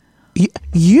to.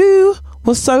 You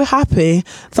were so happy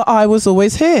that I was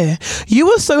always here. You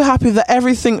were so happy that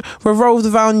everything revolved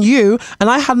around you, and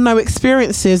I had no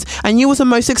experiences, and you was the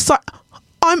most excited.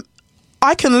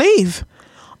 I can leave.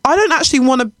 I don't actually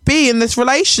want to be in this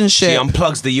relationship. She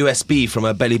unplugs the USB from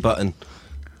her belly button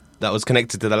that was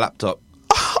connected to the laptop.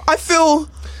 I feel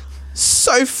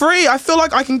so free. I feel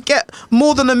like I can get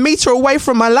more than a meter away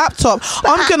from my laptop.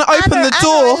 I'm going to open the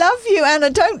door. Anna, I love you,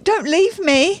 Anna. Don't leave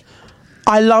me.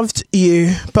 I loved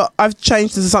you, but I've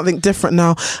changed into something different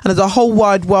now. And there's a whole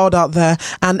wide world out there,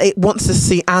 and it wants to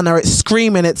see Anna. It's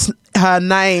screaming. It's her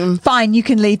name. Fine, you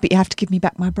can leave, but you have to give me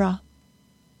back my bra.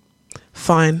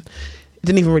 Fine. It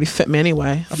didn't even really fit me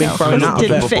anyway. I've been thrown out of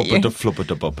it. Fit you.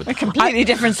 We're completely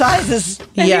different sizes.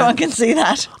 Anyone can see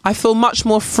that. I feel much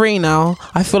more free now.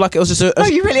 I feel like it was just Oh,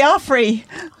 you really are free.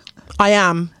 I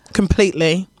am,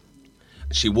 completely.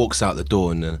 She walks out the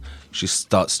door and she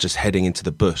starts just heading into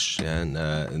the bush, in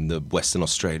the Western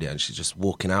Australia, and she's just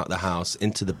walking out the house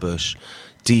into the bush,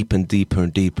 deep and deeper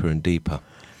and deeper and deeper.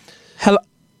 Hello?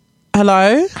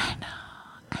 Anna.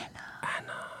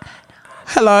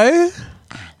 Hello?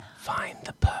 Find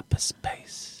the purpose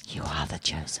space. You are the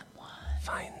chosen one.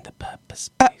 Find the purpose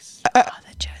space. You are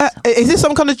the chosen one. Is this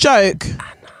some kind of joke?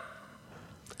 Anna.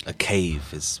 A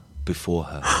cave is before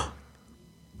her.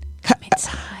 Come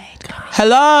inside.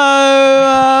 Hello?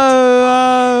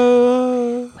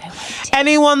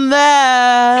 Anyone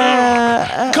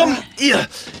there? Come here.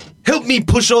 Help me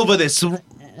push over this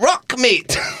rock,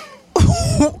 mate.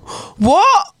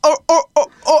 What?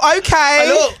 Okay.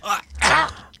 Hello.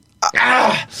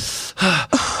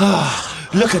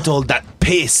 Look at all that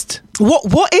paste.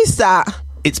 What is that?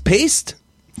 It's paste.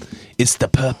 It's the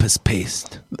purpose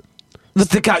paste.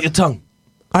 Stick out your tongue.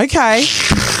 Okay.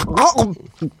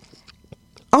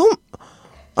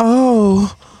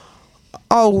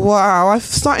 Oh wow. I'm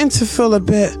starting to feel a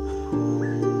bit.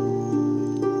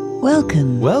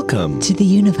 Welcome to the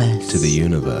universe. To the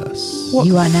universe. What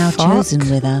you are now fuck? chosen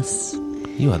with us.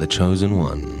 You are the chosen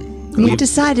one. We've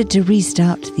decided to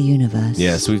restart the universe.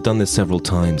 Yes, we've done this several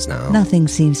times now. Nothing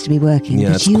seems to be working. Yeah,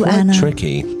 but it's you, quite Anna,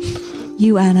 tricky.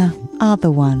 You, Anna, are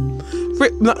the one.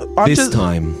 This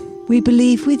time. We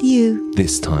believe with you.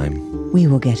 This time. We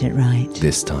will get it right.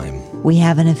 This time. We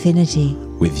have an affinity.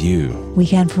 With you. We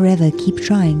can forever keep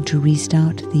trying to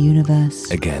restart the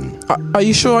universe. Again. Are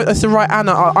you sure that's the right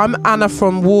Anna? I'm Anna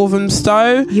from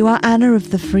Walthamstow. You are Anna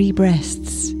of the free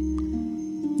breasts.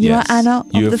 You are Anna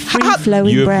of the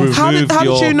free-flowing breasts. How did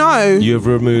you know? You have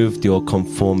removed your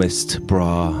conformist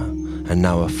bra and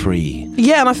now are free.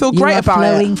 Yeah, and I feel great about it.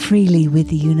 You are flowing freely with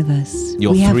the universe.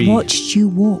 You're we free. have watched you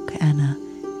walk, Anna.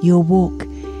 Your walk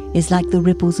is like the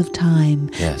ripples of time,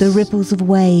 the ripples of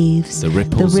waves, the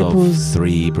ripples of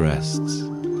 3 breasts.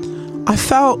 I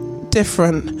felt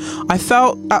different. I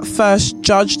felt at first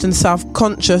judged and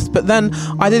self-conscious, but then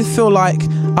I did feel like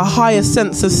a higher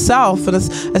sense of self and a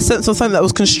sense of something that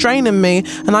was constraining me,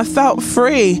 and I felt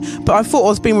free, but I thought I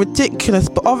was being ridiculous,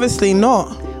 but obviously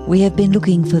not. We have been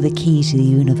looking for the key to the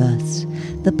universe,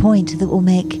 the point that will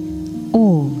make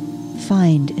all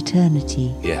find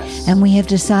eternity. Yes. And we have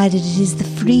decided it is the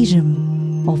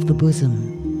freedom of the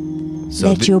bosom. So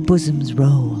Let your bosoms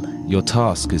roll. Your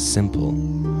task is simple.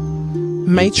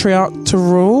 Matriarch to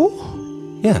rule?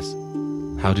 Yes.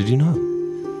 How did you know?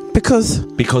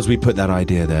 Because we put that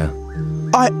idea there.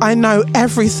 I know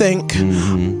everything.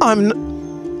 Mm-hmm. I'm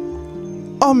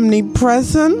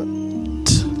omnipresent.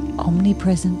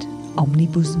 Omnipresent,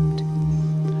 omnibosomed.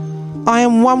 I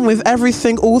am one with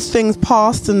everything, all things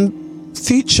past and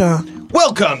future.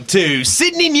 Welcome to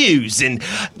Sydney News, and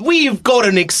we've got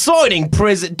an exciting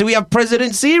president. Do we have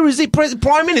presidents here? Is it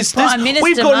Prime Minister? Prime Minister,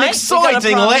 We've got an mate. exciting We've got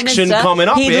a Prime election Minister. coming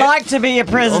up He'd here. like to be a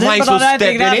president, Thanks but for I don't think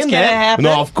stepping that's in going to there. happen.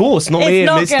 No, of course, not here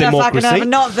in this It's not going to fucking democracy. happen.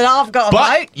 Not that I've got a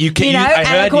But vote. you can- know, I and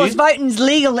heard of course you. voting's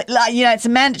legal. Like, it's a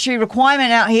mandatory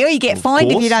requirement out here. You get fined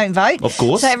if course. you don't vote. Of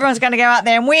course. So everyone's going to go out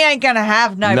there, and we ain't going to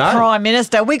have no Prime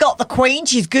Minister. We got the Queen.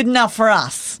 She's good enough for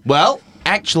us. Well,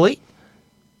 actually,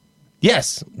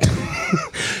 yes.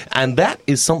 And that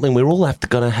is something we're all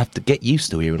going to have to get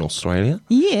used to here in Australia.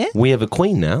 Yeah. We have a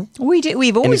queen now. We do.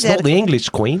 We've And always it's had not the English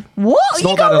queen. What? It's You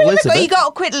not got that Elizabeth. You got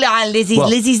to quit lying, Lizzie. Well,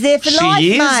 Lizzie's there for life,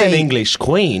 she is mate. an English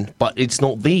queen, but it's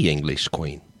not the English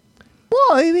queen.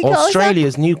 What? Who we got?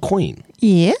 Australia's new queen,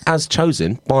 Yeah. as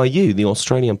chosen by you, the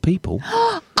Australian people,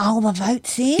 Oh, the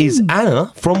vote's in. is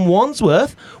Anna from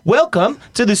Wandsworth. Welcome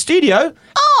to the studio.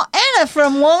 Oh, Anna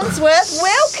from Wandsworth,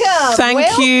 welcome.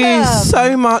 Thank you Welcome.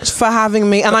 so much for having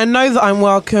me. And I know that I'm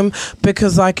welcome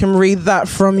because I can read that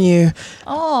from you.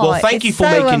 Oh, Well, thank you it's for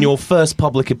so, making your first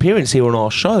public appearance here on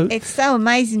our show. It's so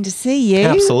amazing to see you.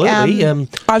 Absolutely.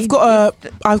 I've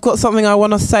got something I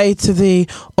want to say to the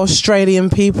Australian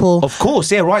people Of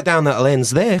course, yeah, right down that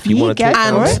lens there if you Yeah, want to go take for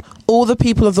down and there. all the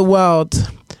people of the world.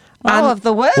 And of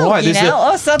the world, Right, you there's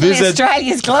know. a- Suddenly there's a-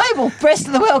 Australia's global. The rest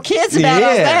of the world cares about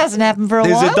us. That hasn't happened for a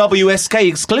There's while. a WSK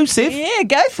exclusive. Yeah,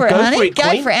 go for it, Go honey. for it, go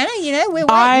Queen. for it, Anna. You know, we're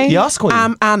I waiting. Yes, Queen.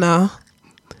 am Anna,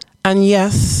 and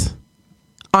yes,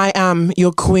 I am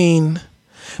your queen.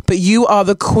 But you are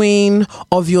the queen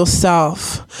of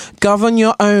yourself. Govern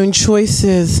your own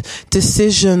choices,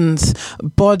 decisions,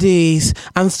 bodies,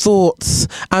 and thoughts,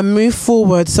 and move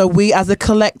forward so we as a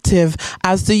collective,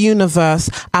 as the universe,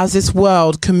 as this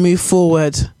world can move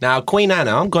forward. Now, Queen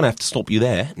Anna, I'm going to have to stop you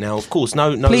there. Now, of course,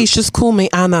 no. Please just call me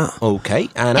Anna. Okay,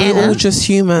 Anna. We're all just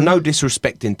human. No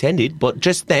disrespect intended, but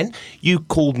just then you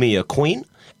called me a queen,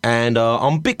 and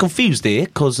I'm a bit confused here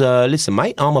because listen,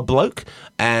 mate, I'm a bloke,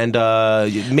 and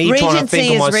me trying to think Regency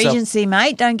of is myself. Regency,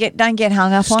 mate. Don't get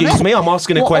hung up on it. Excuse me, I'm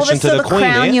asking a question to the What Queen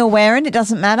crown here. you're wearing, it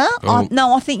doesn't matter.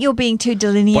 No, I think you're being too But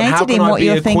delineated how in can I what be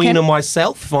you're a thinking. queen of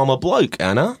myself if I'm a bloke,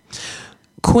 Anna?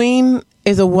 Queen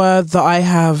is a word that I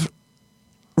have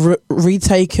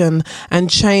retaken and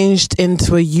changed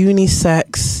into a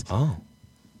unisex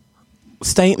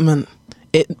statement.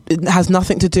 It has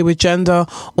nothing to do with gender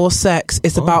or sex.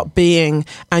 It's about being,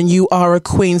 and you are a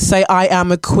queen. Say, I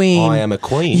am a queen. I am a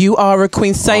queen. You are a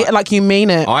queen. Say it like you mean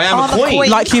it. I am I'm a queen.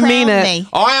 Like you mean Crown it. me.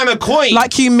 I am a queen.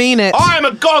 Like you mean it. I am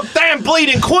a goddamn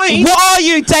bleeding queen. What are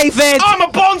you, David? I'm a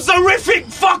bonzerific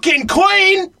fucking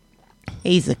queen.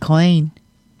 He's a queen.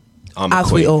 I'm a As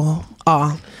queen. we all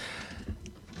are.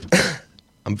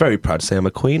 I'm very proud to say I'm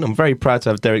a queen. I'm very proud to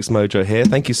have Derek's Mojo here.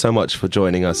 Thank you so much for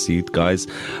joining us, you guys.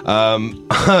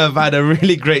 I've had a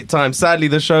really great time. Sadly,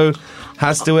 the show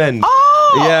has to end.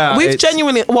 Yeah, We've it's-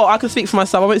 genuinely. Well, I can speak for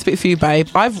myself. I won't speak for you, babe.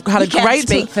 I've had You a can't great.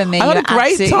 speak for me. I've had a You're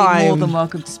great absolutely time. more than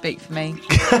welcome to speak for me.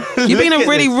 You've been Look a at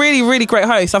really, this. really, really great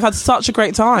host. I've had such a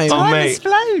great time. Oh, Time mate, has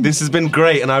flown. this has been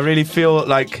great, and I really feel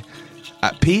like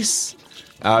at peace.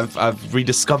 I've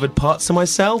rediscovered parts of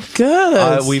myself.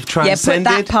 Good. We've Yeah, put transcended.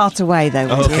 that part away, though.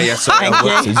 Oh, would okay, you? yeah, sorry.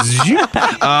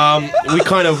 We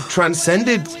kind of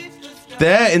transcended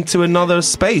there into another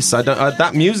space.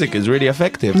 That music is really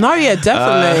effective. No, yeah,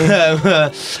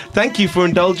 definitely. Thank you for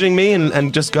indulging me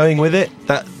and just going with it.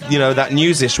 That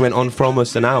newsish went on for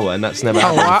almost an hour, and that's never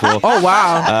happened before. Oh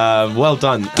wow! Well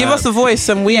done. Give us a voice,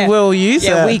 and we will use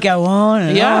Yeah, it. we go on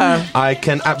and Yeah. I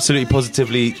can absolutely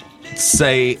positively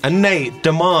say and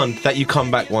demand that you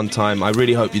come back one time. I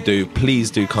really hope you do.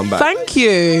 Please do come back. Thank you.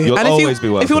 You'll and always be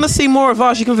welcome. If you want to see more of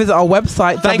us, you can visit our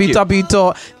website, Thank you.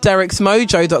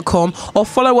 www.dereksmojo.com, or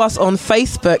follow us on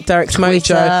Facebook, Derek's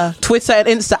Mojo, Twitter and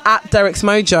Insta at Derek's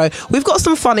Mojo. We've got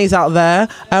some funnies out there,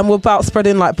 and we're about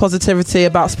spreading like positivity,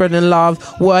 about spreading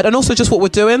love, word, and also just what we're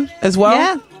doing as well.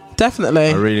 Yeah. Definitely.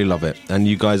 I really love it. And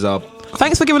you guys are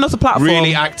Thanks for giving us a platform.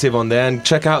 Really active on there, and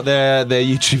check out their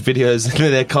YouTube videos,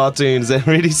 their cartoons. They're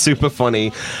really super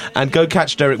funny. And go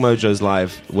catch Derek Mojo's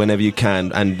live whenever you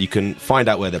can, and you can find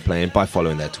out where they're playing by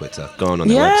following their Twitter. Go on their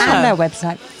website. And their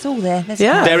website. It's all there.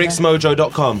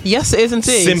 Derek'sMojo.com. Yes, it is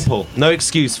indeed. Simple. No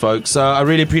excuse, folks. I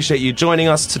really appreciate you joining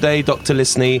us today, Dr.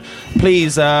 Listening.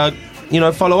 Please,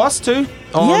 follow us too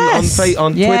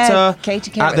on Twitter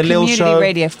K2K at the Lil Community Show.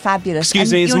 Radio, fabulous.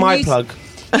 Excuse me, it's my plug.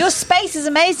 Your space is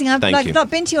amazing. I've not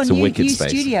been to your new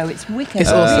studio. It's wicked. It's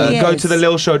awesome. Go to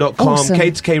thelilshow.com, Awesome.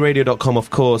 K2KRadio.com, of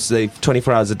course. They've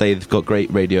 24 hours a day. They've got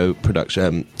great radio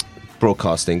production,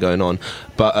 broadcasting going on.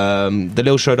 But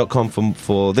thelilshow.com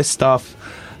for this stuff.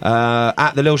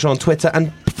 At The Lil Show on Twitter,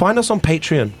 and find us on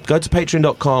Patreon. Go to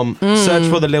patreon.com, search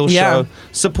for The Lil Show.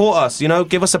 Support us,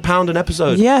 give us £1 an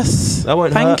episode. Yes. That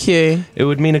won't hurt. Thank you. It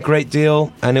would mean a great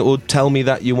deal, and it will tell me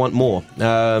that you want more.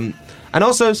 And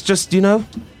also, it's just, the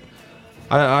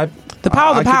power of the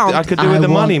pound. I could do with the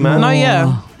money, man. No,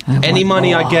 yeah. Any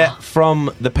money I get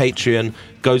from the Patreon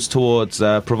goes towards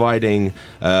providing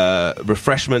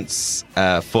refreshments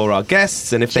for our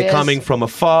guests, and if they're coming from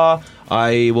afar,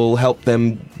 I will help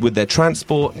them with their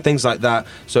transport, things like that.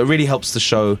 So it really helps the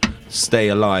show stay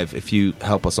alive if you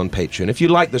help us on Patreon. If you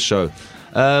like the show,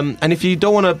 and if you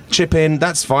don't want to chip in,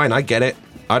 that's fine. I get it.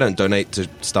 I don't donate to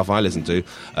stuff I listen to,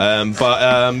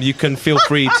 but you can feel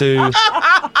free to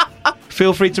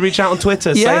reach out on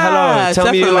Twitter. Say hello. Tell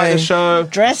me you like the show.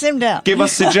 Dress him down. Give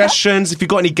us suggestions. If you've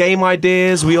got any game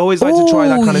ideas, we always like to try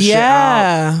that kind of shit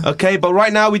out. Okay, but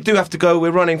right now we do have to go.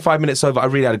 We're running 5 minutes over. I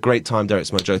really had a great time, Derek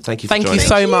Mojo. Thank you for joining. Thank you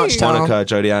so much, Monica,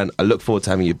 Jodie-Ann. I look forward to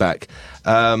having you back.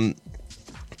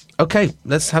 Okay,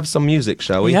 let's have some music,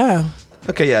 shall we? Yeah.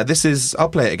 Okay, yeah, I'll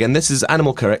play it again. This is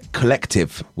Animal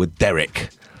Collective with Derek.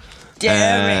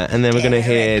 And then we're going to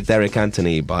hear Derek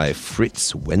Anthony by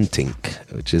Fritz Wentink,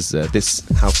 which is this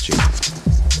house tune.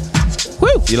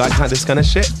 Woo! You like this kind of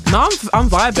shit? No, I'm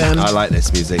vibing. I like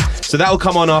this music. So that will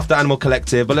come on after Animal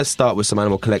Collective, but let's start with some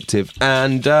Animal Collective.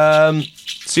 And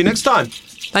see you next time.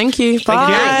 Thank you. Bye.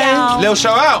 Thank you. Lil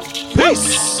Show out.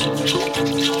 Peace.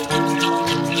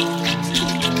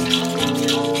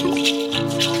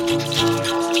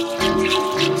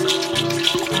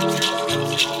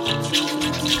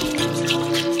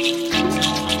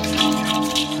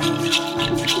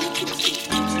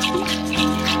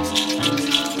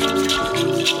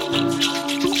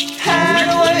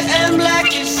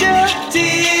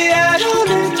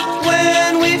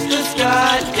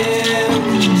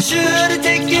 Should've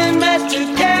taken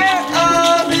better care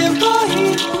of him, for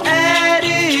he had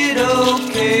it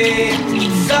okay.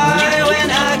 Sorry when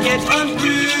I get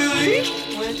unruly,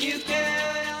 when you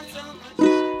carry on so much.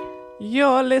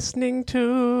 You're listening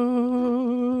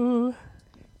to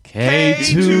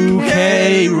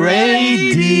K2K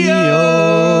Radio.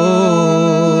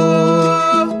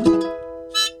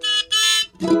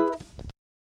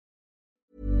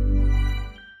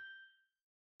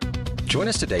 Join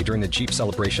us today during the Jeep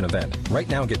Celebration event. Right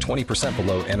now, get 20%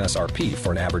 below MSRP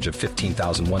for an average of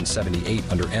 $15,178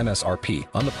 under MSRP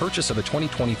on the purchase of a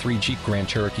 2023 Jeep Grand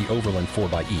Cherokee Overland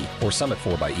 4xE or Summit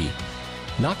 4xE.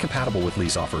 Not compatible with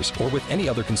lease offers or with any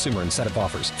other consumer incentive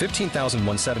offers.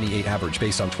 $15,178 average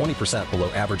based on 20% below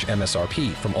average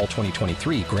MSRP from all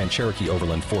 2023 Grand Cherokee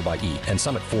Overland 4xE and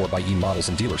Summit 4xE models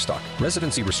in dealer stock.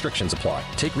 Residency restrictions apply.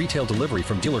 Take retail delivery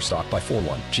from dealer stock by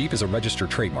 4/1. Jeep is a registered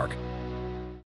trademark.